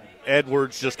 8.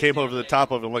 Edwards just came over the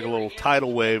top of him like a little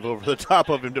tidal wave over the top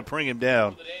of him to bring him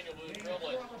down.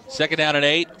 Second down and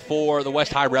 8 for the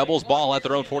West High Rebels. Ball at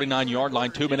their own 49-yard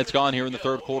line. 2 minutes gone here in the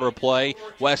third quarter of play.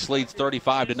 West leads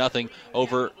 35-0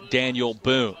 over Daniel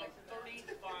Boone.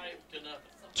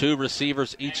 2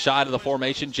 receivers each side of the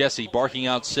formation. Jesse barking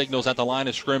out signals at the line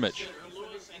of scrimmage.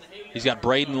 He's got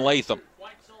Braden Latham,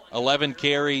 11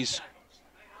 carries,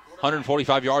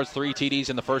 145 yards, 3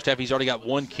 TDs in the first half. He's already got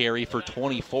 1 carry for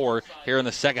 24 here in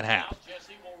the second half.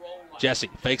 Jesse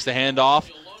fakes the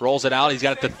handoff, rolls it out. He's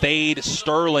got it to Thade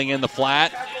Sterling in the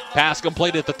flat. Pass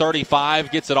completed at the 35,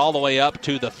 gets it all the way up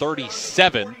to the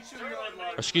 47.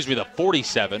 The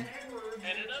 47.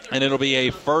 And it'll be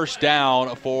a first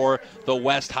down for the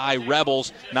West High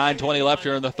Rebels. 9:20 left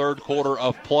here in the third quarter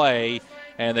of play.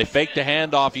 And they fake the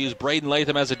handoff, use Braden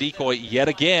Latham as a decoy yet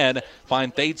again.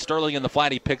 Find Thade Sterling in the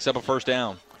flat. He picks up a first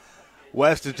down.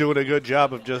 West is doing a good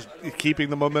job of just keeping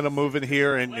the momentum moving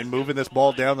here and moving this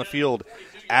ball down the field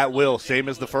at will, same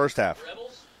as the first half.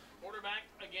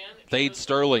 Thade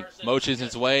Sterling motions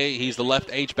his way. He's the left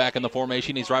H-back in the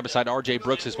formation. He's right beside R.J.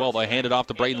 Brooks as well. They hand it off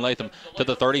to Braden Latham to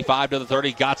the 35, to the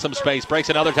 30. Got some space. Breaks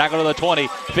another tackle to the 20,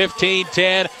 15,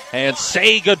 10, and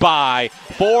say goodbye.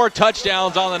 4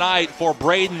 touchdowns on the night for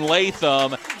Braden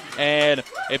Latham. And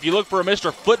if you look for a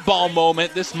Mr. Football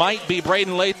moment, this might be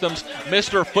Braden Latham's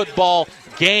Mr. Football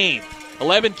game.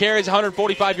 11 carries,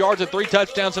 145 yards, and 3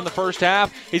 touchdowns in the first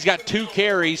half. He's got 2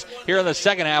 carries here in the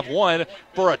second half, 1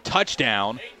 for a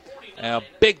touchdown. A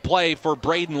big play for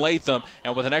Braden Latham,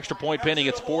 and with an extra point pending,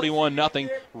 it's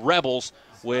 41-0 Rebels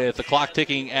with the clock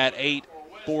ticking at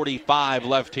 8:45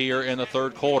 left here in the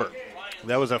third quarter.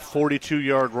 That was a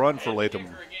 42-yard run for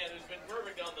Latham.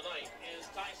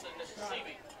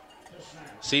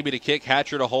 Seaby to kick,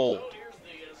 Hatcher to hold.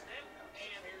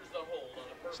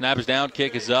 Snap is down,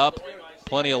 kick is up.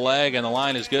 Plenty of leg, and the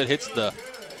line is good. Hits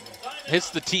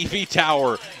the TV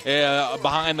tower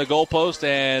behind the goalpost,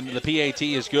 and the PAT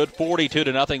is good.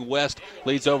 42-0. West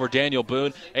leads over Daniel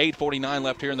Boone. 8:49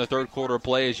 left here in the third quarter of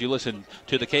play as you listen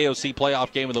to the KOC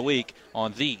Playoff Game of the Week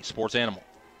on the Sports Animal.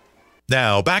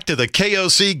 Now back to the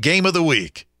KOC Game of the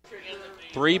Week.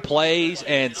 3 plays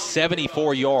and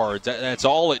 74 yards. That's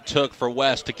all it took for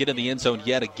West to get in the end zone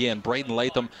yet again. Braden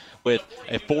Latham with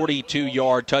a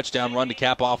 42-yard touchdown run to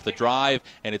cap off the drive,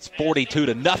 and it's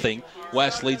 42-0.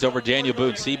 West leads over Daniel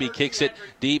Boone. CB kicks it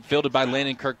deep, fielded by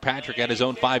Landon Kirkpatrick at his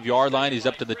own 5-yard line. He's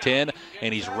up to the 10,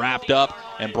 and he's wrapped up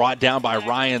and brought down by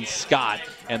Ryan Scott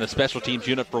and the special teams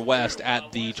unit for West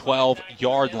at the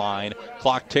 12-yard line.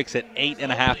 Clock ticks at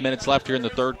 8.5 minutes left here in the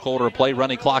third quarter of play.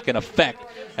 Running clock in effect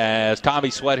as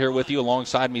Tommy Sweat here with you.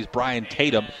 Alongside me is Brian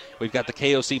Tatum. We've got the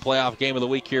KOC Playoff Game of the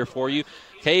Week here for you.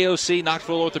 KOC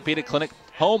Knoxville Orthopedic Clinic,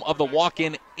 home of the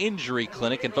walk-in injury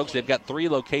clinic. And, folks, they've got 3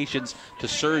 locations to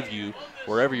serve you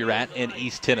wherever you're at in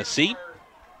East Tennessee.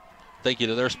 Thank you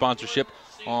to their sponsorship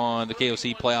on the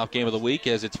KOC Playoff Game of the Week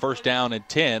as it's first down and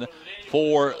 10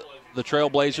 for the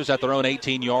Trailblazers at their own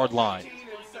 18-yard line.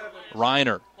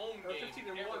 Reiner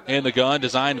in the gun,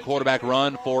 designed quarterback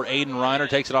run for Aiden Reiner.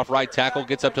 Takes it off right tackle,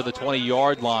 gets up to the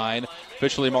 20-yard line.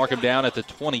 Officially mark him down at the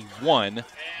 21.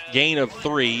 Gain of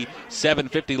 3.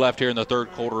 7:50 left here in the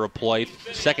third quarter of play.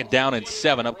 Second down and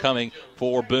 7 upcoming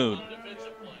for Boone.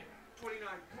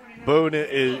 Boone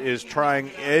is trying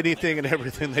anything and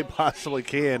everything they possibly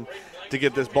can to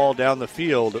get this ball down the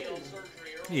field.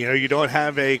 You know, you don't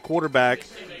have a quarterback,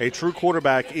 a true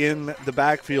quarterback in the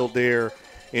backfield there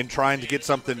in trying to get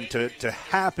something to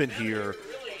happen here.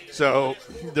 So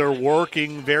they're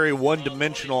working very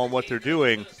one-dimensional on what they're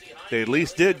doing. They at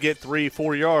least did get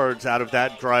 3-4 yards out of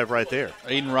that drive right there.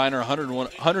 Aiden Reiner,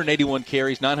 181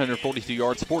 carries, 942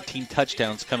 yards, 14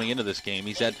 touchdowns coming into this game.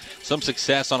 He's had some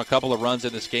success on a couple of runs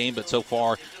in this game, but so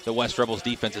far the West Rebels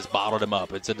defense has bottled him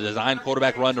up. It's a design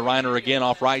quarterback run to Reiner again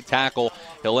off right tackle.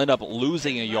 He'll end up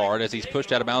losing a yard as he's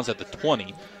pushed out of bounds at the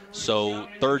 20. So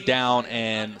third down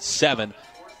and 7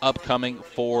 upcoming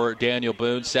for Daniel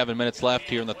Boone. 7 minutes left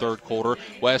here in the third quarter.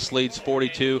 West leads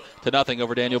 42-0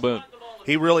 over Daniel Boone.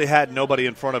 He really had nobody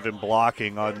in front of him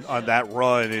blocking on that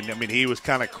run. And, I mean, he was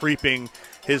kind of creeping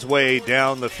his way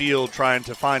down the field trying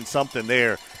to find something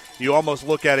there. You almost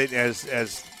look at it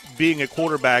as being a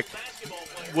quarterback,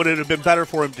 would it have been better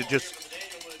for him to just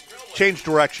change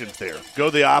directions there, go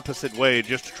the opposite way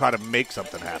just to try to make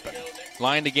something happen?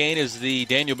 Line to gain is the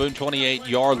Daniel Boone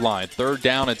 28-yard line. Third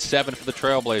down and 7 for the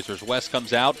Trailblazers. West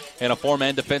comes out in a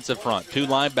four-man defensive front. 2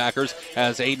 linebackers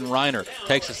as Aiden Reiner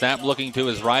takes a snap looking to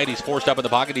his right. He's forced up in the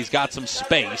pocket. He's got some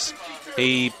space.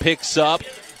 He picks up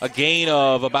a gain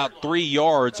of about 3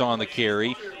 yards on the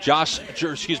carry. John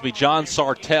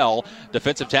Sartell,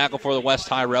 defensive tackle for the West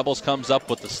High Rebels, comes up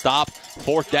with the stop.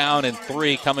 4th down and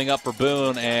 3 coming up for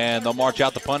Boone, and they'll march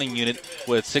out the punting unit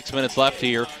with 6 minutes left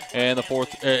here. And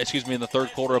in the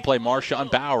third quarter of play, Marshawn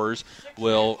Bowers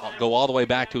will go all the way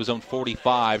back to his own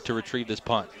 45 to retrieve this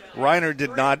punt. Reiner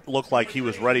did not look like he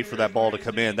was ready for that ball to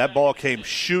come in. That ball came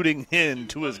shooting in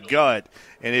to his gut,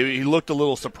 and he looked a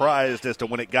little surprised as to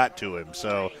when it got to him.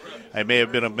 So it may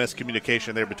have been a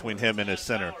miscommunication there between him and his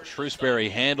center. Shrewsbury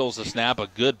handles the snap, a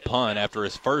good punt after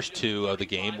his first 2 of the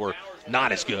game were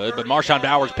not as good, but Marshawn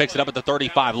Bowers picks it up at the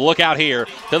 35. Look out here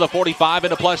to the 45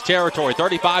 into plus territory.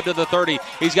 35 to the 30.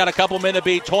 He's got a couple men to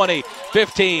beat. 20,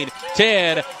 15,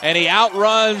 10, and he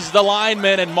outruns the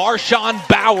lineman, and Marshawn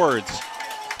Bowers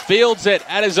fields it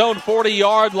at his own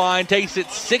 40-yard line, takes it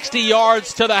 60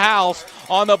 yards to the house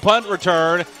on the punt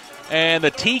return. And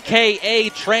the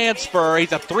TKA transfer,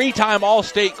 he's a 3-time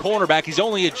All-State cornerback. He's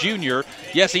only a junior.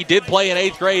 Yes, he did play in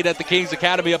 8th grade at the Kings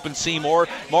Academy up in Seymour.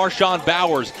 Marshawn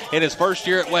Bowers in his first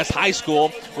year at West High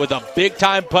School with a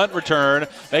big-time punt return.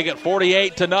 They get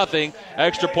 48-0.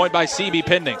 Extra point by CB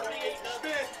pending.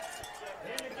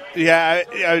 Yeah,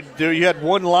 you had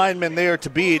one lineman there to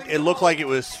beat. It looked like it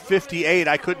was 58.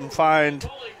 I couldn't find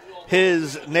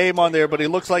his name on there, but it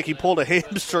looks like he pulled a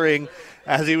hamstring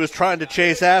as he was trying to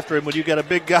chase after him. When you got a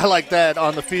big guy like that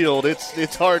on the field,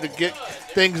 it's hard to get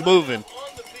things moving.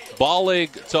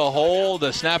 Bollig to hold.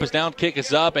 The snap is down, kick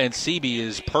is up, and CB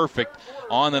is perfect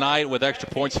on the night with extra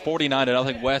points.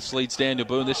 49-0. West leads Daniel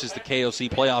Boone. This is the KOC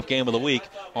playoff game of the week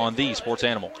on the Sports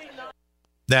Animal.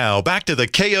 Now back to the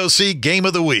KOC game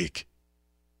of the week.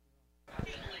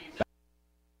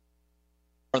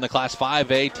 In the Class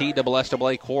 5A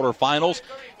TSSAA quarterfinals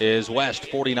is West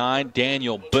 49,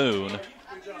 Daniel Boone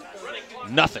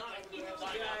nothing.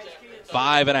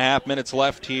 5.5 minutes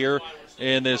left here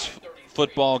in this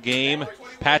football game.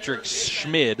 Patrick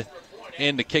Schmid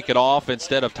in to kick it off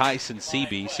instead of Tyson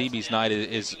Seaby. Seaby's night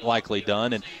is likely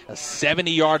done. And a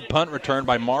 70-yard punt return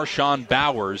by Marshawn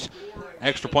Bowers.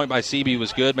 Extra point by Seaby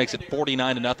was good. Makes it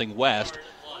 49-0 West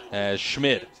as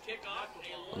Schmid.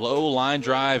 Low line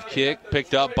drive kick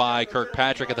picked up by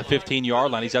Kirkpatrick at the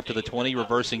 15-yard line. He's up to the 20,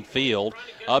 reversing field.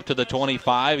 Up to the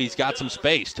 25. He's got some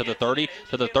space to the 30,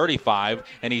 to the 35,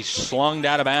 and he's slung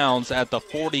out of bounds at the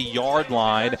 40-yard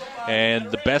line. And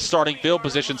the best starting field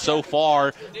position so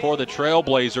far for the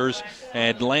Trailblazers.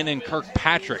 And Landon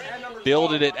Kirkpatrick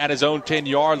fielded it at his own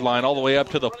 10-yard line all the way up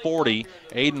to the 40.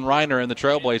 Aiden Reiner and the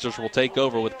Trailblazers will take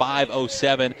over with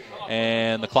 5:07,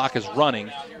 and the clock is running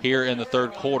here in the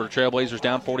third quarter. Trailblazers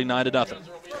down 49-0.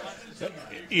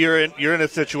 You're in a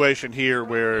situation here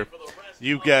where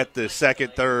you've got the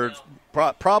second, third,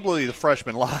 probably the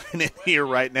freshman line in here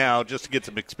right now just to get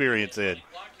some experience in.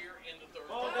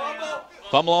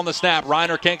 Fumble on the snap.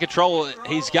 Reiner can't control it.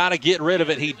 He's got to get rid of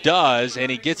it. He does,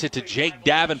 and he gets it to Jake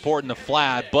Davenport in the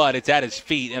flat, but it's at his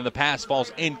feet, and the pass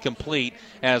falls incomplete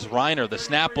as Reiner. The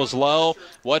snap was low,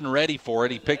 wasn't ready for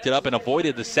it. He picked it up and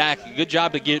avoided the sack. Good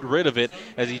job to get rid of it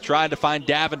as he tried to find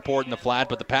Davenport in the flat,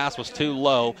 but the pass was too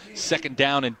low. 2nd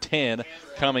down and 10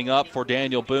 coming up for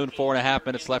Daniel Boone. 4.5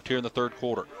 minutes left here in the third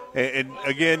quarter. And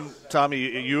again,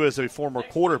 Tommy, you as a former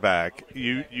quarterback,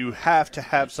 you have to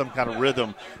have some kind of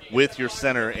rhythm with your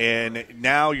center, and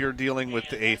now you're dealing with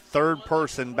a third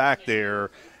person back there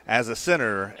as a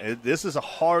center. This is a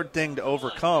hard thing to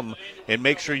overcome, and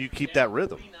make sure you keep that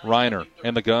rhythm. Reiner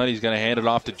in the gun. He's going to hand it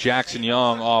off to Jackson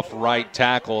Young off right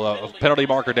tackle. A penalty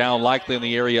marker down, likely in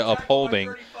the area of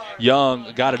holding.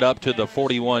 Young got it up to the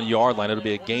 41-yard line. It'll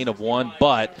be a gain of 1,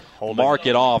 but mark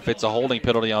it off. It's a holding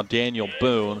penalty on Daniel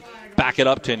Boone. Back it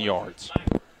up 10 yards.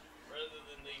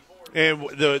 And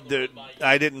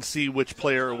I didn't see which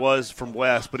player it was from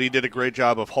West, but he did a great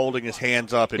job of holding his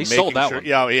hands up and making sold that sure. One.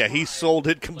 Yeah, he sold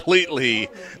it completely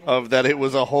of that it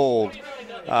was a hold.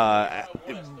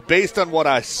 Based on what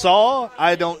I saw,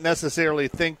 I don't necessarily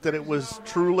think that it was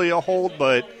truly a hold,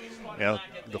 but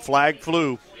the flag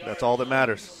flew. That's all that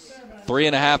matters.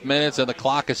 3.5 minutes, and the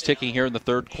clock is ticking here in the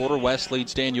third quarter. West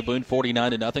leads Daniel Boone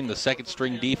 49-0. The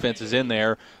second-string defense is in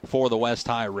there for the West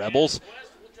High Rebels.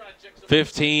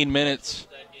 15 minutes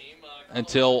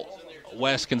until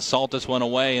West can salt this one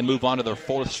away and move on to their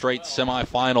 4th straight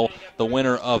semifinal. The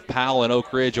winner of Powell and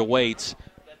Oak Ridge awaits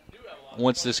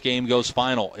once this game goes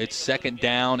final. It's 2nd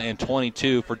down and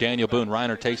 22 for Daniel Boone.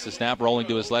 Reiner takes the snap, rolling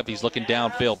to his left. He's looking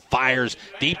downfield, fires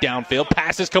deep downfield.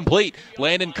 Pass is complete.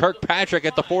 Landon Kirkpatrick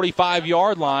at the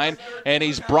 45-yard line, and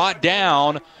he's brought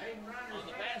down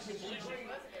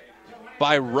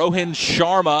by Rohin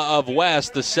Sharma of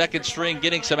West, the second string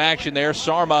getting some action there.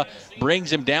 Sharma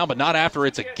brings him down, but not after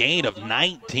it's a gain of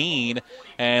 19.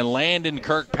 And Landon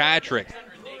Kirkpatrick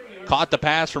caught the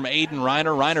pass from Aiden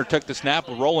Reiner. Reiner took the snap,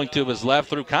 rolling to his left,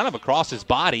 threw kind of across his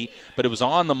body, but it was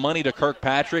on the money to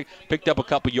Kirkpatrick. Picked up a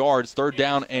couple yards, third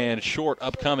down and short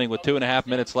upcoming with 2.5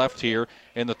 minutes left here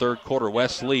in the third quarter.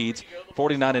 West leads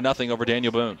 49-0 over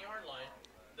Daniel Boone.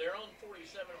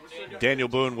 Daniel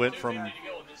Boone went from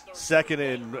second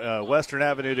in Western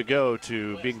Avenue to go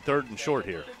to being third and short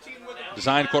here.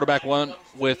 Design quarterback one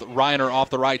with Reiner off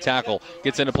the right tackle.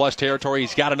 Gets into plus territory.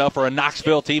 He's got enough for a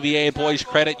Knoxville TVA Employees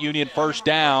Credit Union first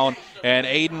down. And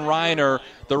Aiden Reiner,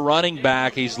 the running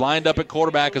back, he's lined up at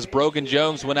quarterback as Brogan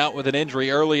Jones went out with an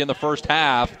injury early in the first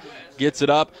half. Gets it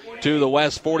up to the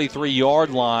West 43-yard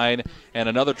line. And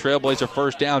another Trailblazer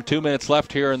first down. 2 minutes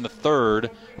left here in the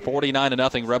third.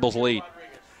 49-0 Rebels lead.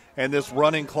 And this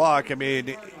running clock, I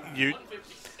mean,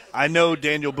 I know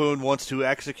Daniel Boone wants to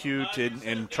execute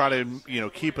and try to,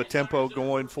 keep a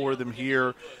going for them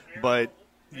here, but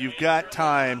you've got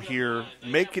time here.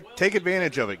 Take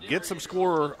advantage of it. Get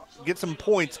some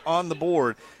points on the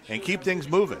board, and keep things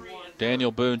moving.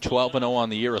 Daniel Boone 12-0 on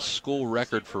the year, a school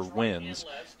record for wins,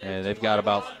 and they've got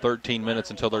about 13 minutes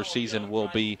until their season will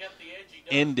be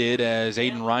ended as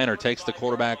Aiden Reiner takes the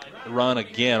quarterback run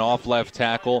again off left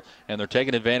tackle, and they're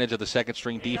taking advantage of the second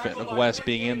string defense of West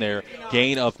being in there.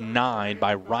 Gain of 9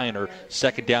 by Reiner.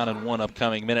 Second down and 1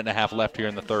 upcoming. Minute and a half left here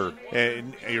in the third.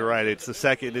 And you're right. It's the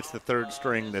third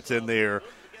string that's in there.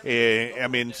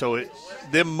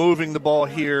 Them moving the ball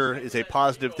here is a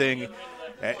positive thing.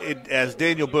 As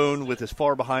Daniel Boone, with as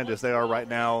far behind as they are right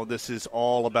now, this is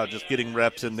all about just getting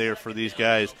reps in there for these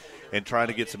guys and trying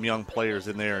to get some young players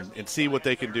in there and see what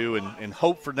they can do and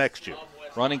hope for next year.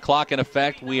 Running clock in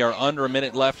effect. We are under a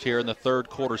minute left here in the third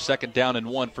quarter. Second down and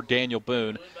 1 for Daniel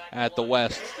Boone at the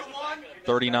West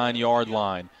 39-yard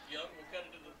line.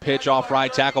 Pitch off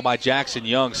right tackle by Jackson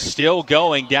Young. Still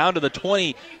going down to the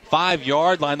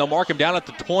 25-yard line. They'll mark him down at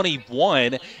the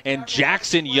 21, and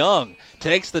Jackson Young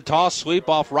takes the toss sweep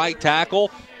off right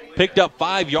tackle. Picked up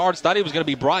 5 yards. Thought he was going to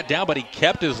be brought down, but he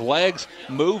kept his legs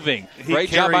moving. Great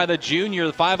job by the junior.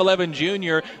 The 5'11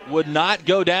 junior would not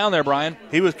go down there, Brian.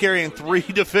 He was carrying 3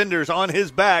 defenders on his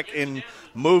back and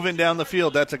moving down the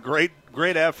field. That's a great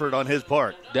effort on his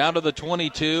part. Down to the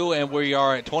 22, and we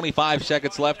are at 25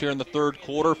 seconds left here in the third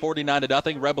quarter.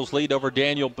 49-0. Rebels lead over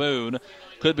Daniel Boone.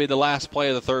 Could be the last play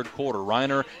of the third quarter.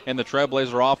 Reiner and the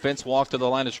Trailblazer offense walk to the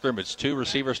line of scrimmage. 2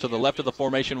 receivers to the left of the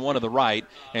formation, 1 to the right,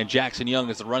 and Jackson Young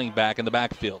is the running back in the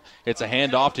backfield. It's a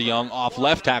handoff to Young, off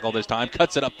left tackle this time.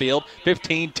 Cuts it upfield,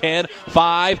 15, 10,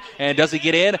 5, and does he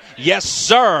get in? Yes,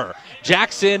 sir!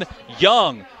 Jackson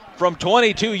Young from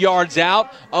 22 yards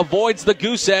out avoids the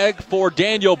goose egg for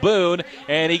Daniel Boone,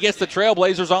 and he gets the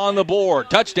Trailblazers on the board.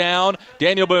 Touchdown,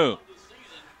 Daniel Boone.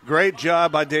 Great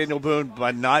job by Daniel Boone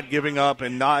by not giving up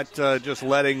and not just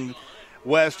letting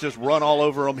West just run all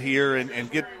over them here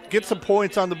and get some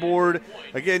points on the board.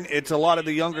 Again, it's a lot of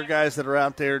the younger guys that are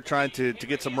out there trying to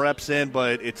get some reps in,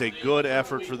 but it's a good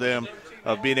effort for them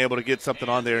of being able to get something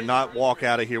on there and not walk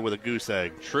out of here with a goose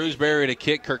egg. Shrewsbury to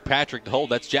kick, Kirkpatrick to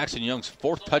hold. That's Jackson Young's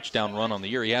 4th touchdown run on the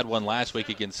year. He had one last week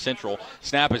against Central.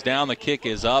 Snap is down, the kick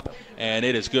is up, and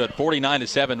it is good.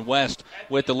 49-7 West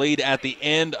with the lead at the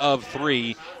end of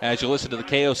 3 as you listen to the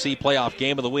KOC Playoff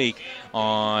Game of the Week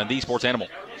on the Sports Animal.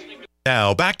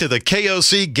 Now back to the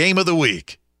KOC Game of the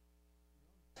Week.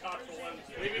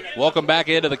 Welcome back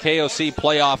into the KOC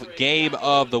Playoff Game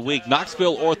of the Week.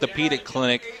 Knoxville Orthopedic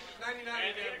Clinic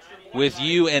with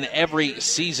you in every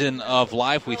season of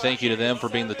life. We thank you to them for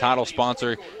being the title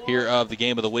sponsor here of the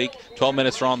Game of the Week. 12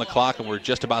 minutes are on the clock, and we're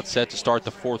just about set to start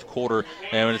the fourth quarter.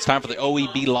 And it's time for the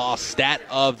OEB Law stat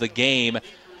of the game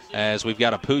as we've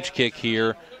got a pooch kick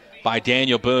here by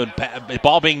Daniel Boone.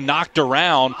 Ball being knocked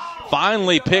around,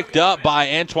 finally picked up by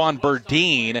Antoine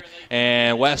Burdine,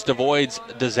 and West avoids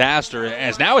disaster.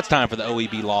 As now it's time for the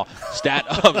OEB Law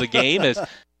stat of the game. As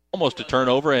almost a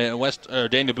turnover,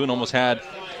 and Daniel Boone almost had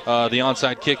the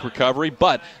onside kick recovery.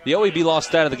 But the OEB Law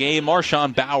stat of the game,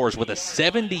 Marshawn Bowers with a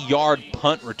 70-yard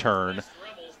punt return.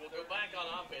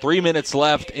 3 minutes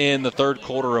left in the third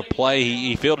quarter of play.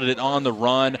 He fielded it on the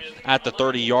run at the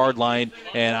 30-yard line.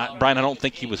 And, Brian, I don't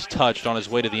think he was touched on his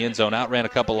way to the end zone. Outran a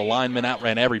couple of linemen,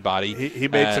 outran everybody. He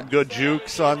made some good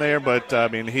jukes on there, but, I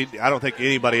don't think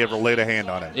anybody ever laid a hand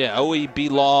on him. Yeah, OEB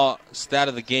Law stat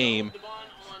of the game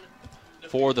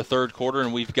for the third quarter.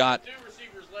 And we've got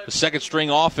the second-string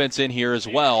offense in here as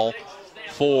well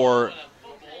for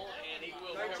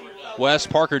West.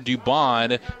 Parker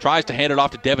Dubon tries to hand it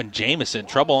off to Devin Jamison.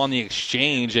 Trouble on the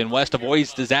exchange, and West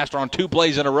avoids disaster on 2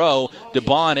 plays in a row.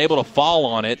 Dubon able to fall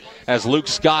on it as Luke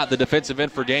Scott, the defensive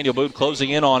end for Daniel Boone,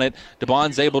 closing in on it.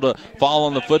 Dubon's able to fall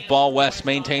on the football. West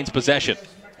maintains possession.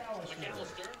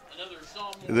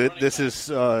 This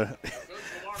is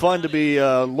fun to be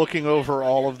looking over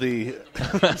all of the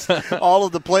all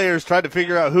of the players, trying to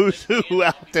figure out who's who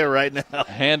out there right now.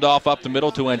 Handoff up the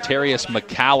middle to Antarius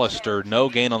McAllister. No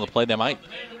gain on the play. They might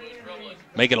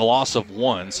make it a loss of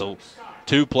 1. So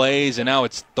 2 plays, and now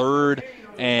it's 3rd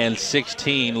and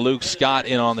 16. Luke Scott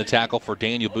in on the tackle for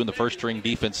Daniel Boone. The first-string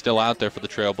defense still out there for the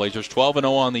Trailblazers. 12-0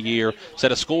 on the year.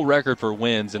 Set a school record for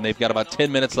wins, and they've got about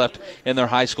 10 minutes left in their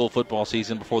high school football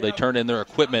season before they turn in their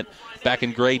equipment back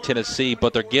in Gray, Tennessee.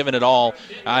 But they're giving it all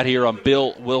out here on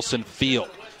Bill Wilson Field.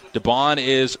 DeBon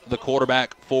is the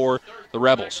quarterback for the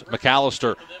Rebels.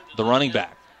 McAllister, the running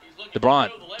back. DeBron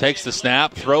takes the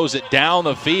snap, throws it down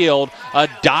the field. A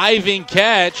diving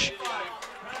catch.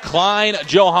 Klein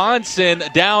Johansson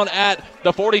down at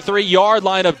the 43-yard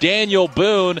line of Daniel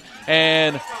Boone,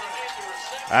 and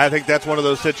I think that's one of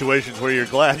those situations where you're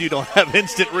glad you don't have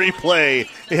instant replay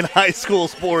in high school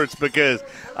sports, because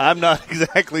I'm not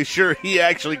exactly sure he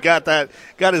actually got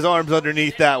his arms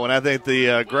underneath that one. I think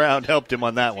the ground helped him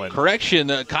on that one. Correction,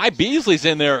 Kai Beasley's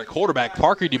in there at quarterback.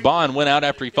 Parker Dubon went out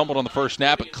after he fumbled on the first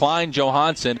snap, but Klein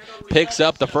Johansson picks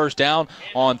up the first down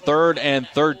on 3rd and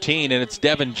 13, and it's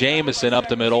Devin Jamison up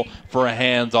the middle for a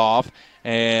handoff,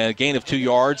 and a gain of 2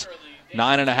 yards.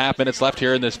 9.5 minutes left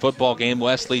here in this football game.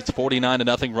 West leads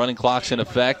 49-0. Running clock's in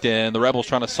effect, and the Rebels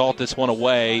trying to salt this one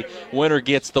away. Winner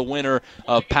gets the winner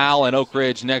of Powell and Oak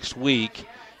Ridge next week.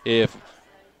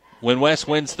 When West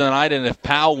wins tonight, and if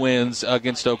Powell wins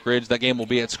against Oak Ridge, that game will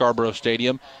be at Scarborough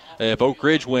Stadium. If Oak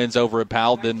Ridge wins over at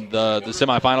Powell, then the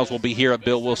semifinals will be here at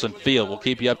Bill Wilson Field. We'll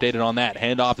keep you updated on that.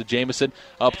 Handoff to Jamison,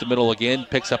 up the middle again,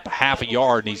 picks up half a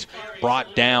yard, and he's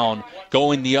brought down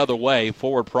going the other way.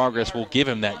 Forward progress will give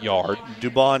him that yard.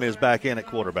 Dubon is back in at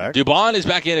quarterback.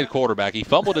 He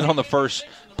fumbled it on the first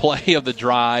play of the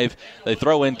drive. They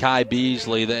throw in Kai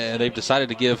Beasley. They've decided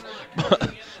to give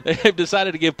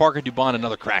Parker Dubon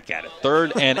another crack at it.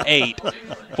 3rd and 8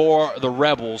 for the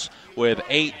Rebels with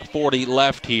 8:40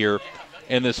 left here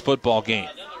in this football game.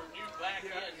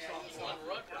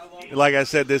 Like I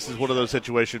said, this is one of those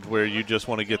situations where you just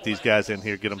want to get these guys in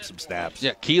here, get them some snaps.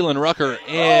 Yeah, Keelan Rucker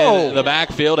in the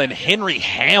backfield, and Henry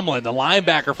Hamlin, the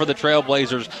linebacker for the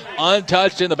Trailblazers,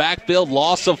 untouched in the backfield,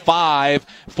 loss of 5,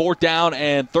 4th down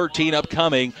and 13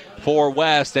 upcoming for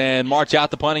West, and march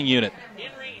out the punting unit.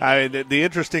 The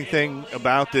interesting thing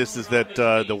about this is that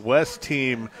the West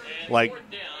team,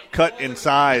 cut in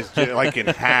size in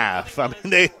half. I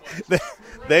mean,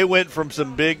 they went from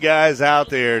some big guys out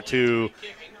there to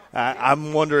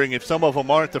I'm wondering if some of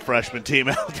them aren't the freshman team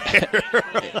out there.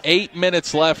 8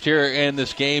 minutes left here in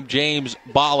this game. James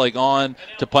Bollig on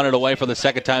to punt it away for the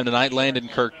second time tonight. Landon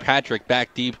Kirkpatrick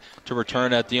back deep to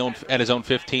return at his own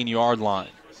 15-yard line.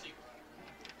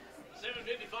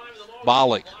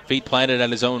 Bollig, feet planted at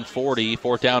his own 40,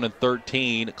 4th down and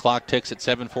 13. Clock ticks at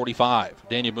 7:45.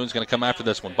 Daniel Boone's going to come after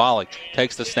this one. Bollig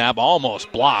takes the snap,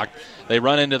 almost blocked. They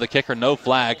run into the kicker, no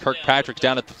flag. Kirkpatrick's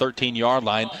down at the 13-yard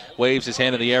line, waves his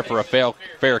hand in the air for a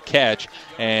fair catch,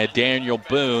 and Daniel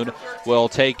Boone will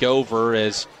take over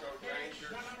as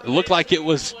it looked like it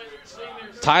was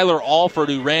Tyler Alford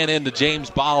who ran into James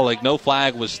Bollig. No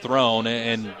flag was thrown,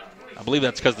 and I believe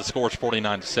that's because the score is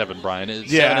 49-7, Brian.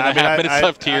 7.5 minutes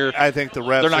left here. I think the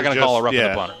refs they're not going to call a roughing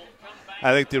the punter.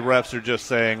 I think the refs are just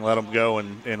saying let them go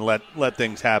and let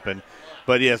things happen.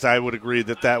 But, yes, I would agree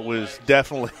that was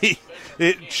definitely –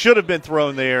 it should have been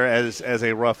thrown there as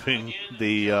a roughing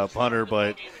the punter.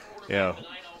 But, I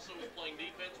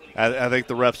think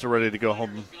the refs are ready to go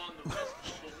home.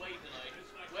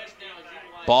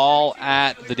 Ball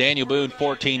at the Daniel Boone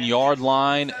 14-yard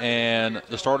line, and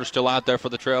the starter's still out there for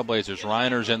the Trailblazers.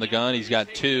 Reiner's in the gun. He's got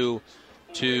two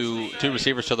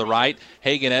receivers to the right.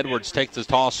 Hagan Edwards takes the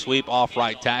toss sweep off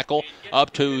right tackle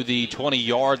up to the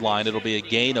 20-yard line. It'll be a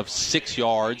gain of 6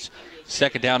 yards.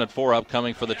 2nd down and 4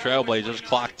 upcoming for the Trailblazers.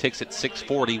 Clock ticks at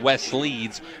 6:40. West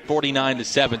leads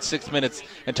 49-7. 6 minutes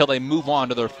until they move on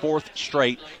to their 4th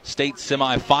straight state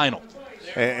semifinal.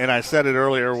 And I said it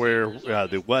earlier where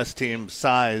the West team's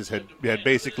size had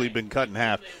basically been cut in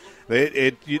half.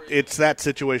 It's that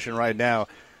situation right now.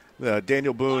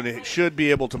 Daniel Boone should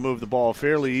be able to move the ball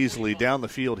fairly easily down the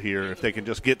field here if they can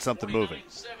just get something moving.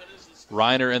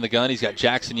 Reiner in the gun. He's got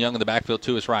Jackson Young in the backfield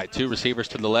to his right. 2 receivers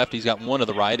to the left. He's got one to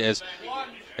the right as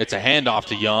it's a handoff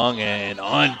to Young, and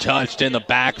untouched in the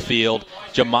backfield,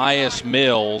 Jamias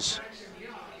Mills.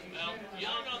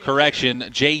 Correction,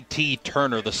 J.T.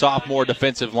 Turner, the sophomore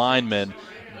defensive lineman,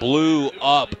 blew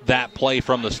up that play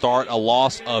from the start, a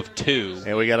loss of 2.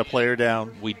 And we got a player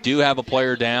down. We do have a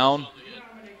player down.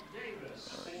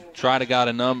 Try to get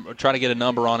a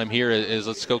number on him here.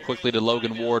 Let's go quickly to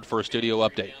Logan Ward for a studio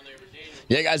update.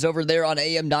 Yeah, guys, over there on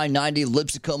AM 990,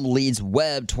 Lipscomb leads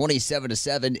Webb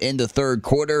 27-7 in the third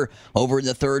quarter. Over in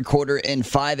the third quarter in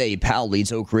 5A, Powell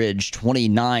leads Oak Ridge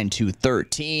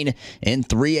 29-13. In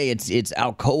 3A, it's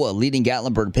Alcoa leading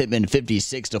Gatlinburg Pittman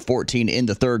 56-14 in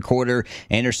the third quarter.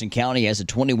 Anderson County has a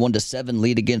 21-7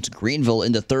 lead against Greenville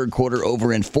in the third quarter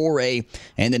over in 4A.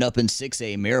 And then up in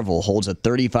 6A, Maryville holds a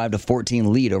 35-14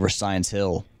 lead over Science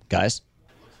Hill. Guys?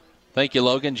 Thank you,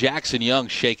 Logan. Jackson Young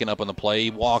shaking up on the play.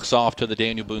 He walks off to the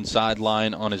Daniel Boone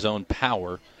sideline on his own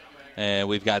power. And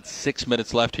we've got 6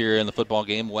 minutes left here in the football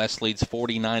game. West leads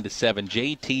 49-7.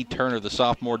 J.T. Turner, the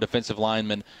sophomore defensive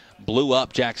lineman, blew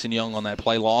up Jackson Young on that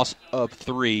play, loss of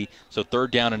 3. So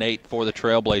 3rd down and 8 for the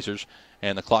Trailblazers.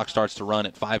 And the clock starts to run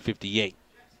at 5:58.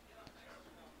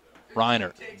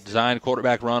 Reiner, designed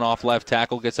quarterback run off left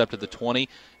tackle, gets up to the 20.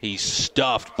 He's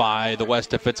stuffed by the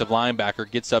West defensive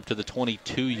linebacker, gets up to the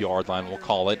 22-yard line, we'll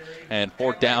call it. And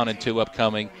 4th down and 2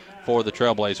 upcoming for the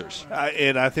Trailblazers.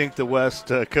 And I think the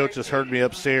West coaches heard me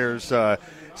upstairs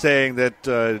saying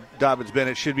that Dobbins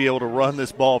Bennett should be able to run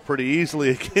this ball pretty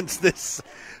easily against this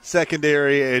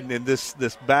secondary and this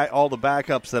all the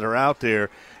backups that are out there.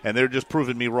 And they're just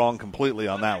proving me wrong completely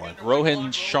on that one.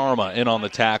 Rohan Sharma in on the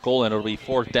tackle, and it'll be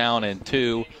 4th down and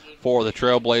 2 for the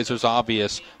Trailblazers.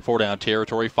 Obvious 4-down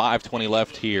territory. 5:20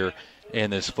 left here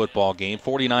in this football game.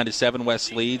 49-7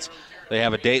 West leads. They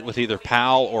have a date with either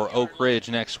Powell or Oak Ridge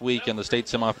next week in the state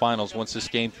semifinals once this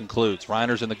game concludes.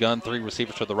 Reiner's in the gun, 3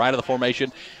 receivers to the right of the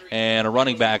formation, and a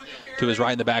running back to his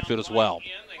right in the backfield as well.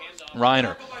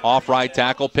 Reiner, off right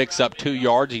tackle, picks up 2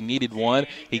 yards. He needed 1.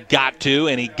 He got 2,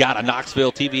 and he got a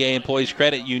Knoxville TVA Employees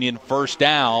Credit Union first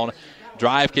down.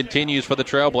 Drive continues for the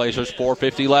Trailblazers.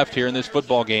 4:50 left here in this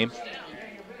football game.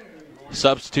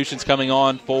 Substitutions coming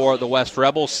on for the West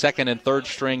Rebels. 2nd and 3rd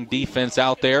string defense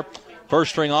out there. 1st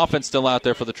string offense still out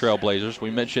there for the Trailblazers.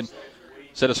 We mentioned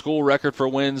set a school record for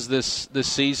wins this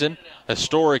season.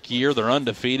 Historic year. They're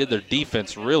undefeated. Their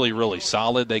defense really, really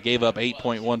solid. They gave up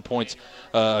 8.1 points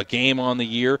a game on the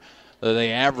year.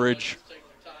 They average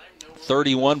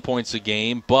 31 points a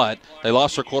game, but they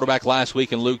lost their quarterback last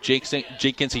week in Luke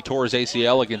Jenkins. He tore his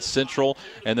ACL against Central.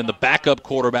 And then the backup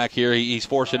quarterback here, he's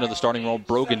forced into the starting role.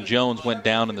 Brogan Jones went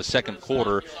down in the second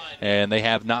quarter, and they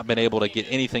have not been able to get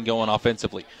anything going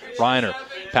offensively. Reiner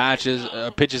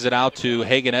pitches it out to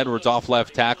Hagan Edwards off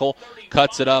left tackle,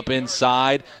 cuts it up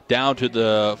inside down to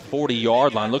the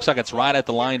 40-yard line. Looks like it's right at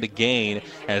the line to gain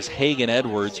as Hagan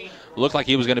Edwards looked like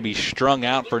he was going to be strung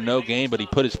out for no gain, but he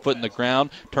put his foot in the ground,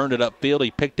 turned it upfield.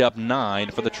 He picked up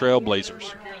 9 for the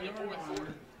Trailblazers.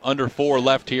 Under 4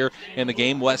 left here in the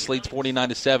game. West leads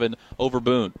 49-7 over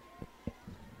Boone.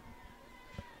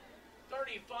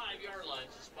 35-yard line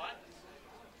spot.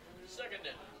 2nd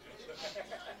down.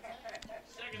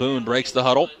 Boone breaks the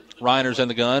huddle. Reiner's in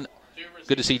the gun.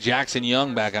 Good to see Jackson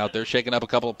Young back out there, shaking up a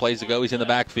couple of plays ago. He's in the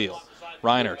backfield.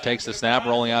 Reiner takes the snap,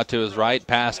 rolling out to his right.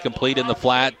 Pass complete in the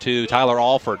flat to Tyler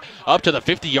Alford. Up to the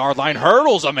 50-yard line,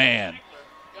 hurdles a man.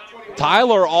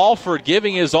 Tyler Alford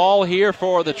giving his all here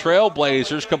for the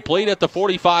Trailblazers. Complete at the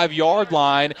 45-yard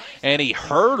line, and he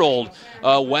hurdled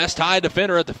a West High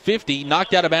defender at the 50.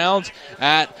 Knocked out of bounds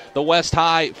at the West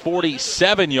High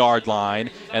 47-yard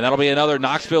line. And that'll be another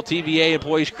Knoxville TVA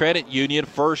Employees Credit Union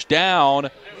first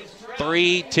down.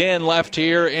 3:10 left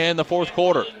here in the fourth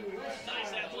quarter.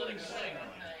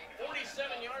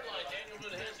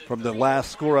 From the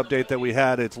last score update that we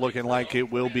had, it's looking like it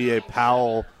will be a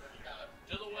Powell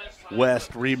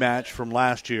West rematch from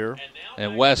last year.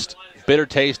 And West, bitter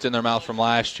taste in their mouth from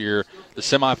last year. The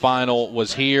semifinal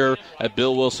was here at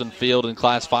Bill Wilson Field in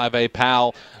Class 5A.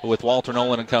 Powell, with Walter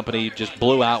Nolan and company, just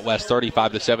blew out West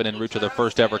 35-7 en route to their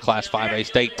first ever Class 5A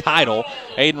state title.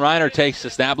 Aiden Reiner takes the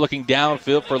snap, looking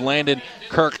downfield for Landon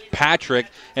Kirkpatrick,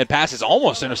 and passes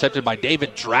almost intercepted by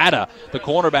David Drata, the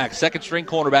cornerback, second-string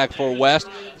cornerback for West.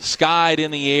 Skied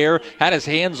in the air, had his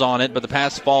hands on it, but the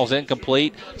pass falls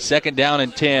incomplete. 2nd down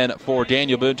and 10 for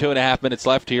Daniel Boone. 2.5 minutes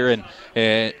left here,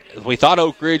 and we thought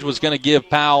Oak Ridge was going to give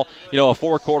Powell, a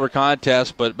 4-quarter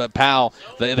contest, but Powell,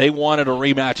 they wanted a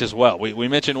rematch as well. We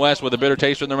mentioned West with a bitter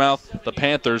taste in their mouth. The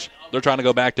Panthers, they're trying to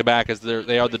go back-to-back as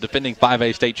they are the defending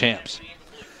 5A state champs.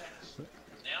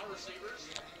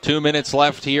 2 minutes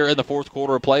left here in the fourth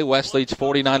quarter of play. West leads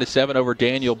 49-7 over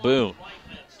Daniel Boone.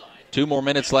 2 more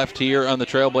minutes left here on the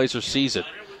Trailblazers season.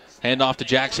 Hand off to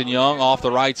Jackson Young off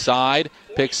the right side.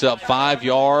 Picks up 5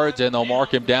 yards, and they'll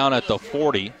mark him down at the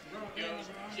 40.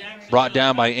 Brought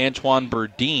down by Antoine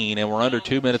Burdine, and we're under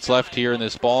 2 minutes left here in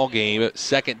this ball game.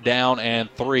 2nd down and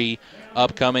 3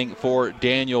 upcoming for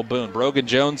Daniel Boone. Brogan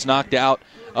Jones knocked out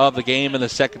of the game in the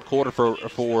second quarter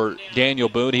for Daniel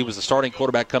Boone. He was the starting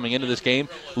quarterback coming into this game.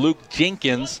 Luke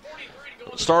Jenkins,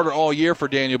 starter all year for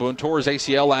Daniel Boone, tore his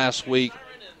ACL last week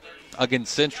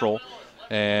against Central,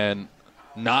 and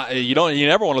you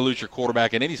never want to lose your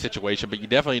quarterback in any situation, but you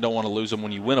definitely don't want to lose him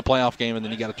when you win a playoff game and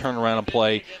then you got to turn around and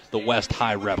play the West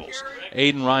High Rebels.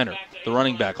 Aiden Reiner, the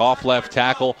running back, off left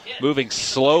tackle, moving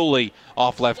slowly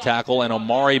off left tackle, and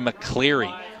Omari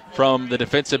McCleary from the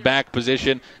defensive back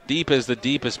position, deep as the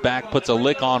deepest back, puts a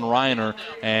lick on Reiner,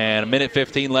 and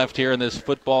 1:15 left here in this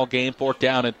football game. 4th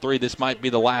down and 3. This might be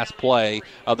the last play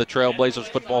of the Trailblazers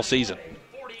football season.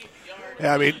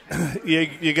 Yeah, I mean,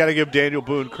 you got to give Daniel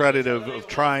Boone credit of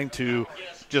trying to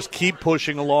just keep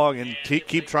pushing along and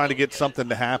keep trying to get something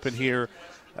to happen here.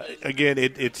 Again,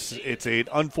 it's an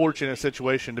unfortunate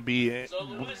situation to be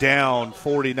down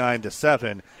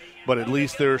 49-7, but at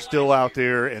least they're still out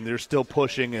there and they're still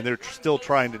pushing and they're still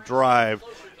trying to drive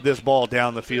this ball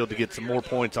down the field to get some more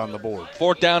points on the board.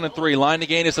 4th down and 3. Line to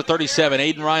gain is the 37.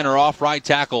 Aiden Reiner off right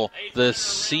tackle. The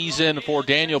season for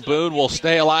Daniel Boone will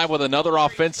stay alive with another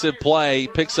offensive play.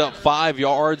 Picks up 5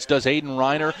 yards. Does Aiden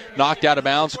Reiner. Knocked out of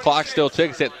bounds. Clock still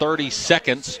ticks at 30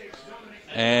 seconds.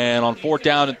 And on 4th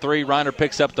down and 3, Reiner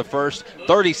picks up the first.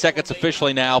 30 seconds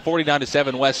officially now.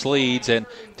 49-7 West leads. And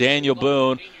Daniel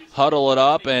Boone huddle it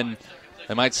up, and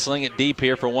they might sling it deep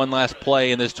here for one last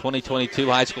play in this 2022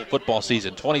 high school football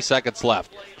season. 20 seconds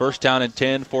left. 1st down and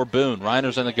 10 for Boone.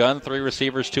 Reiner's in the gun. 3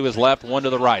 receivers to his left, 1 to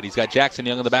the right. He's got Jackson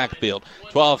Young in the backfield.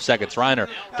 12 seconds. Reiner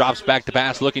drops back to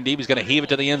pass, looking deep. He's going to heave it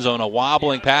to the end zone. A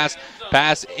wobbling pass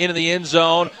into the end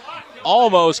zone.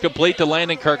 Almost complete to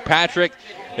Landon Kirkpatrick.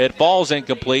 It falls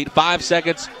incomplete. 5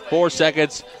 seconds, 4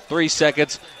 seconds, 3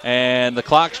 seconds, and the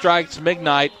clock strikes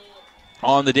midnight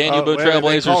on the Daniel Boone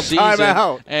Trailblazers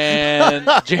season. And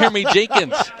Jeremy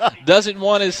Jenkins doesn't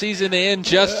want his season to end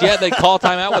just yet. They call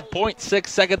timeout with 0.6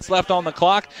 seconds left on the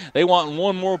clock. They want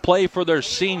one more play for their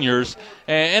seniors,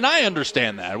 and I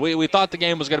understand that. We thought the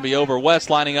game was going to be over.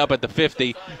 West lining up at the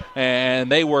 50, and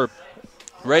they were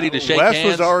ready to shake hands. West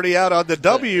was already out on the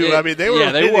W. I mean, they were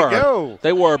ready to go.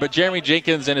 They were, but Jeremy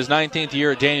Jenkins in his 19th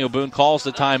year at Daniel Boone calls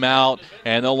the timeout,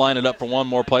 and they'll line it up for one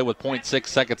more play with 0.6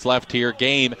 seconds left here.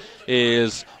 Game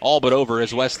is all but over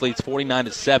as West leads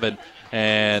 49-7,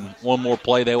 and one more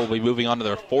play. They will be moving on to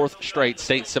their 4th straight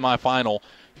state semifinal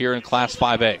here in Class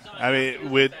 5A. I mean,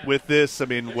 with this, I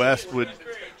mean, West would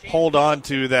hold on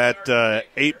to that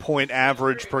 8-point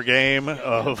average per game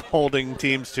of holding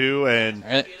teams to,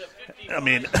 and I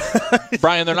mean,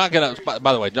 Brian, they're not going to,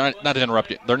 by the way, not to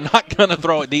interrupt you, they're not going to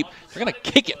throw it deep. They're going to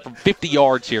kick it from 50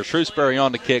 yards here. Shrewsbury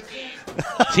on the kick.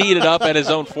 Teed it up at his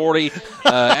own 40.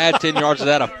 Add 10 yards to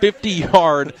that. A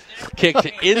 50-yard kick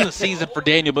to end the season for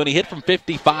Daniel Boone. He hit from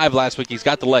 55 last week. He's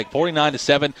got the leg.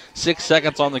 49-7, 6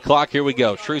 seconds on the clock. Here we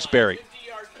go. Shrewsbury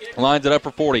lines it up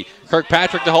for 40.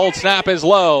 Kirkpatrick to hold. Snap is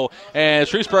low. And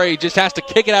Shrewsbury just has to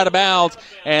kick it out of bounds,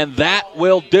 and that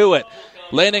will do it.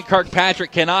 Landon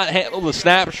Kirkpatrick cannot handle the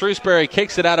snap. Shrewsbury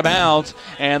kicks it out of bounds.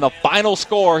 And the final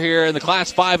score here in the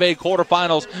Class 5A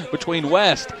quarterfinals between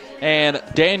West and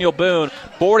Daniel Boone,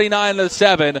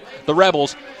 49-7. The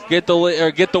Rebels get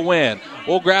the win.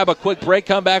 We'll grab a quick break,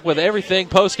 come back with everything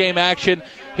post-game action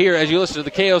here as you listen to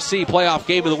the KOC Playoff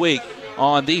Game of the Week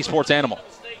on the Sports Animal.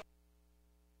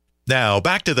 Now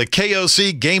back to the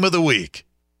KOC Game of the Week.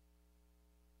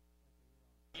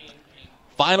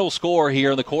 Final score here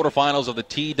in the quarterfinals of the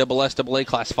TSSAA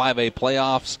Class 5A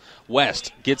playoffs.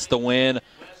 West gets the win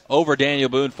over Daniel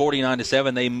Boone,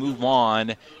 49-7. They move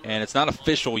on, and it's not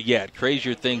official yet.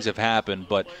 Crazier things have happened,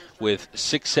 but with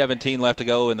 6:17 left to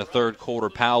go in the third quarter,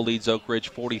 Powell leads Oak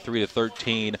Ridge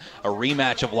 43-13. A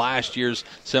rematch of last year's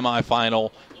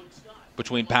semifinal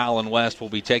between Powell and West will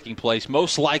be taking place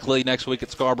most likely next week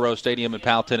at Scarborough Stadium in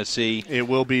Powell, Tennessee. It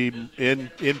will be in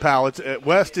Powell.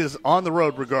 West is on the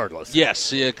road regardless.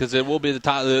 Yes, yeah, because it will be the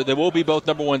top. There will be both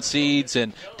number one seeds,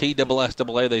 and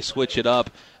TSSAA they switch it up.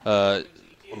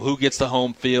 Who gets the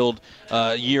home field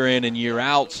year in and year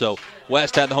out. So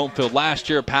West had the home field last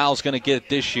year. Powell's going to get it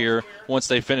this year once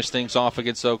they finish things off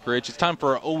against Oak Ridge. It's time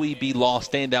for our OEB Law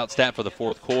standout stat for the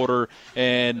fourth quarter,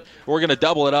 and we're going to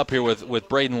double it up here with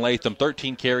Braden Latham.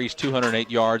 13 carries, 208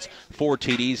 yards, 4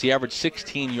 TDs. He averaged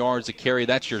 16 yards a carry.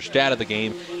 That's your stat of the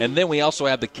game. And then we also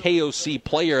have the KOC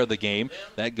player of the game.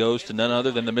 That goes to none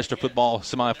other than the Mr. Football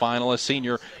semifinalist,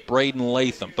 senior Braden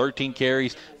Latham. 13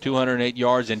 carries, 208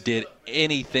 yards, and did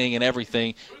anything and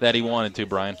everything that he wanted to,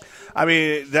 Brian. I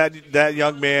mean, that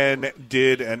young man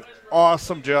did an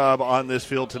awesome job on this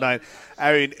field tonight.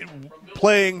 I mean,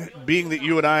 being that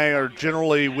you and I are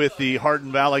generally with the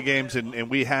Hardin Valley games, and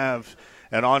we have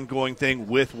an ongoing thing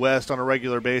with West on a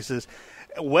regular basis,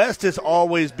 West has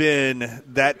always been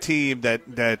that team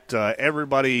that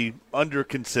everybody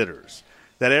under-considers,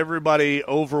 that everybody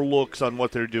overlooks on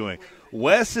what they're doing.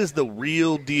 West is the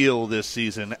real deal this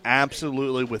season,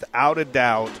 absolutely, without a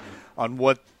doubt, on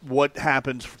what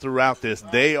happens throughout this.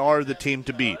 They are the team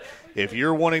to beat. If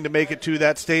you're wanting to make it to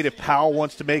that state, if Powell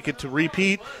wants to make it to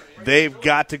repeat, they've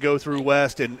got to go through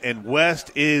West, and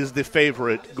West is the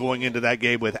favorite going into that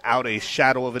game without a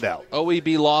shadow of a doubt.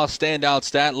 OEB Law standout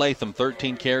stat, Latham,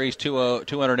 13 carries,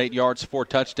 208 yards, 4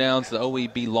 touchdowns. The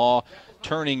OEB Law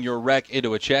turning your wreck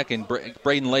into a check, and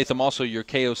Braden Latham, also your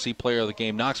KOC player of the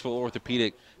game. Knoxville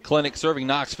Orthopedic Clinic, serving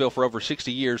Knoxville for over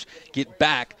 60 years. Get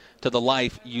back to the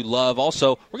life you love.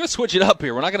 Also, we're going to switch it up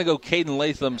here. We're not going to go Braden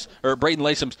Latham's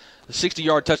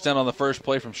 60-yard touchdown on the first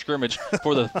play from scrimmage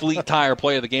for the Fleet Tire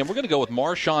play of the game. We're going to go with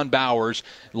Marshawn Bowers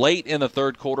late in the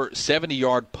third quarter,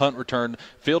 70-yard punt return,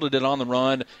 fielded it on the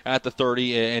run at the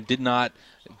 30 and did not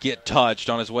get touched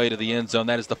on his way to the end zone.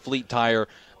 That is the Fleet Tire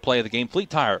play of the game. Fleet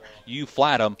Tire, you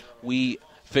flat them, we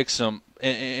fix them.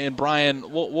 And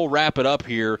Brian, we'll wrap it up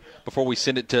here before we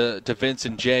send it to Vince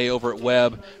and Jay over at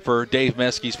Webb for Dave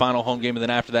Meskey's final home game. And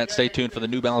then after that, stay tuned for the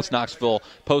New Balance Knoxville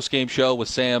post-game show with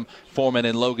Sam Foreman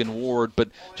and Logan Ward. But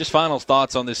just final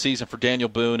thoughts on this season for Daniel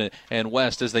Boone and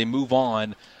West as they move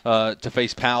on to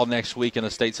face Powell next week in the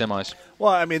state semis.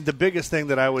 Well, I mean, the biggest thing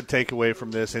that I would take away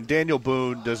from this, and Daniel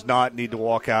Boone does not need to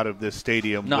walk out of this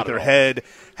stadium with their head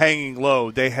hanging low.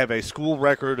 They have a school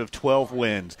record of 12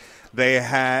 wins.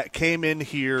 They came in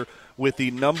here with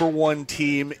the number one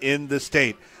team in the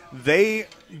state. The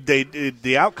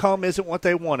outcome isn't what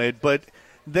they wanted, but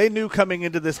they knew coming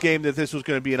into this game that this was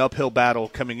going to be an uphill battle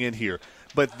coming in here.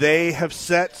 But they have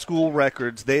set school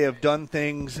records. They have done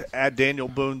things at Daniel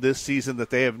Boone this season that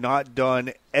they have not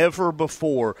done ever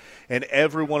before, and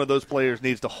every one of those players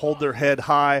needs to hold their head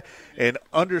high and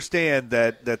understand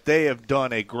that they have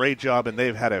done a great job and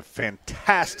they've had a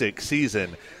fantastic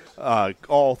season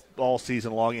all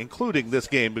season long, including this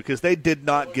game, because they did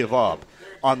not give up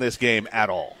on this game at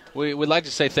all. We would like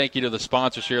to say thank you to the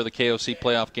sponsors here of the KOC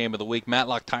Playoff Game of the Week.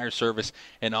 Matlock Tire Service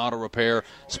and Auto Repair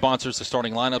sponsors the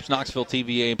starting lineups. Knoxville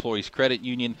TVA Employees Credit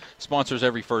Union sponsors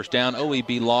every first down.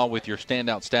 OEB Law with your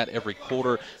standout stat every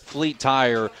quarter. Fleet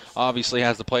Tire obviously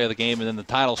has the play of the game. And then the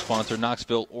title sponsor,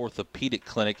 Knoxville Orthopedic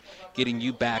Clinic, getting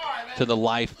you back to the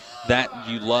life that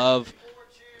you love.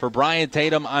 For Brian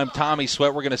Tatum, I'm Tommy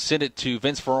Sweat. We're going to send it to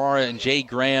Vince Ferrara and Jay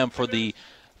Graham for the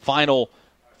final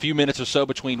few minutes or so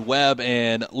between Webb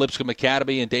and Lipscomb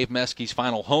Academy and Dave Meskey's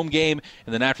final home game.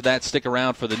 And then after that, stick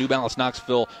around for the New Balance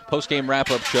Knoxville post-game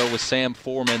wrap-up show with Sam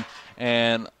Foreman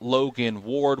and Logan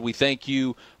Ward. We thank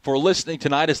you for listening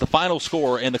tonight. As the final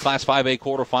score in the Class 5A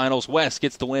quarterfinals, West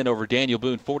gets the win over Daniel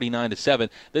Boone 49-7.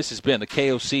 This has been the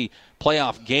KOC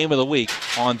Playoff Game of the Week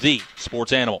on the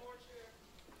Sports Animal.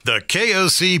 The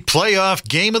KOC Playoff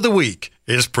Game of the Week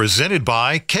is presented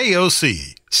by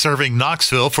KOC, serving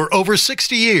Knoxville for over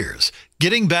 60 years,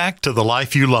 getting back to the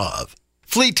life you love.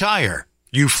 Fleet Tire,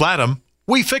 you flat 'em,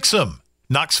 we fix 'em.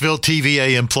 Knoxville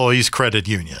TVA Employees Credit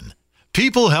Union,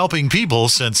 people helping people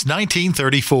since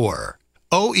 1934.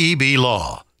 OEB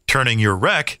Law, turning your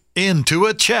wreck into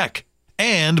a check.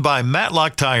 And by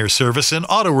Matlock Tire Service and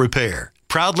Auto Repair,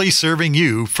 proudly serving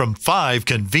you from 5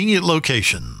 convenient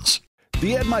locations.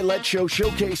 The Ed Milet Show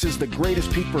showcases the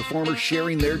greatest peak performers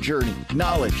sharing their journey,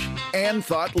 knowledge, and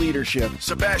thought leadership.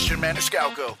 Sebastian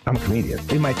Maniscalco. I'm a comedian.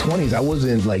 In my 20s, I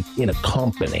wasn't in a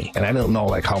company, and I don't know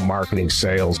how marketing,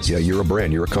 sales. Yeah, you're a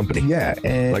brand, you're a company. Yeah,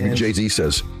 and like Jay-Z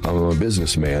says, I'm a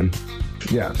businessman.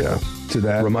 Yeah. To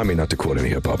that. Remind me not to quote any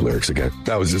hip-hop lyrics again.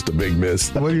 That was just a big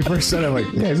miss. When you first said it, I'm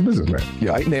like, yeah, he's a businessman.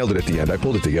 Yeah, I nailed it at the end. I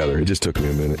pulled it together. It just took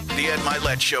me a minute. The Ed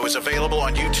Milet Show is available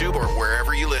on YouTube or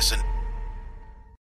wherever you listen.